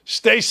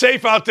 Stay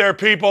safe out there,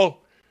 people.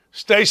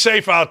 Stay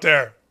safe out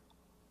there.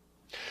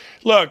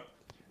 Look,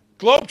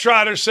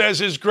 Globetrotter says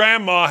his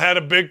grandma had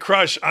a big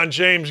crush on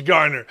James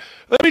Garner.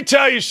 Let me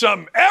tell you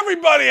something.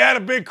 Everybody had a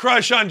big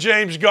crush on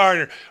James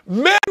Garner.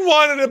 Men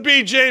wanted to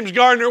be James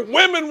Garner.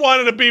 Women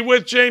wanted to be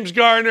with James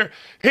Garner.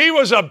 He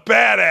was a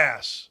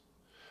badass.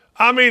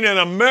 I mean, an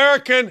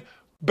American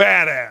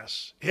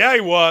badass. Yeah,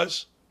 he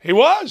was. He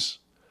was.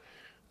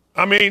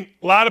 I mean,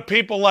 a lot of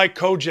people like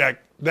Kojak.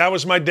 That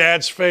was my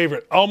dad's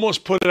favorite.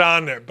 Almost put it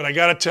on there, but I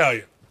got to tell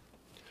you.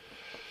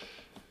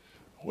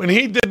 When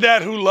he did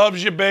that Who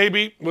Loves You,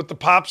 Baby with the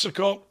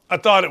popsicle, I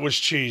thought it was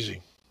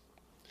cheesy.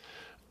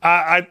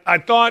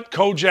 I thought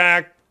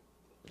Kojak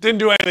didn't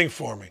do anything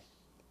for me.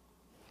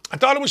 I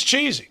thought it was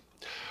cheesy.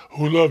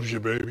 Who loves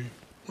you, baby?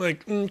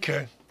 Like,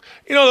 okay.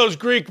 You know, those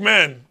Greek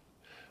men,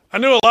 I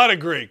knew a lot of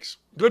Greeks,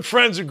 good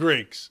friends of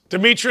Greeks.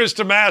 Demetrius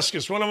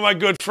Damascus, one of my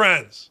good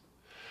friends.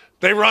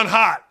 They run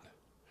hot.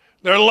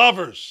 They're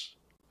lovers.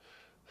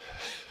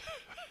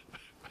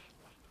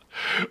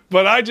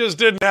 But I just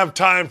didn't have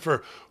time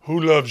for who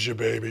loves you,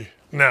 baby.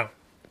 No,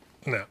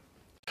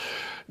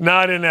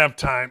 I didn't have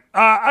time.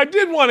 I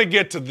did want to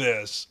get to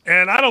this,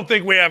 and I don't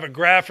think we have a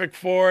graphic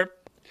for it.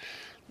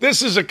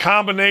 This is a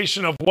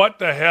combination of what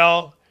the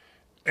hell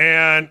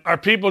and are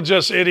people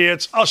just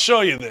idiots? I'll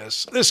show you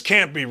this. This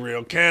can't be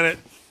real, can it?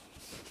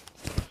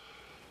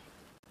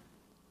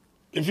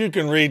 If you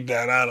can read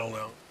that, I don't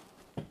know.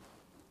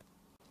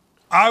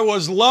 I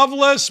was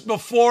loveless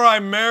before I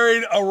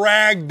married a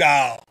rag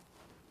doll.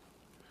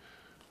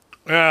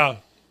 Yeah.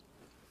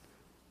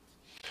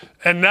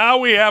 And now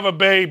we have a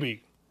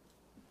baby.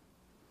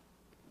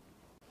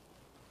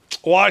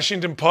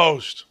 Washington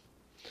Post.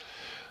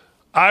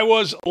 I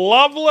was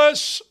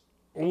loveless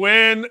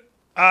when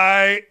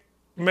I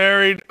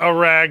married a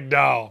rag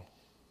doll.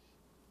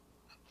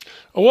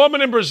 A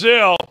woman in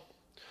Brazil,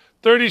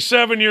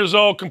 37 years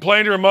old,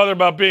 complained to her mother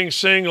about being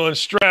single and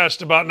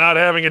stressed about not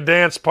having a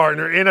dance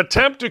partner. In an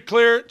attempt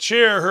to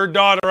cheer her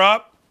daughter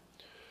up,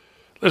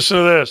 listen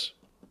to this.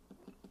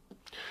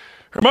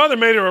 Her mother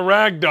made her a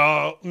rag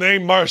doll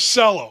named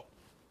Marcelo.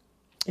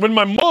 When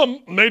my mom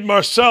made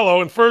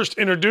Marcelo and first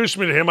introduced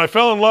me to him, I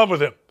fell in love with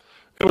him.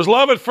 It was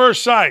love at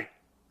first sight.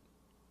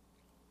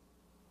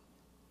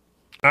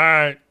 All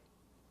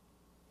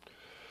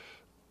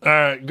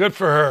right, good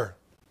for her.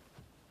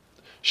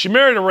 She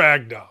married a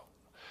rag doll,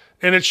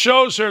 and it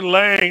shows her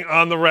laying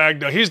on the rag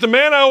doll. He's the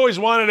man I always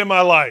wanted in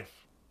my life.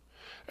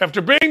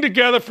 After being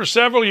together for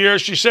several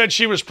years, she said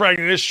she was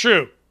pregnant. It's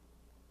true.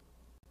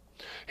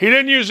 He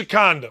didn't use a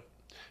condom.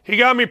 He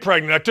got me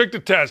pregnant. I took the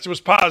test. It was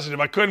positive.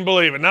 I couldn't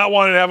believe it. Not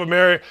wanting to have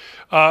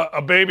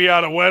a baby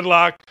out of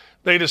wedlock,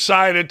 they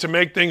decided to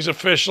make things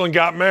official and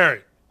got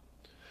married.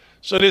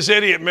 So this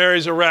idiot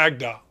marries a rag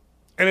doll.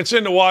 And it's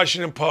in the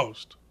Washington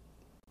Post.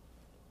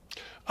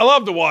 I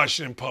love the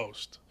Washington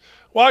Post.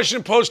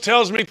 Washington Post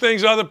tells me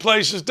things other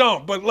places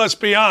don't. But let's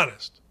be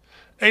honest.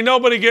 Ain't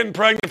nobody getting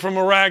pregnant from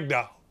a rag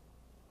doll.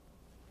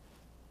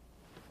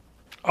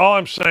 All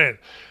I'm saying.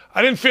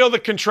 I didn't feel the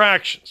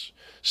contractions.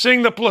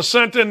 Seeing the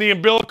placenta in the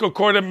umbilical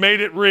cord, it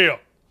made it real.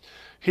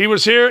 He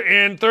was here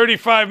in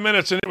 35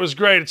 minutes, and it was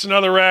great. It's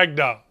another rag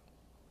doll.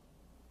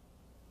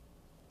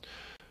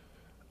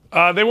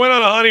 They went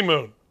on a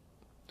honeymoon.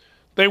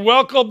 They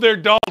welcomed their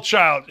doll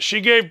child.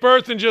 She gave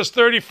birth in just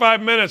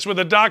 35 minutes with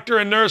a doctor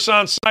and nurse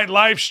on site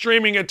live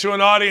streaming it to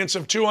an audience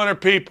of 200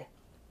 people.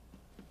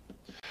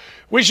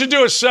 We should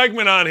do a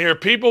segment on here.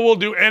 People will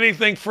do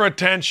anything for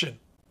attention.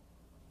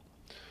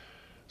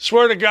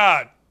 Swear to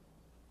God.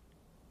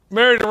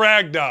 Married a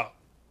rag doll.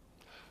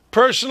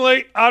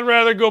 Personally, I'd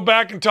rather go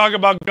back and talk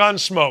about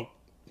Gunsmoke,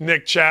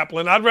 Nick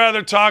Chaplin. I'd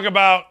rather talk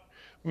about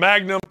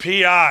Magnum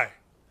P.I.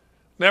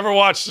 Never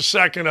watched a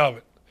second of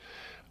it.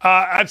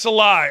 That's a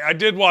lie. I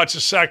did watch a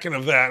second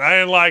of that. I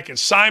didn't like it.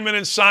 Simon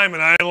and Simon,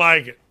 I didn't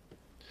like it.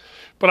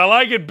 But I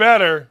like it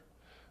better.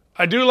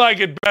 I do like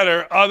it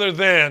better other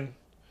than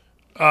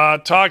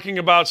talking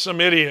about some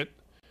idiot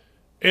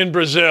in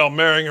Brazil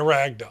marrying a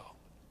rag doll.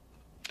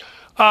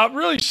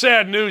 Really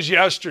sad news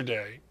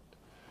yesterday.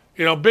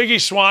 You know, Biggie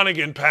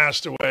Swanigan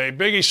passed away.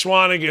 Biggie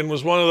Swanigan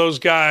was one of those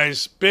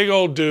guys, big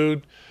old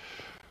dude,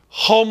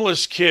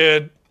 homeless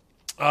kid.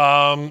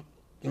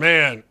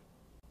 Man,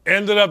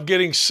 ended up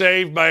getting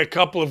saved by a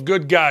couple of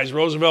good guys,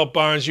 Roosevelt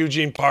Barnes,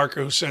 Eugene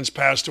Parker, who since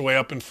passed away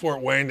up in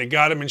Fort Wayne. They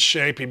got him in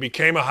shape. He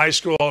became a high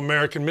school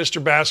All-American,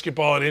 Mr.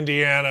 Basketball at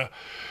Indiana,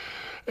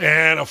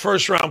 and a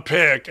first-round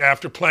pick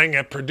after playing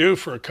at Purdue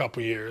for a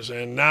couple years.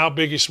 And now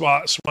Biggie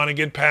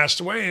Swanigan passed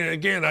away. And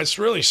again, that's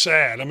really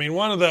sad. I mean,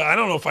 I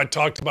don't know if I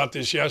talked about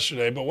this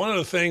yesterday, but one of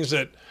the things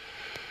that,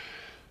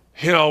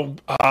 you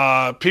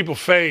know, people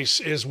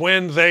face is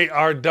when they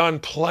are done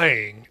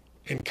playing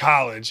in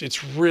college,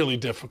 it's really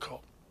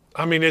difficult.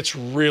 I mean, it's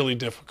really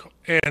difficult.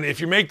 And if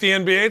you make the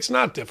NBA, it's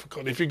not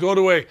difficult. If you go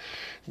to a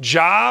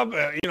job,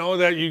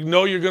 that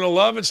you're going to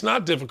love, it's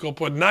not difficult.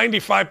 But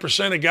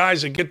 95% of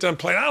guys that get done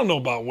playing, I don't know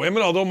about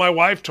women, although my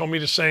wife told me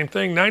the same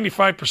thing,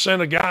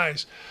 95% of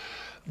guys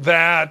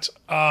that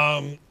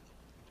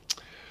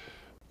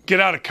get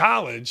out of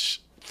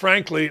college,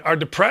 frankly, are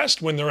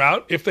depressed when they're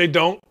out if they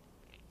don't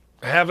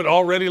have it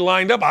already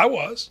lined up. I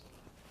was.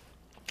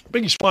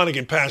 Biggie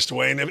Swanigan passed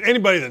away, and if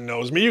anybody that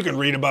knows me, you can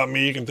read about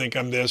me, you can think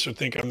I'm this or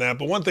think I'm that,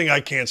 but one thing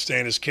I can't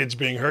stand is kids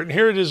being hurt, and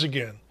here it is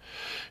again.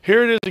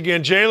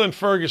 Jalen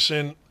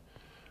Ferguson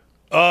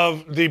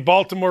of the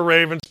Baltimore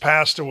Ravens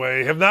passed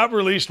away. Have not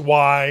released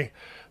why,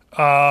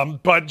 but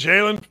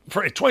Jalen,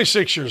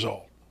 26 years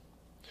old.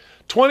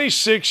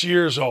 26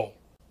 years old.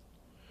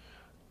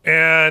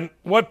 And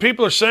what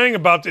people are saying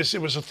about this,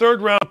 it was a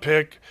third-round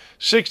pick,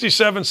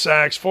 67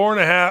 sacks,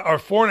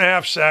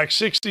 4.5 sacks,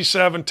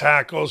 67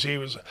 tackles. He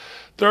was a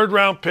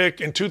third-round pick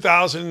in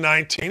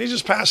 2019. He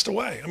just passed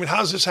away. I mean,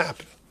 how's this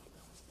happening?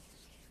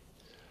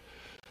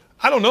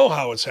 I don't know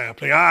how it's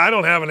happening. I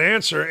don't have an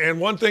answer. And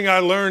one thing I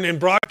learned in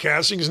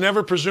broadcasting is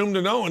never presume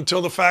to know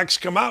until the facts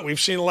come out. We've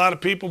seen a lot of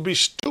people be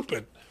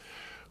stupid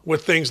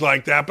with things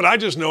like that, but I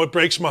just know it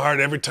breaks my heart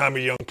every time a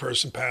young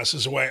person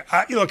passes away.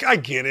 Look, I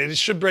get it. It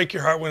should break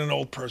your heart when an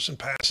old person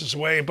passes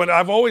away, but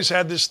I've always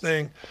had this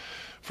thing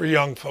for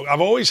young folk. I've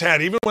always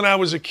had, even when I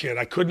was a kid,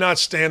 I could not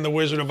stand The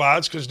Wizard of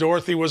Oz because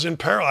Dorothy was in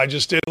peril. I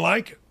just didn't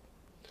like it.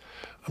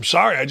 I'm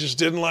sorry, I just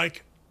didn't like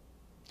it.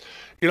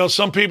 You know,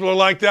 some people are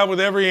like that with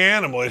every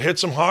animal. It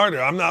hits them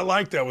harder. I'm not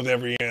like that with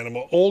every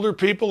animal. Older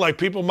people, like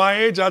people my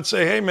age, I'd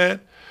say, hey, man,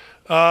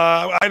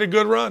 I had a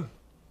good run.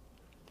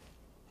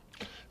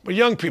 But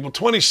young people,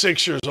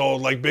 26 years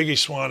old, like Biggie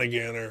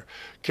Swanigan or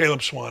Caleb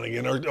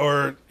Swanigan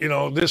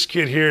or this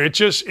kid here,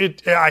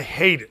 I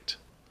hate it.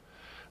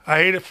 I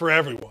hate it for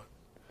everyone.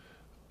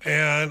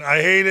 And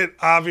I hate it,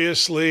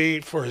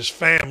 obviously, for his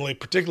family,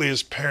 particularly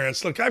his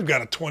parents. Look, I've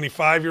got a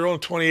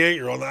 25-year-old,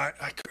 28-year-old, and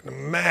I couldn't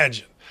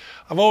imagine.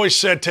 I've always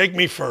said, take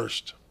me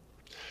first.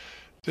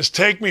 Just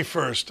take me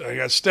first. I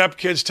got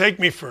stepkids, take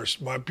me first.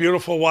 My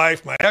beautiful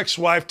wife, my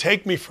ex-wife,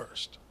 take me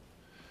first.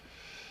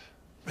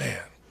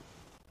 Man.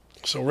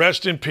 So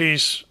rest in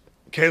peace,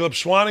 Caleb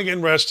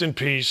Swanigan, rest in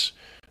peace,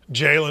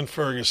 Jalen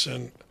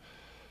Ferguson.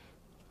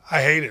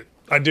 I hate it.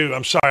 I do.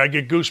 I'm sorry. I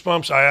get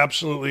goosebumps. I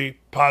absolutely,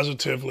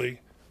 positively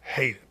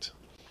hate it.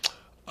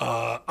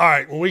 All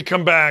right. When we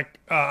come back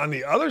on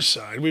the other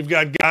side, we've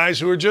got guys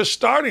who are just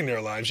starting their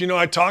lives. You know,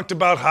 I talked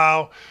about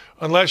how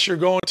unless you're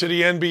going to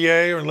the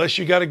NBA or unless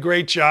you got a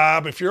great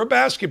job, if you're a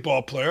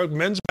basketball player,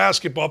 men's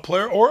basketball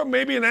player, or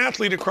maybe an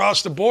athlete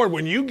across the board,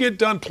 when you get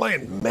done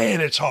playing,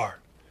 man, it's hard.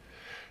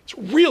 It's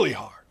really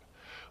hard.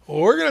 Well,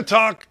 we're going to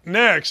talk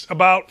next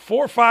about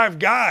 4 or 5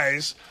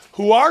 guys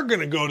who are going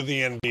to go to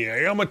the NBA.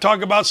 I'm going to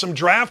talk about some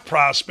draft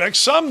prospects,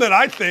 some that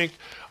I think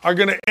are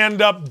going to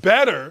end up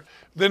better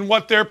than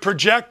what they're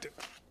projected.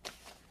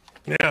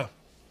 Yeah.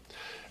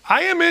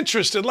 I am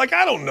interested. Like,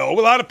 I don't know.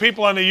 A lot of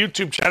people on the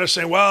YouTube chat are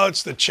saying, well,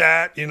 it's the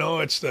chat,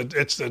 it's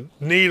the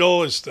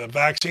needle, it's the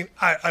vaccine.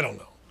 I don't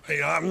know.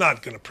 I'm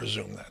not going to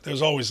presume that.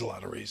 There's always a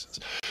lot of reasons.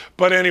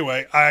 But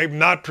anyway, I'm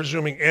not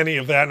presuming any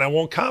of that, and I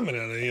won't comment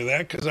on any of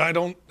that because I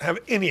don't have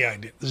any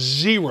idea.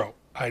 Zero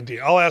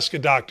idea. I'll ask a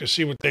doctor,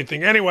 see what they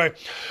think. Anyway,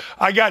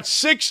 I got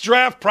 6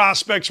 draft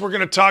prospects we're going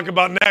to talk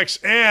about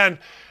next. And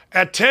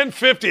at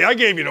 10:50, I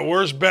gave you the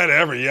worst bet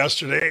ever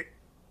yesterday.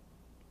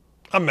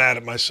 I'm mad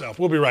at myself.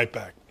 We'll be right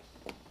back.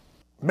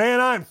 Man,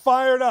 I'm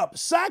fired up.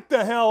 Sack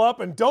the hell up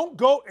and don't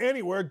go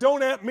anywhere.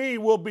 Don't at me.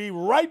 We'll be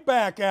right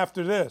back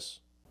after this.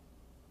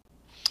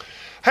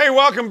 Hey,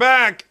 welcome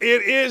back.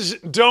 It is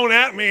Don't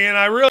At Me, and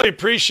I really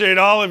appreciate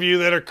all of you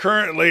that are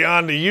currently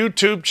on the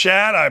YouTube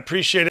chat. I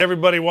appreciate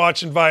everybody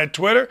watching via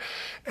Twitter,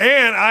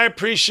 and I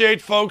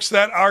appreciate folks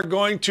that are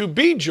going to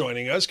be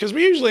joining us because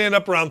we usually end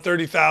up around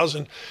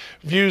 30,000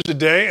 views a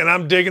day, and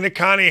I'm digging it.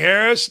 Connie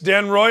Harris,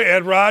 Denroy,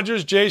 Ed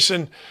Rogers,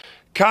 Jason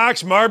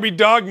Cox, Marby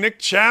Dog, Nick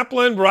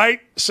Chaplin, Wright,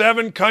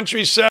 7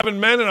 Countries, 7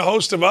 Men, and a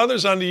host of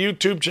others on the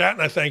YouTube chat,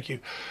 and I thank you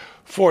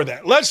for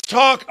that. Let's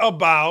talk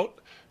about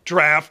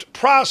draft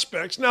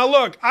prospects. Now,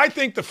 look, I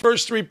think the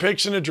first 3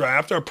 picks in the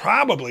draft are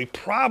probably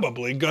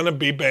going to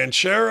be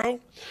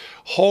Banchero,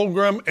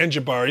 Holmgren, and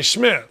Jabari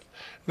Smith.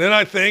 Then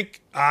I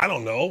think,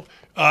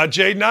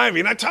 Jaden Ivey.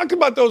 And I talked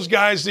about those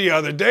guys the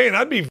other day, and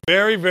I'd be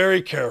very,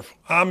 very careful.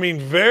 I mean,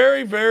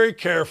 very, very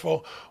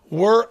careful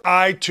were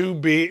I to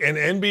be an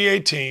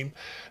NBA team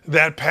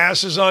that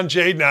passes on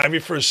Jaden Ivey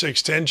for a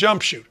 6'10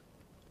 jump shooter.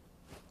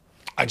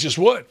 I just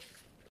would.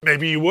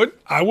 Maybe you would.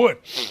 I would.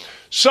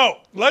 So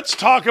let's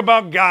talk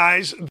about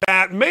guys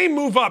that may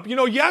move up. You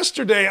know,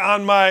 yesterday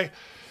on my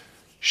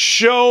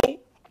show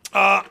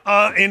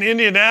in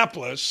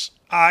Indianapolis,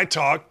 I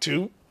talked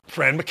to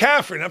Fran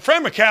McCaffrey. Now,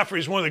 Fran McCaffrey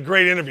is one of the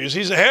great interviews.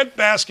 He's a head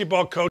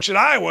basketball coach at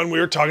Iowa, and we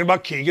were talking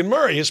about Keegan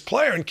Murray, his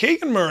player. And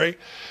Keegan Murray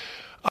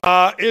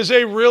is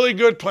a really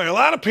good player. A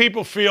lot of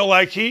people feel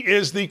like he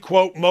is the,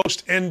 quote,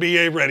 most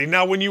NBA ready.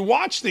 Now, when you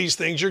watch these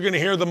things, you're going to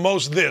hear the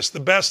most this,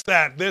 the best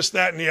that, this,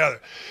 that, and the other.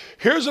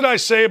 Here's what I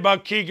say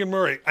about Keegan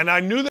Murray, and I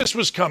knew this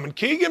was coming.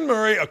 Keegan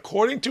Murray,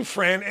 according to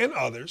Fran and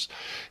others,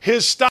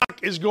 his stock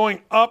is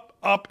going up,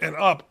 up, and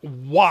up.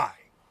 Why?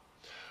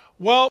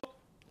 Well,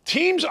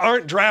 teams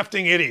aren't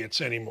drafting idiots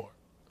anymore.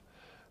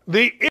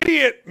 The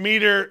idiot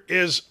meter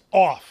is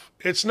off.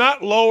 It's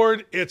not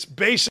lowered. It's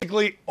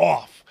basically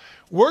off.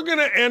 We're going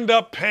to end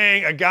up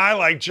paying a guy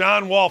like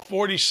John Wall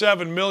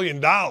 $47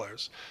 million.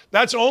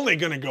 That's only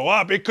going to go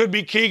up. It could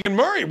be Keegan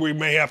Murray we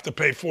may have to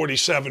pay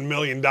 $47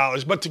 million.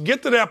 But to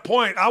get to that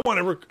point, I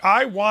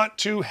want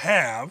to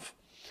have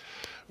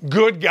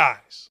good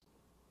guys.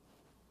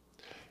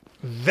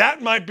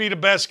 That might be the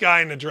best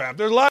guy in the draft.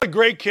 There's a lot of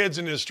great kids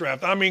in this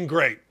draft. I mean,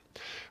 great.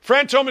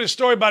 Fran told me the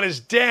story about his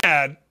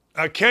dad,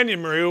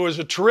 Kenyon Murray, who was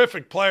a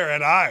terrific player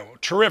at Iowa.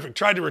 Terrific.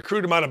 Tried to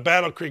recruit him out of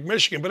Battle Creek,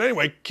 Michigan. But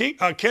anyway,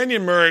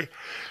 Kenyon Murray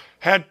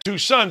had 2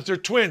 sons. They're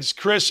twins,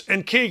 Chris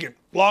and Keegan.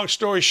 Long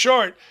story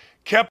short,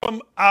 kept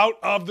them out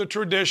of the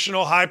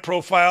traditional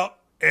high-profile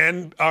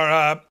and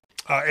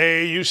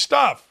AAU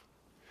stuff.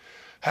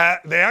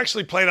 They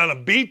actually played on a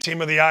B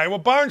team of the Iowa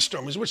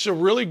Barnstormers, which is a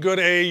really good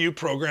AAU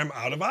program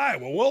out of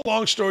Iowa. Well,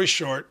 long story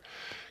short,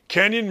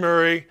 Kenyon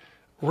Murray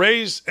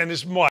and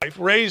his wife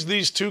raised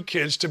these 2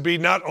 kids to be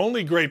not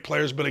only great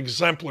players, but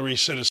exemplary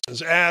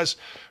citizens. As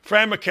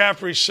Fran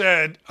McCaffrey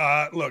said,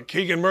 look,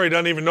 Keegan Murray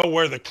doesn't even know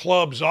where the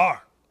clubs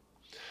are.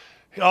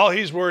 All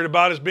he's worried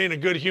about is being a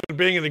good human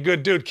being and a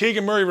good dude.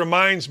 Keegan Murray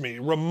reminds me,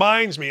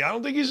 I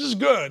don't think he's as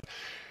good.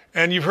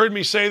 And you've heard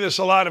me say this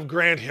a lot of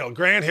Grant Hill.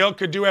 Grant Hill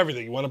could do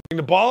everything. You want to bring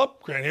the ball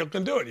up? Grant Hill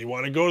can do it. You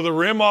want to go to the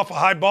rim off a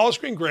high ball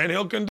screen? Grant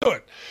Hill can do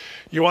it.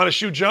 You want to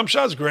shoot jump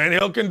shots? Grant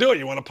Hill can do it.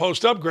 You want to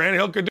post up? Grant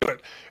Hill can do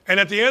it. And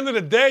at the end of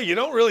the day, you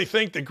don't really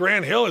think that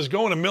Grant Hill is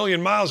going a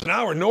million miles an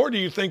hour, nor do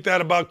you think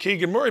that about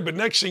Keegan Murray. But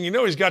next thing you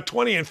know, he's got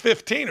 20 and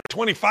 15 or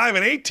 25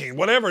 and 18,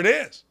 whatever it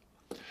is.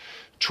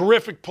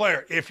 Terrific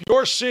player. If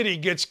your city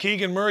gets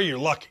Keegan Murray, you're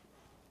lucky.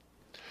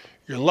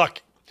 You're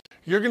lucky.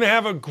 You're going to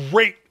have a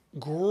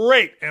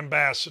great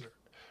ambassador.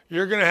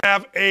 You're going to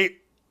have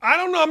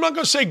I'm not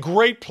going to say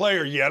great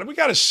player yet. We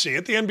got to see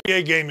it. The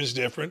NBA game is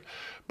different.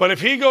 But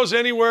if he goes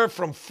anywhere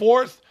from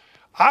 4th,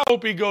 I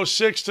hope he goes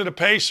 6th to the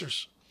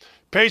Pacers.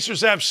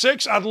 Pacers have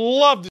 6. I'd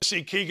love to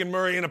see Keegan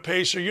Murray in a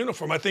Pacer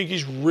uniform. I think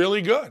he's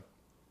really good.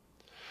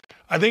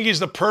 I think he's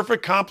the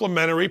perfect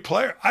complementary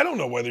player. I don't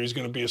know whether he's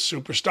going to be a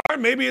superstar.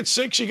 Maybe at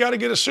 6 you got to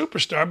get a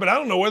superstar, but I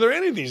don't know whether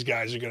any of these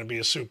guys are going to be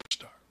a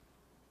superstar.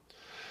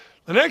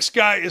 The next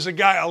guy is a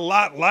guy a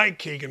lot like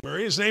Keegan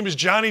Murray. His name is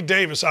Johnny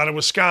Davis out of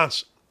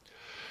Wisconsin.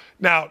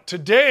 Now,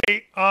 today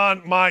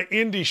on my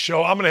Indy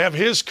show, I'm going to have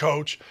his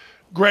coach,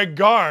 Greg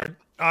Gard,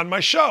 on my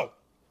show.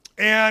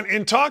 And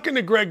in talking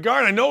to Greg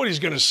Gard, I know what he's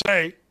going to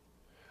say.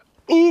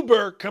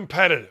 Uber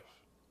competitive.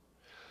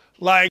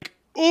 Like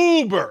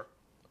uber.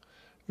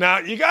 Now,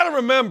 you got to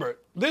remember,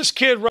 this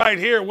kid right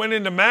here went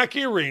into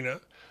Mackey Arena,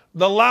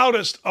 the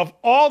loudest of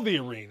all the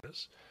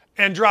arenas,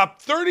 and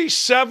dropped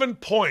 37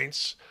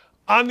 points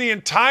on the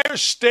entire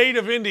state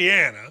of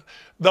Indiana,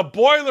 the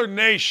Boiler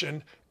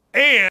Nation,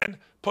 and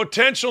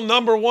potential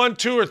number 1,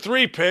 2, or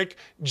 3 pick,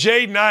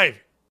 Jaden Ivey.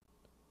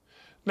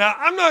 Now,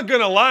 I'm not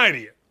going to lie to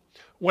you.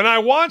 When I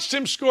watched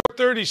him score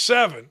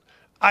 37,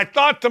 I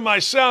thought to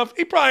myself,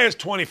 he probably has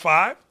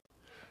 25.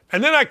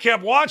 And then I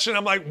kept watching.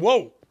 I'm like,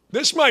 whoa,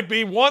 this might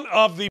be one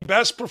of the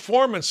best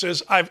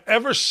performances I've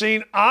ever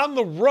seen on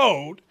the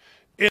road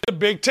in the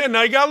Big Ten.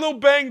 Now, he got a little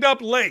banged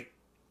up late.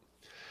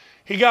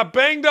 He got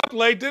banged up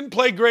late, didn't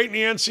play great in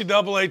the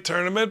NCAA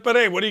tournament, but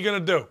hey, what are you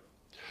going to do?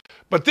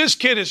 But this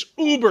kid is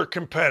uber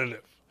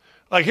competitive.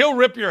 Like, he'll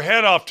rip your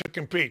head off to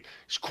compete.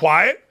 He's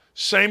quiet,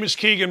 same as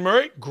Keegan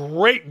Murray.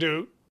 Great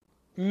dude.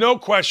 No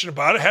question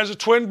about it. Has a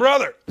twin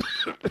brother,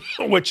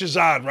 which is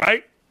odd,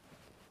 right?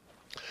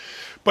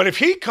 But if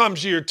he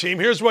comes to your team,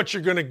 here's what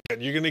you're going to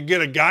get. You're going to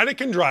get a guy that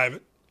can drive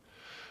it,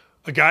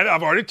 a guy that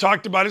I've already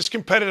talked about his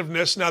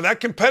competitiveness. Now, that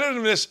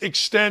competitiveness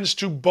extends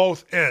to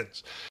both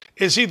ends.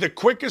 Is he the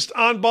quickest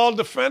on-ball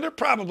defender?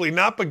 Probably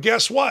not, but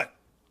guess what?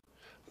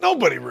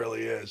 Nobody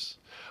really is.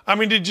 I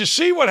mean, did you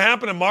see what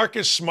happened to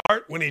Marcus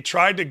Smart when he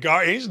tried to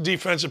guard? He's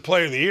Defensive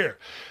Player of the Year.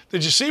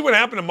 Did you see what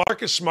happened to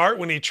Marcus Smart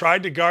when he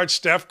tried to guard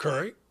Steph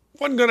Curry?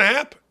 Wasn't going to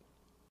happen.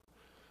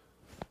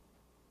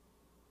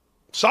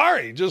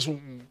 Sorry, just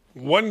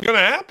wasn't going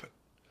to happen.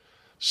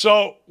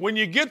 So when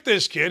you get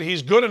this kid,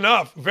 he's good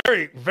enough,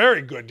 very,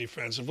 very good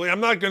defensively. I'm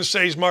not going to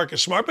say he's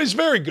Marcus Smart, but he's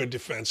very good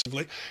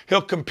defensively.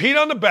 He'll compete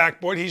on the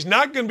backboard. He's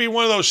not going to be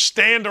one of those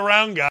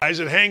stand-around guys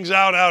that hangs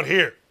out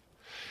here.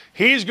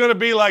 He's going to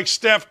be like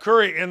Steph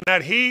Curry in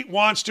that he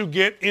wants to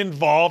get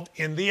involved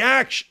in the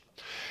action.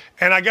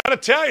 And I got to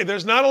tell you,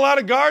 there's not a lot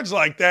of guards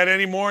like that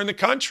anymore in the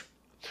country.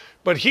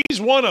 But he's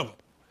one of them.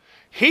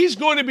 He's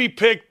going to be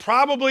picked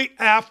probably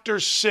after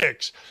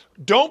 6.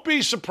 Don't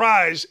be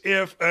surprised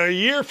if a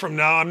year from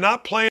now I'm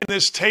not playing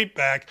this tape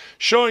back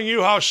showing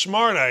you how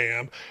smart I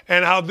am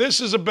and how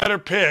this is a better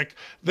pick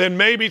than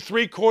maybe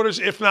 3/4,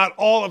 if not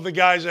all, of the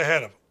guys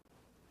ahead of him.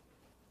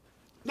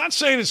 Not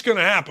saying it's going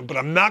to happen, but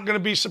I'm not going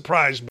to be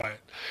surprised by it.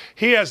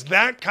 He has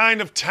that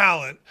kind of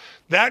talent,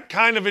 that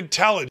kind of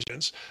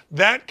intelligence,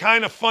 that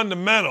kind of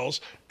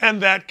fundamentals,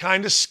 and that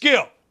kind of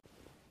skill.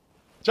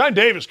 John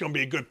Davis is going to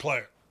be a good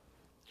player.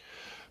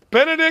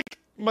 Benedict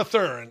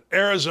Mathurin,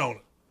 Arizona.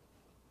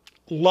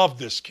 Love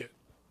this kid.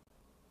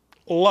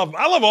 I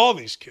love all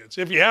these kids.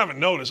 If you haven't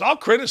noticed, I'll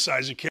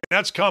criticize a kid.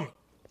 That's coming.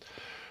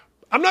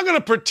 I'm not going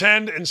to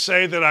pretend and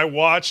say that I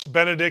watched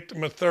Benedict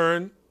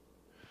Mathurin.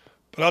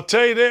 But I'll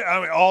tell you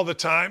that, all the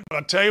time, but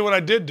I'll tell you what I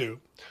did do.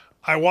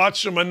 I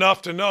watched him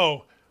enough to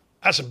know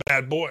that's a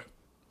bad boy.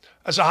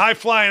 That's a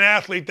high-flying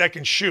athlete that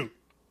can shoot.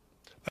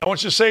 I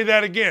want you to say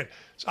that again.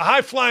 It's a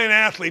high-flying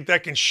athlete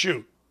that can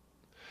shoot.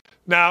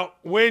 Now,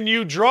 when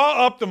you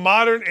draw up the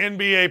modern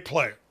NBA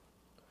player,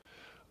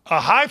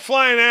 a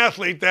high-flying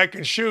athlete that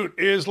can shoot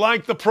is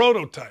like the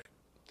prototype.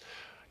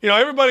 You know,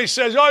 everybody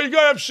says, oh, you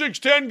got to have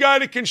 6'10" guy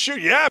that can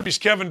shoot. Yeah, if he's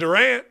Kevin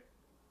Durant.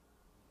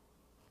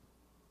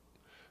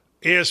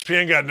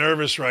 ESPN got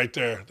nervous right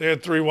there. They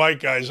had 3 white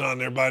guys on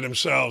there by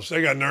themselves.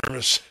 They got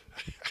nervous.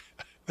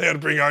 They had to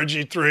bring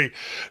RG3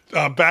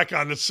 back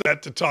on the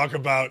set to talk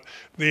about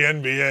the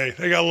NBA.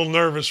 They got a little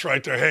nervous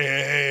right there.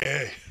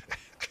 Hey.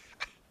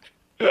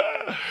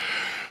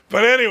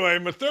 But anyway,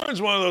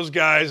 Mathurin's one of those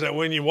guys that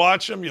when you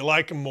watch him, you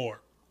like him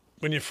more.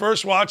 When you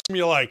first watch him,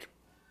 you like him.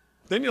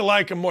 Then you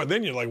like him more.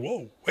 Then you're like,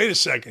 whoa, wait a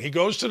second. He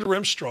goes to the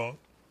rim strong.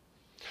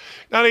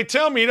 Now, they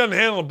tell me he doesn't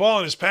handle the ball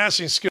and his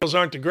passing skills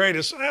aren't the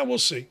greatest. We'll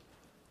see.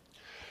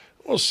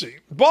 We'll see.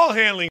 Ball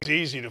handling is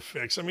easy to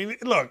fix. I mean,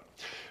 look,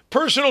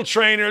 personal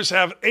trainers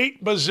have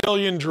 8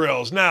 bazillion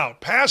drills. Now,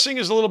 passing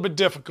is a little bit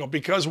difficult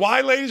because why,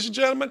 ladies and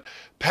gentlemen?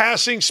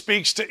 Passing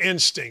speaks to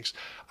instincts.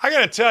 I got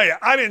to tell you,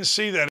 I didn't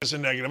see that as a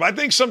negative. I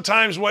think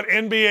sometimes what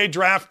NBA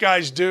draft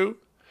guys do,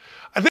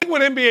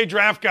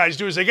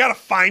 is they got to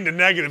find a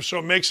negative so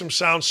it makes them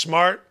sound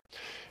smart.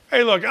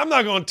 Hey, look, I'm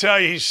not going to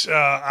tell you he's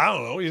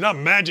not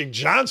Magic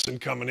Johnson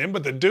coming in,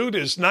 but the dude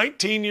is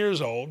 19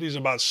 years old. He's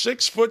about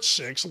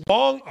 6'6",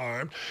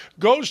 long-armed,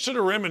 goes to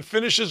the rim and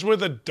finishes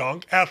with a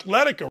dunk,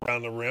 athletic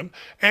around the rim,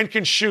 and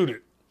can shoot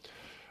it.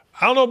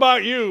 I don't know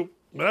about you,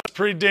 but that's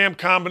pretty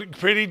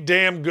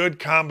damn good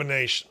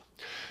combination.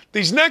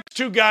 These next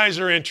 2 guys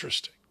are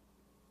interesting.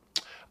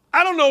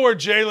 I don't know where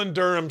Jalen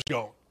Durham's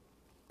going.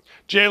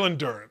 Jalen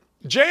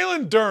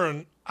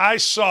Durham, I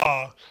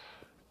saw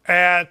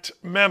at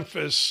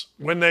Memphis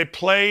when they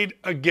played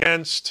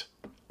against,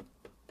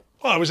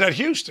 it was at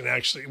Houston,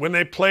 actually, when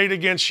they played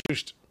against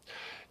Houston.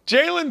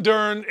 Jalen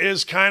Durham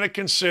is kind of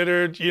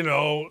considered,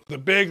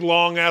 the big,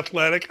 long,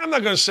 athletic. I'm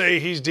not going to say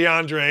he's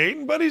DeAndre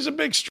Ayton, but he's a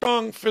big,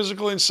 strong,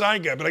 physical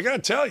inside guy. But I got to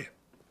tell you,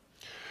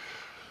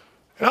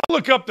 and I'll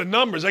look up the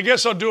numbers. I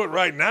guess I'll do it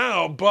right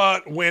now.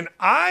 But when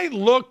I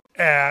looked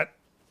at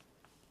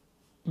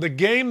the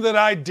game that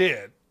I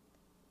did,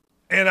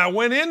 and I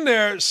went in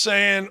there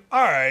saying,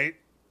 all right,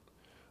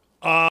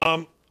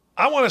 I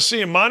want to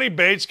see Imani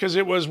Bates because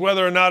it was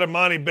whether or not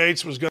Imani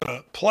Bates was going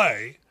to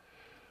play.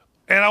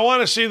 And I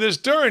want to see this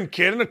Durham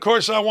kid. And, of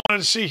course, I wanted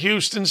to see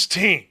Houston's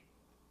team.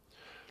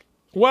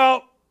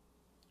 Well,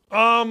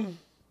 I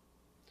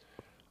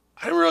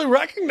didn't really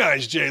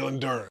recognize Jalen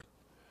Durham.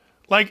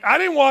 Like, I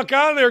didn't walk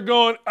out of there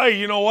going, hey,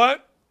 you know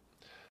what?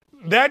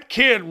 That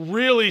kid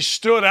really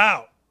stood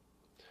out.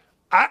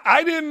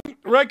 I didn't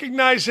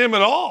recognize him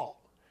at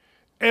all.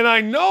 And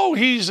I know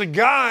he's a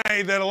guy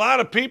that a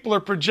lot of people are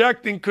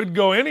projecting could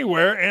go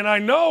anywhere. And I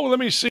know, let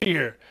me see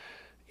here,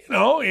 he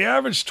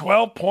averaged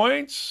 12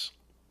 points,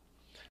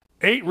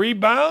 8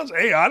 rebounds.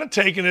 Hey, I'd have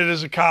taken it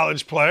as a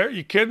college player.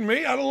 You kidding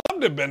me? I'd have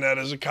loved to have been that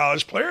as a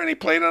college player. And he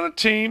played on a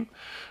team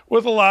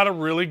with a lot of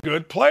really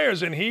good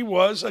players. And he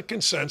was a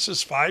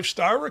consensus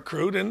 5-star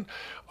recruit and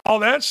all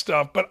that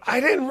stuff. But I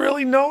didn't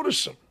really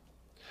notice him.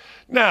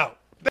 Now,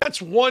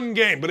 that's one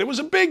game, but it was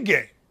a big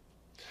game.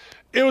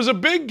 It was a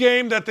big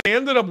game that they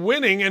ended up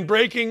winning and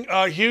breaking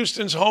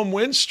Houston's home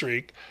win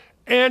streak.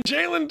 And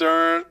Jalen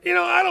Duren,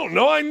 I don't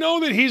know. I know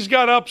that he's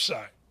got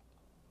upside.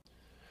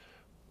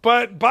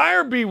 But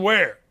buyer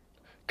beware,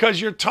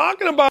 because you're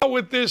talking about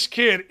with this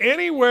kid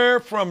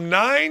anywhere from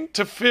 9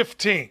 to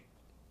 15.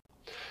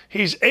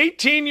 He's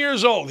 18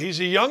 years old. He's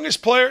the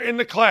youngest player in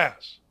the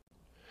class.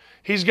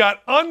 He's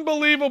got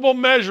unbelievable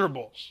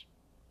measurables.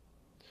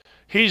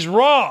 He's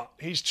raw.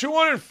 He's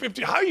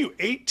 250. How are you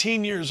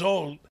 18 years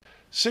old,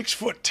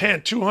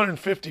 6'10",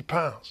 250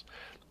 pounds?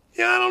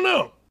 Yeah, I don't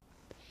know.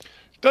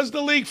 Does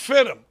the league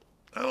fit him?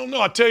 I don't know.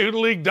 I'll tell you who the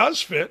league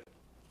does fit.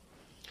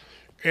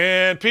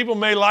 And people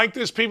may like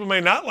this, people may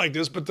not like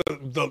this, but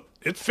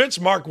it fits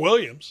Mark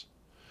Williams.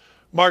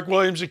 Mark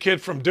Williams, a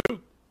kid from Duke. Let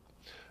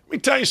me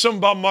tell you something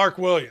about Mark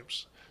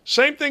Williams.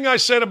 Same thing I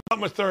said about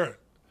Mathurin.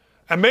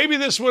 And maybe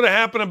this would have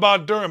happened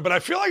about Duren, but I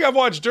feel like I've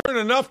watched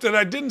Duren enough that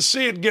I didn't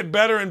see it get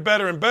better and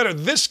better and better.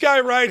 This guy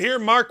right here,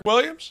 Mark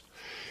Williams,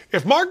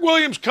 if Mark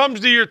Williams comes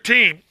to your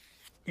team,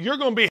 you're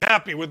going to be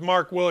happy with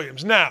Mark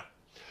Williams. Now,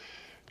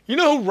 you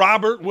know who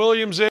Robert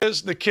Williams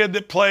is, the kid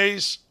that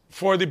plays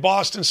for the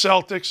Boston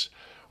Celtics?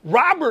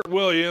 Robert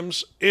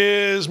Williams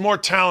is more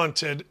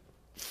talented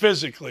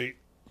physically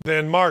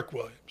than Mark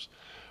Williams.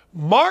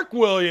 Mark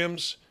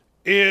Williams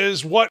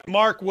is what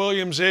Mark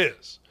Williams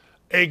is.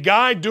 A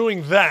guy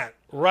doing that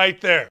right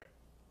there.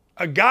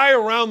 A guy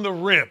around the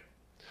rim.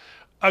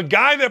 A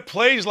guy that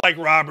plays like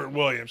Robert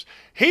Williams.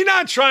 He's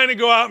not trying to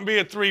go out and be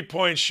a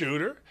three-point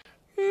shooter.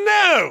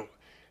 No.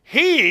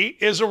 He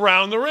is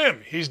around the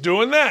rim. He's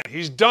doing that.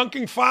 He's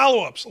dunking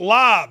follow-ups,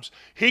 lobs.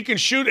 He can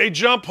shoot a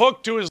jump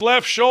hook to his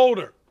left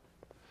shoulder.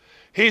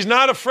 He's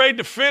not afraid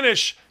to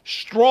finish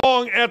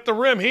strong at the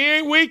rim. He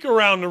ain't weak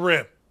around the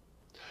rim.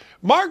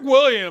 Mark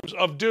Williams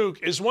of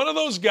Duke is one of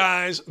those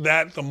guys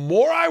that the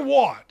more I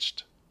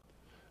watched,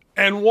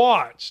 and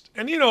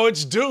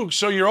it's Duke,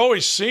 so you're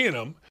always seeing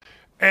him,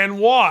 and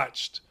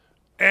watched.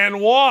 I'm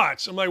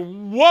like,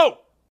 whoa,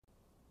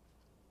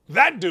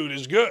 that dude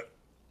is good.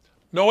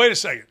 No, wait a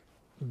second.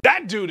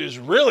 That dude is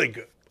really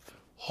good.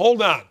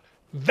 Hold on.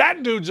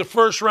 That dude's a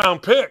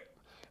first-round pick.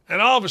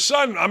 And all of a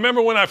sudden, I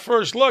remember when I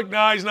first looked,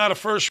 now he's not a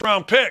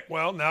first-round pick.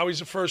 Well, now he's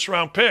a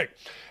first-round pick.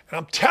 And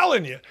I'm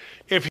telling you,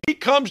 if he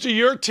comes to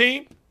your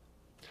team,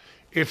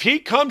 you're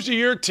going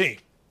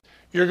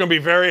to be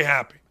very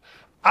happy.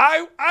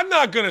 I'm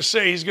not going to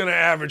say he's going to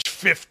average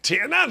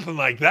 15, nothing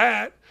like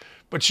that.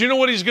 But you know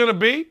what he's going to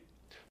be?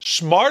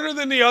 Smarter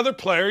than the other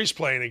player he's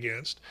playing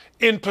against,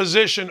 in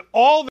position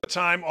all the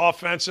time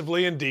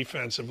offensively and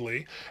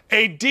defensively,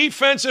 a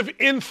defensive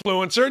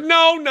influencer.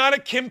 No, not a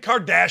Kim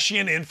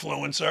Kardashian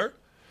influencer.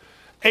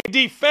 A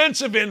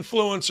defensive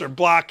influencer,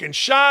 blocking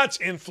shots,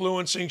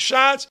 influencing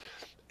shots.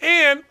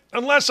 And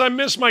unless I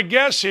miss my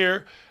guess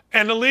here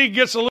and the league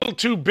gets a little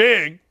too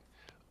big,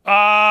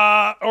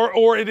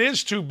 or it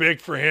is too big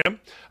for him,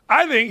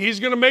 I think he's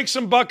going to make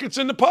some buckets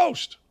in the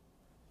post.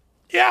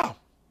 Yeah.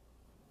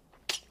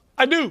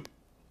 I do.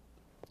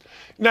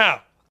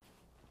 Now,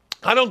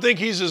 I don't think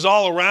he's as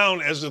all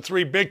around as the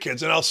 3 big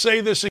kids. And I'll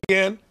say this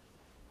again.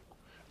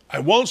 I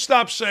won't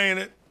stop saying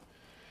it.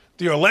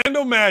 The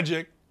Orlando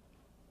Magic,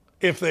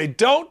 if they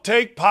don't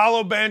take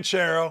Paolo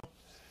Banchero,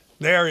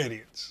 they're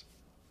idiots.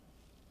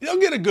 They'll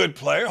get a good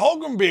player.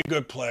 Hogan will be a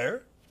good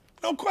player.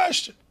 No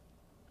question.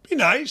 Be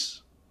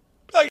nice.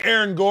 Be like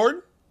Aaron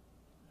Gordon.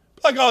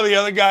 Be like all the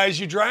other guys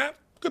you draft.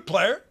 Good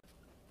player.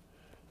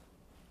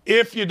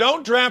 If you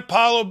don't draft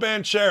Paolo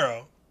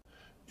Banchero,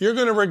 you're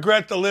going to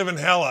regret the living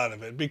hell out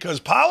of it, because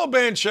Paolo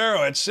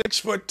Banchero at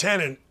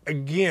 6'10", and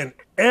again,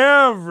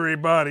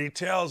 everybody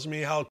tells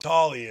me how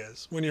tall he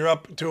is when you're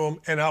up to him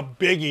and how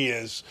big he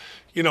is,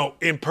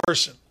 in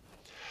person.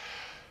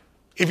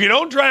 If you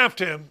don't draft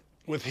him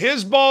with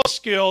his ball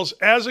skills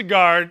as a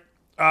guard,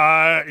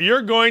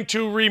 you're going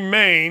to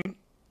remain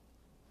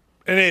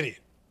an idiot.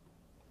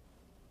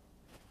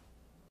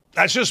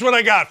 That's just what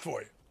I got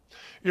for you.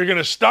 You're going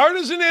to start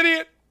as an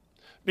idiot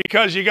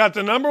because you got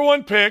the number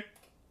 1 pick,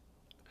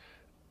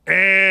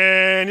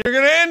 and you're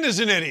going to end as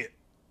an idiot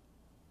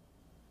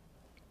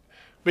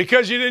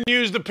because you didn't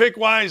use the pick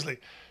wisely.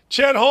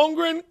 Chet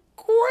Holmgren,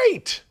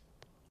 great.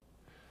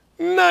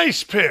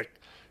 Nice pick.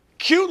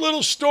 Cute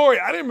little story.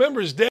 I didn't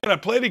remember his dad. I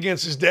played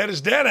against his dad. His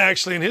dad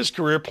actually in his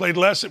career played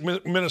less at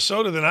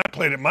Minnesota than I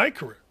played at my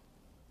career.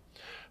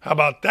 How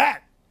about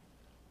that?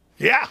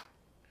 Yeah.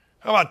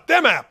 How about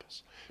them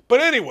apples?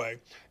 But anyway,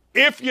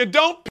 if you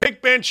don't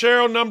pick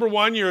Banchero number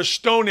 1, you're a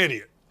stone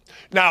idiot.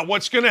 Now,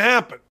 what's going to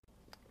happen?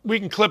 We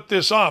can clip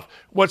this off.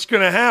 What's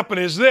going to happen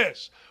is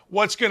this.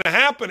 What's going to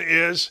happen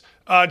is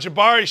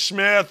Jabari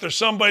Smith or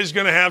somebody's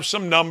going to have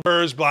some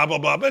numbers, blah, blah,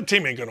 blah. But the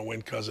team ain't going to win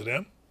because of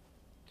them.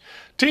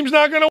 Team's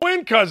not going to win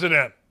because of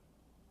them.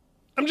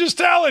 I'm just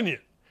telling you.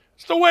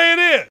 It's the way it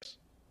is.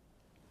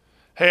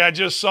 Hey, I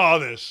just saw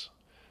this.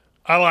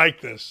 I like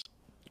this.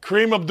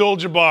 Kareem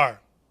Abdul-Jabbar.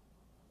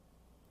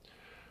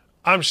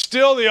 I'm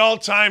still the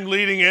all-time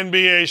leading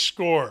NBA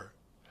scorer.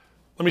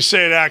 Let me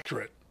say it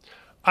accurate.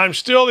 I'm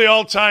still the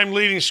all-time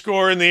leading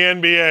scorer in the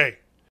NBA.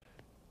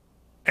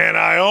 And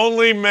I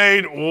only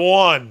made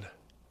one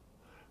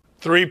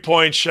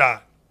three-point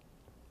shot.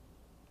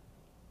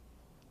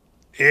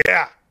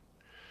 Yeah.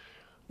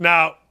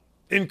 Now,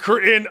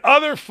 in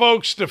other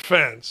folks'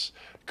 defense,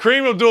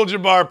 Kareem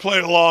Abdul-Jabbar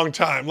played a long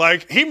time.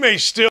 Like, he may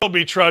still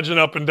be trudging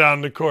up and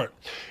down the court.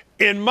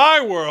 In my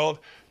world,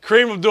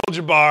 Kareem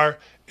Abdul-Jabbar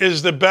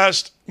is the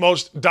best,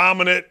 most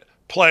dominant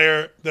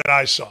player that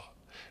I saw.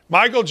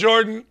 Michael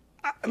Jordan,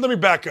 let me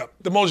back up.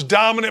 The most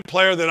dominant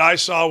player that I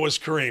saw was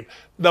Kareem.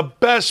 The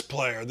best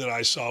player that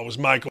I saw was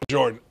Michael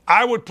Jordan.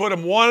 I would put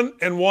him 1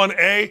 and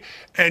 1A,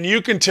 and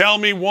you can tell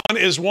me 1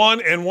 is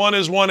 1 and 1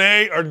 is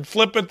 1A, or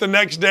flip it the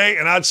next day,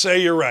 and I'd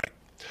say you're right.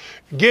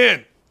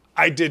 Again,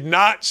 I did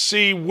not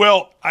see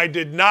Wilt. I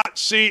did not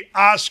see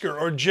Oscar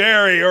or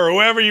Jerry or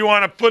whoever you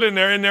want to put in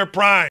there in their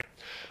prime.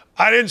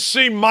 I didn't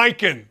see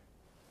Mikan.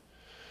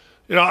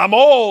 You know, I'm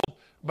old,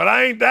 but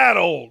I ain't that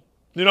old.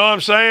 You know what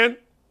I'm saying?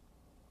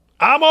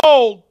 I'm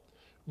old,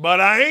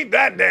 but I ain't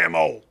that damn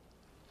old.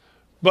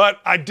 But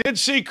I did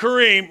see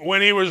Kareem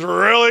when he was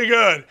really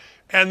good.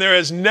 And there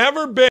has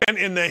never been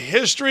in the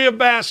history of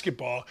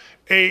basketball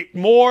a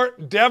more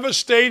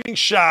devastating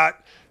shot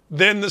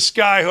than the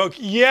skyhook.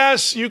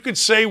 Yes, you could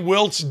say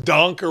Wilt's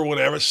dunk or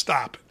whatever.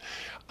 Stop it.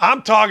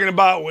 I'm talking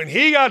about when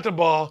he got the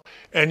ball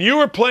and you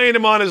were playing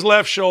him on his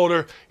left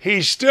shoulder,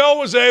 he still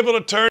was able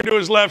to turn to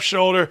his left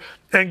shoulder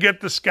and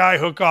get the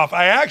skyhook off.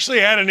 I actually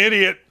had an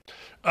idiot,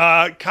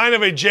 kind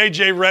of a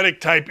J.J.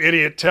 Redick type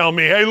idiot, tell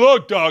me, hey,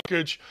 look,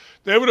 Dockage,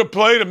 they would have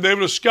played him. They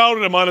would have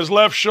scouted him on his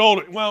left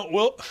shoulder.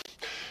 Well,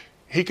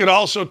 he could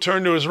also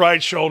turn to his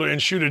right shoulder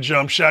and shoot a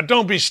jump shot.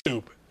 Don't be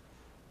stupid.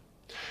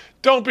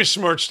 Don't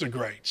besmirch the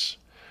greats.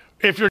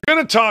 If you're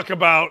going to talk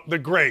about the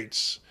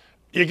greats,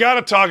 you got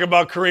to talk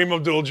about Kareem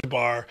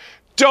Abdul-Jabbar.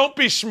 Don't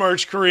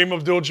besmirch Kareem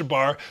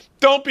Abdul-Jabbar.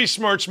 Don't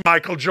besmirch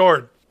Michael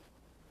Jordan.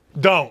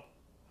 Don't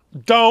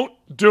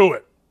do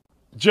it.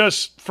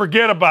 Just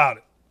forget about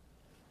it.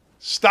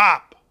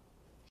 Stop.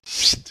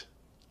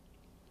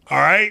 All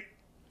right?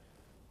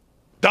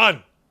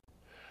 Done.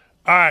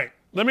 All right.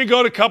 Let me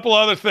go to a couple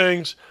other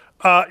things.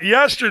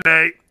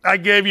 Yesterday, I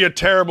gave you a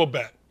terrible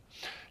bet.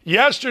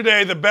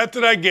 Yesterday, the bet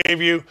that I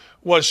gave you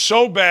was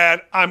so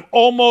bad, I'm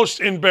almost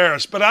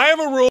embarrassed. But I have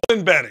a rule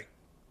in betting.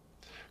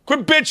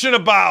 Quit bitching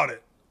about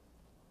it.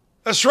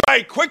 That's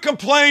right. Quit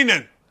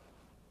complaining.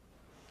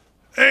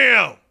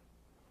 Damn.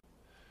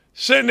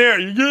 Sitting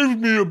there, you gave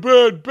me a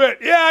bad bet.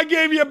 Yeah, I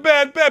gave you a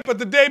bad bet, but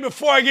the day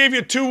before I gave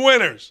you 2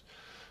 winners.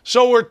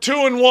 So we're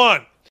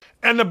 2-1.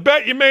 And the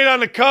bet you made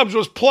on the Cubs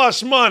was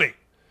plus money.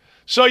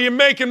 So you're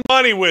making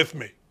money with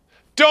me.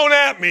 Don't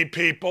at me,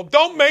 people.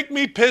 Don't make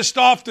me pissed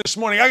off this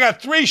morning. I got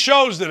 3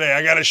 shows today.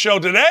 I got a show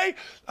today,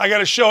 I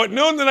got a show at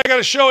noon, then I got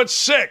a show at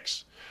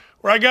 6,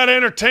 where I got to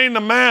entertain the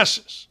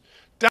masses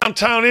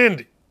downtown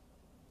Indy.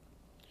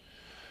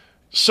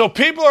 So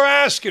people are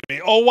asking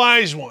me, oh,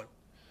 wise one,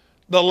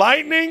 the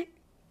Lightning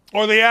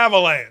or the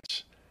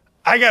Avalanche?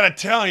 I got to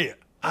tell you,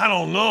 I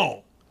don't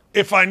know.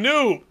 If I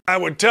knew, I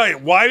would tell you.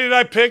 Why did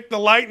I pick the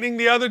Lightning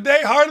the other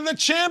day? Heart of the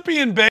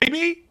champion,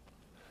 baby.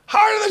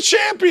 Heart of the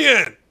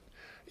champion.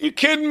 You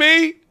kidding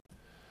me?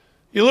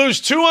 You lose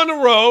 2 on the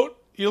road.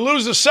 You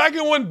lose the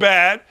second one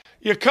bad.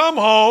 You come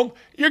home.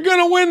 You're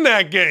going to win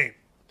that game.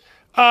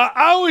 I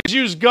always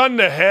use gun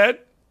to head.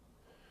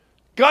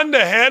 Gun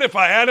to head, if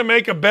I had to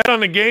make a bet on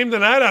the game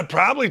tonight, I'd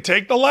probably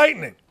take the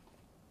Lightning.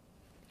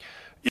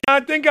 Yeah, I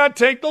think I'd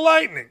take the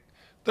Lightning.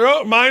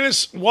 They're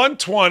minus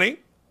 120.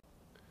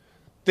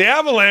 The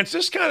Avalanche,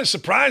 this kind of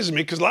surprises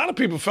me because a lot of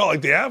people felt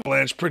like the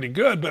Avalanche pretty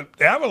good, but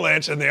the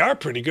Avalanche, and they are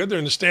pretty good, they're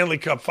in the Stanley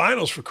Cup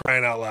Finals for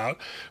crying out loud.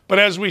 But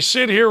as we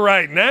sit here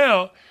right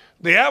now,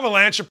 the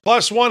Avalanche are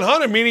plus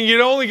 100, meaning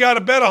you'd only got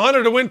to bet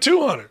 100 to win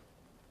 200.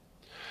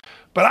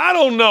 But I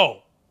don't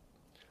know.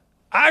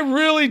 I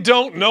really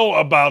don't know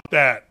about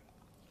that.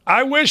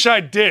 I wish I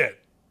did,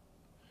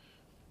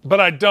 but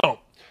I don't.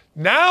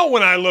 Now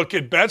when I look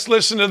at bets,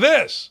 listen to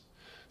this.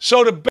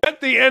 So to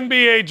bet the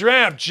NBA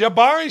draft,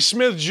 Jabari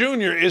Smith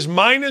Jr. is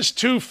minus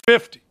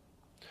 250.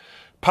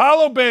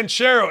 Paolo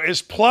Banchero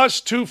is plus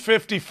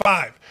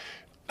 255.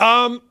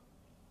 The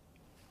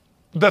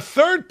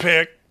third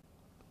pick,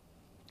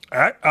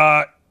 Chet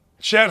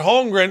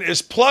Holmgren,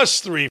 is plus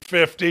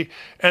 350.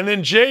 And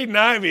then Jaden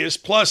Ivey is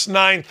plus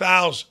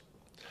 9,000.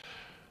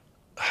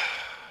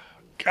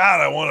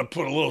 God, I want to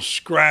put a little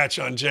scratch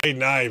on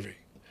Jaden Ivey.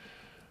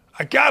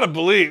 I got to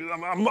believe.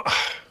 Are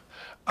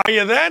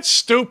you that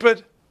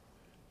stupid?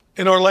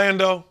 In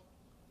Orlando?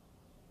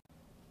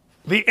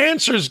 The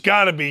answer's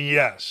got to be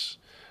yes.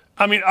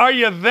 I mean, are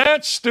you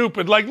that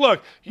stupid? Like,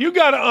 look, you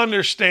got to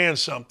understand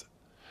something.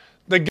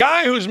 The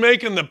guy who's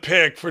making the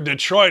pick for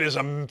Detroit is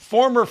a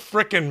former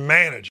frickin'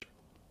 manager.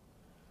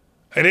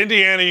 at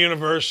Indiana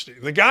University.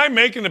 The guy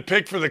making the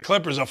pick for the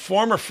Clippers, a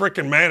former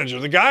frickin' manager.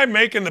 The guy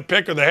making the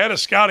pick or the head of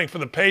scouting for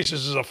the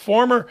Pacers is a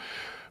former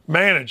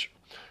manager.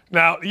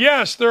 Now,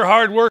 yes, they're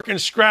hard-working,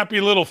 scrappy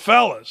little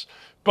fellas,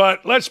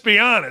 but let's be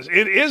honest.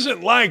 It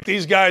isn't like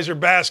these guys are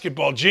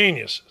basketball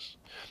geniuses.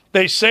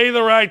 They say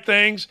the right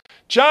things.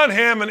 John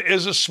Hammond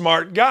is a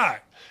smart guy.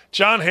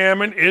 John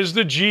Hammond is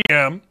the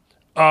GM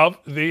of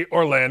the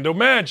Orlando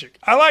Magic.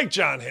 I like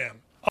John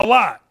Hammond a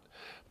lot.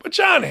 But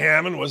John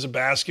Hammond was a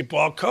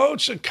basketball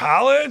coach at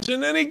college,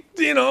 and then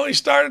he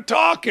started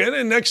talking,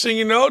 and next thing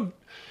you know,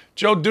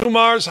 Joe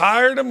Dumars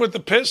hired him with the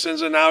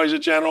Pistons, and now he's a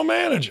general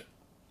manager.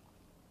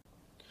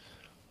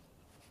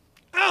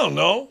 I don't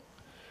know.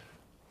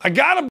 I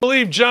got to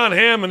believe John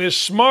Hammond is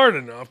smart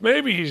enough.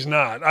 Maybe he's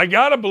not. I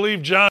got to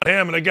believe John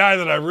Hammond, a guy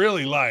that I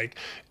really like,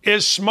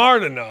 is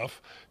smart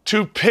enough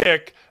to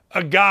pick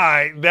a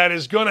guy that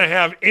is going to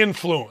have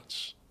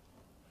influence.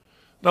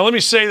 Now, let me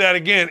say that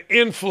again,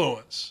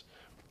 influence.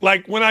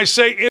 Like when I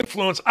say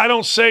influence, I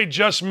don't say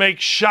just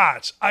make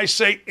shots. I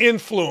say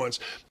influence.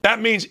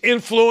 That means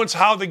influence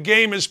how the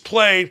game is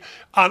played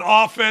on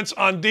offense,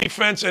 on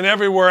defense, and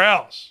everywhere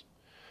else.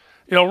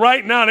 You know,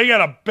 right now they got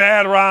a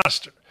bad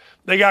roster.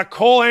 They got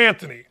Cole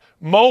Anthony,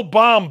 Mo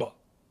Bamba,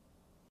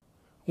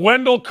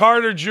 Wendell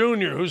Carter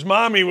Jr., whose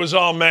mommy was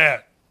all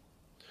mad,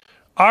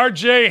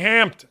 R.J.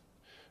 Hampton.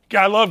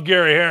 I love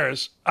Gary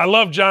Harris. I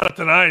love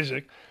Jonathan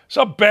Isaac. It's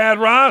a bad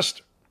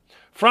roster.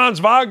 Franz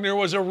Wagner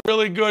was a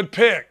really good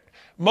pick.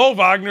 Mo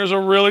Wagner's a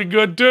really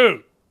good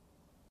dude.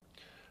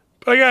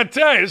 But I got to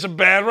tell you, it's a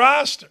bad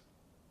roster.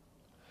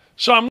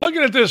 So I'm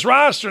looking at this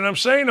roster and I'm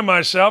saying to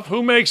myself,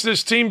 who makes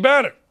this team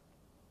better?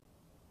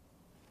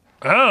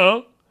 I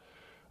don't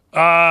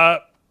know.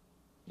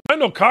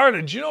 Wendell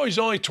Carter, did you know he's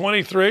only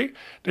 23?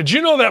 Did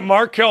you know that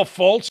Markelle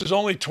Fultz is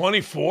only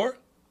 24?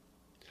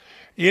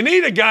 You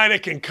need a guy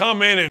that can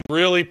come in and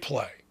really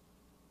play.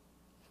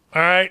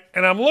 All right?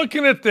 And I'm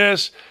looking at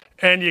this,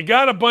 and you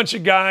got a bunch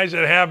of guys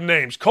that have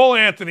names. Cole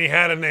Anthony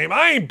had a name.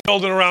 I ain't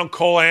building around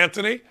Cole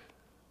Anthony.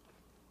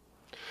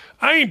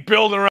 I ain't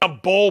building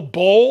around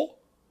Bol,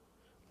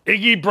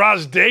 Iggy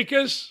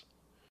Brasdeikis,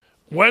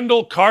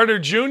 Wendell Carter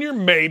Jr.,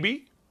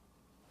 maybe.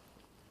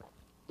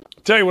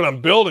 I'll tell you what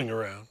I'm building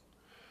around.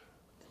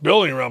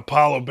 Building around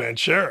Paolo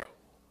Banchero.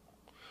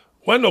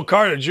 Wendell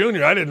Carter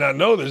Jr., I did not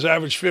know this,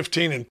 averaged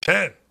 15 and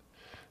 10.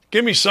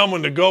 Give me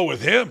someone to go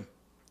with him.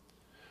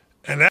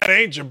 And that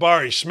ain't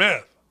Jabari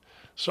Smith.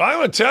 So I'm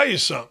going to tell you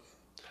something.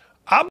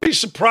 I'll be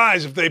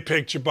surprised if they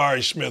pick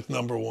Jabari Smith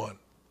number one.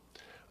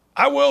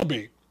 I will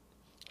be.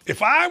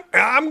 If I'm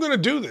going to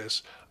do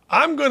this,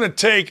 I'm going to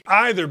take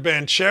either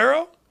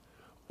Banchero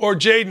or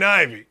Jaden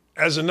Ivey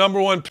as a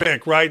number one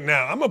pick right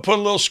now. I'm going to put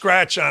a little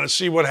scratch on it and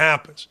see what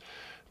happens.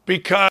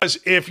 Because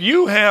if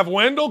you have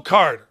Wendell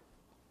Carter,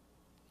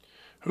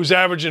 who's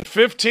averaging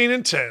 15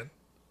 and 10,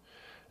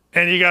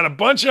 and you got a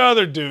bunch of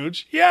other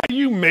dudes,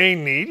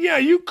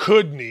 you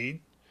could need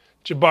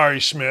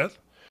Jabari Smith,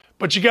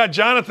 but you got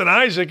Jonathan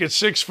Isaac at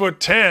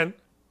 6'10",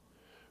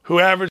 who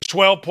averaged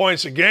 12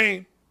 points a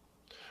game,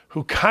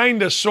 who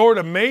kind of, sort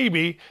of,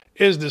 maybe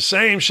is the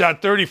same,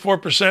 shot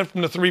 34%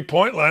 from the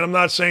three-point line. I'm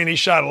not saying he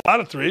shot a lot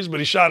of threes, but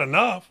he shot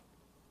enough.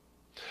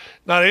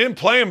 Now, they didn't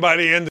play him by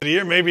the end of the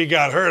year. Maybe he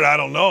got hurt. I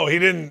don't know. He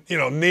didn't,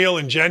 kneel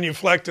and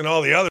genuflect and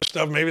all the other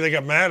stuff. Maybe they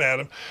got mad at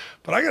him.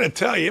 But I got to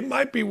tell you, it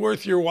might be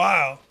worth your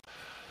while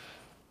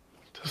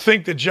to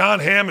think that John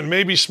Hammond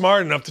may be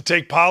smart enough to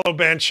take Paolo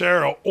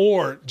Banchero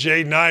or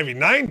Jaden Ivey.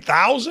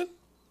 $9,000?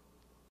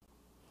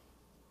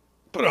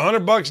 Put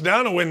 $100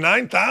 down and win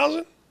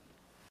 $9,000?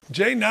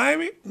 Jaden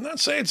Ivey? I'm not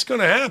saying it's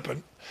going to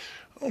happen.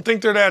 I don't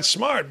think they're that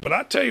smart. But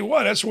I tell you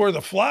what, that's worth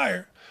a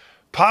flyer.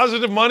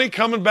 Positive money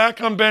coming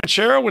back on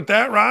Banchero with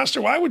that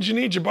roster. Why would you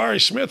need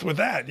Jabari Smith with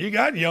that? You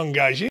got young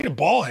guys. You need a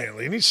ball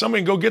handler. You need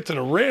somebody to go get to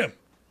the rim.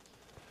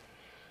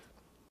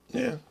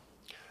 Yeah.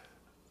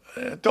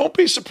 Don't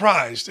be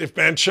surprised if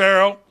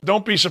Banchero,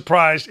 don't be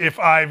surprised if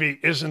Ivey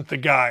isn't the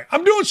guy.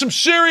 I'm doing some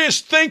serious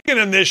thinking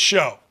in this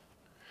show.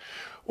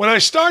 When I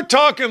start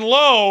talking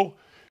low,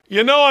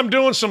 you know I'm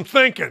doing some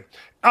thinking.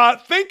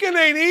 Thinking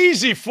ain't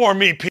easy for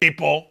me,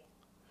 people.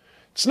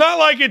 It's not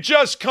like it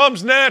just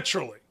comes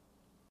naturally.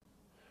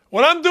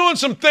 When I'm doing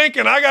some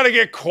thinking, I got to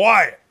get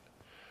quiet.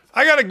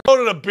 I got to go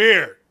to the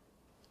beard.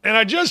 And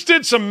I just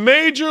did some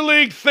major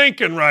league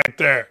thinking right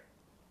there.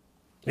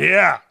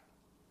 Yeah,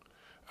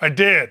 I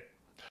did.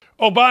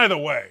 Oh, by the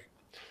way,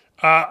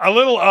 a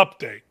little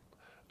update.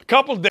 A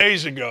couple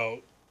days ago,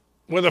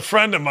 with a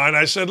friend of mine,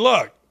 I said,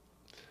 look,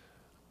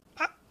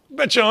 I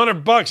bet you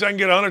 $100 I can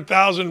get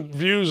 100,000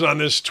 views on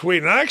this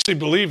tweet. And I actually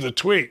believe the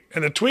tweet.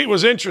 And the tweet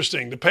was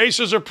interesting. The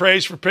Pacers are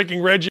praised for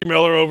picking Reggie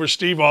Miller over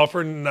Steve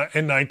Alford in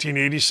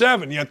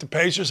 1987. Yet the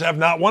Pacers have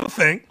not won a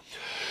thing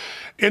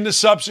in the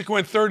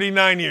subsequent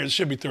 39 years. It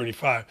should be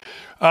 35.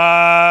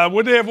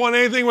 Would they have won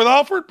anything with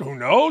Alford? Who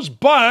knows?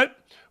 But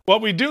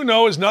what we do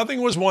know is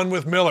nothing was won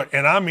with Miller.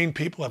 And I mean,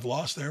 people have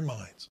lost their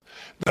minds.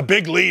 The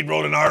Big Lead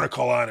wrote an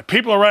article on it.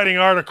 People are writing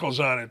articles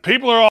on it.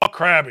 People are all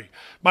crabby.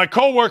 My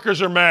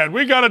coworkers are mad.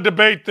 We got to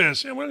debate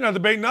this. Yeah, we're not going to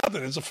debate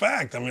nothing. It's a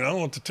fact. I mean, I don't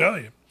know what to tell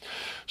you.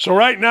 So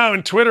right now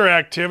in Twitter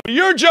activity,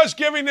 you're just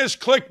giving this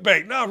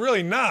clickbait. No,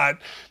 really not.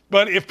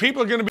 But if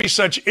people are going to be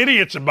such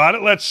idiots about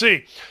it, let's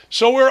see.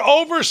 So we're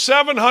over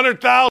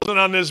 700,000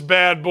 on this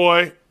bad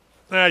boy.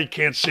 You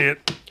can't see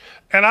it.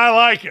 And I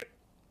like it.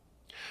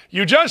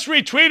 You just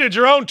retweeted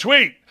your own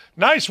tweet.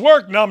 Nice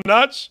work,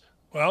 numbnuts.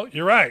 Well,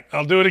 you're right.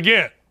 I'll do it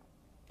again.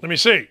 Let me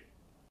see.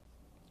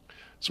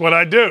 It's what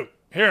I do.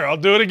 Here, I'll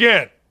do it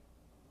again.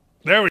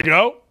 There we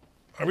go.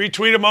 I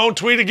retweeted my own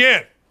tweet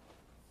again.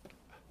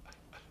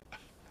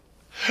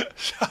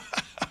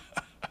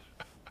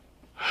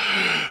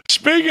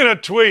 Speaking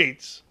of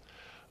tweets,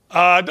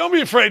 don't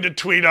be afraid to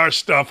tweet our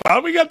stuff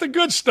out. We got the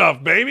good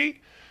stuff,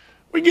 baby.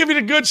 We give you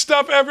the good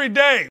stuff every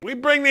day. We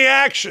bring the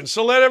action,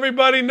 so let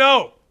everybody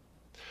know.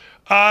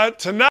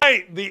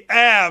 Tonight, the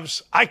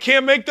Avs, I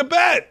can't make the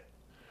bet.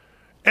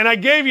 And I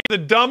gave you the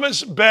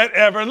dumbest bet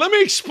ever. And let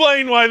me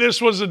explain why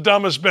this was the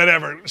dumbest bet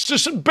ever.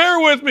 Just bear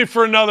with me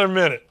for another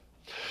minute.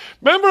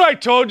 Remember I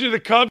told you the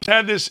Cubs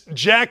had this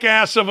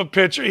jackass of a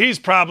pitcher? He's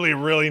probably a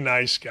really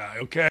nice guy,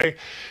 okay?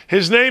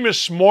 His name is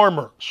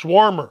Swarmer.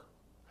 All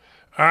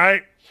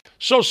right?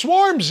 So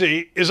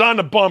Swarmzy is on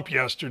the bump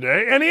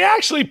yesterday, and he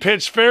actually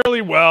pitched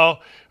fairly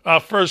well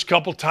first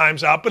couple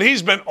times out, but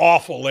he's been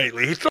awful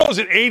lately. He throws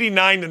it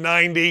 89 to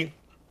 90.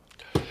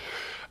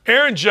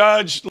 Aaron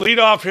Judge,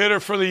 leadoff hitter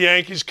for the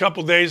Yankees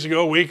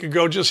a week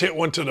ago, just hit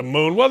one to the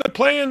moon. Well, they're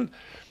playing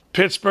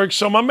Pittsburgh.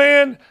 So my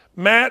man,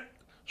 Matt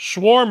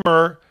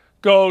Swarmer,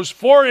 goes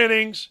 4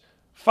 innings,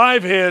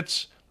 5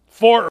 hits,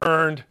 4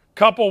 earned,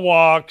 couple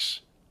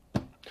walks.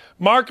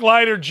 Mark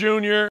Leiter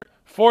Jr.,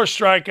 4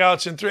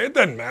 strikeouts and 3. It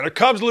doesn't matter.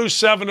 Cubs lose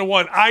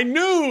 7-1. I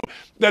knew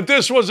that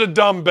this was a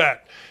dumb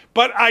bet,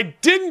 but I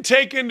didn't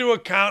take into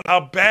account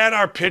how bad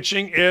our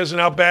pitching is and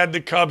how bad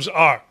the Cubs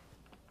are.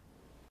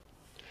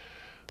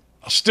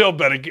 I'll still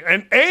bet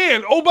again.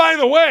 And oh, by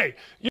the way,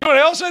 you know what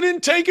else I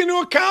didn't take into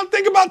account?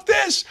 Think about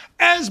this.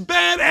 As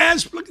bad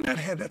as, look at that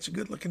head. That's a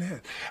good looking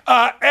head.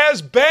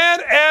 As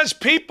bad as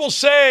people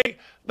say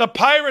the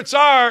Pirates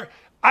are,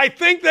 I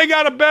think they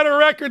got a better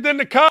record than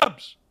the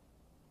Cubs.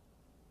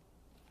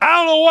 I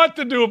don't know what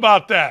to do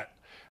about that.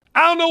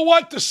 I don't know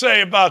what to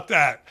say about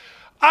that.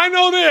 I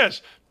know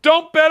this.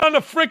 Don't bet on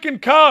the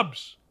freaking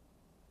Cubs.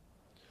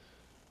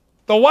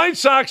 The White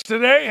Sox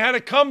today had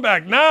a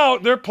comeback. Now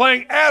they're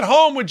playing at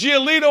home with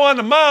Giolito on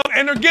the mound,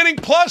 and they're getting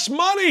plus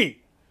money.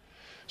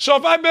 So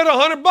if I bet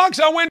 $100,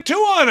 I win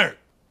 $200.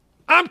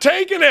 I'm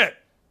taking it.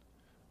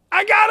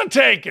 I got to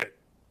take it.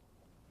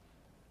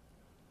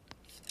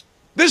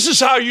 This is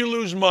how you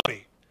lose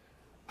money.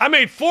 I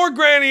made $4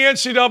 grand in the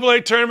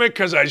NCAA tournament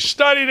because I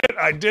studied it.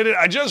 I did it.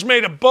 I just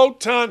made a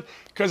boat ton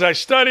because I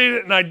studied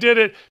it and I did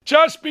it.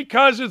 Just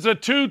because it's a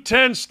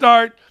 2-10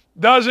 start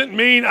doesn't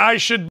mean I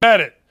should bet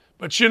it.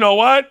 But you know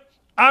what?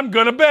 I'm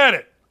going to bet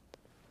it.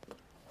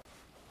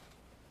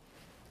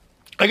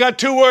 I got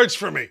 2 words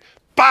for me.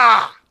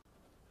 Bah!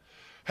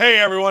 Hey,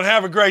 everyone.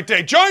 Have a great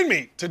day. Join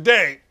me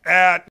today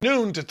at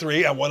noon to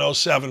 3 at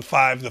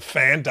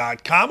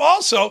 1075thefan.com.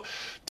 Also,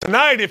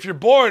 tonight, if you're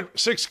bored,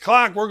 6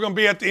 o'clock, we're going to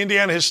be at the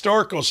Indiana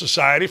Historical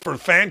Society for a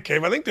fan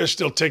cave. I think there's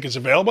still tickets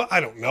available.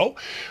 I don't know.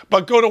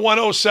 But go to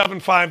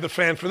 1075 The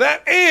Fan for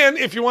that. And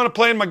if you want to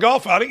play in my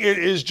golf outing, it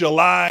is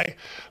July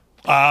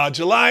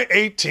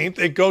 18th.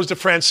 It goes to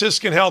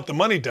Franciscan Health, the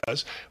money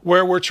does,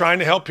 where we're trying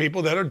to help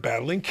people that are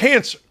battling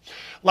cancer.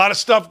 A lot of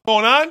stuff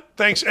going on.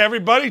 Thanks,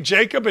 everybody.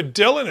 Jacob and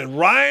Dylan and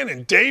Ryan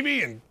and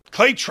Davey and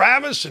Clay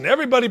Travis and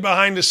everybody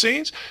behind the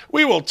scenes.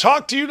 We will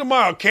talk to you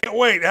tomorrow. Can't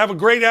wait. Have a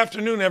great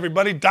afternoon,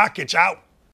 everybody. Doc, it's out.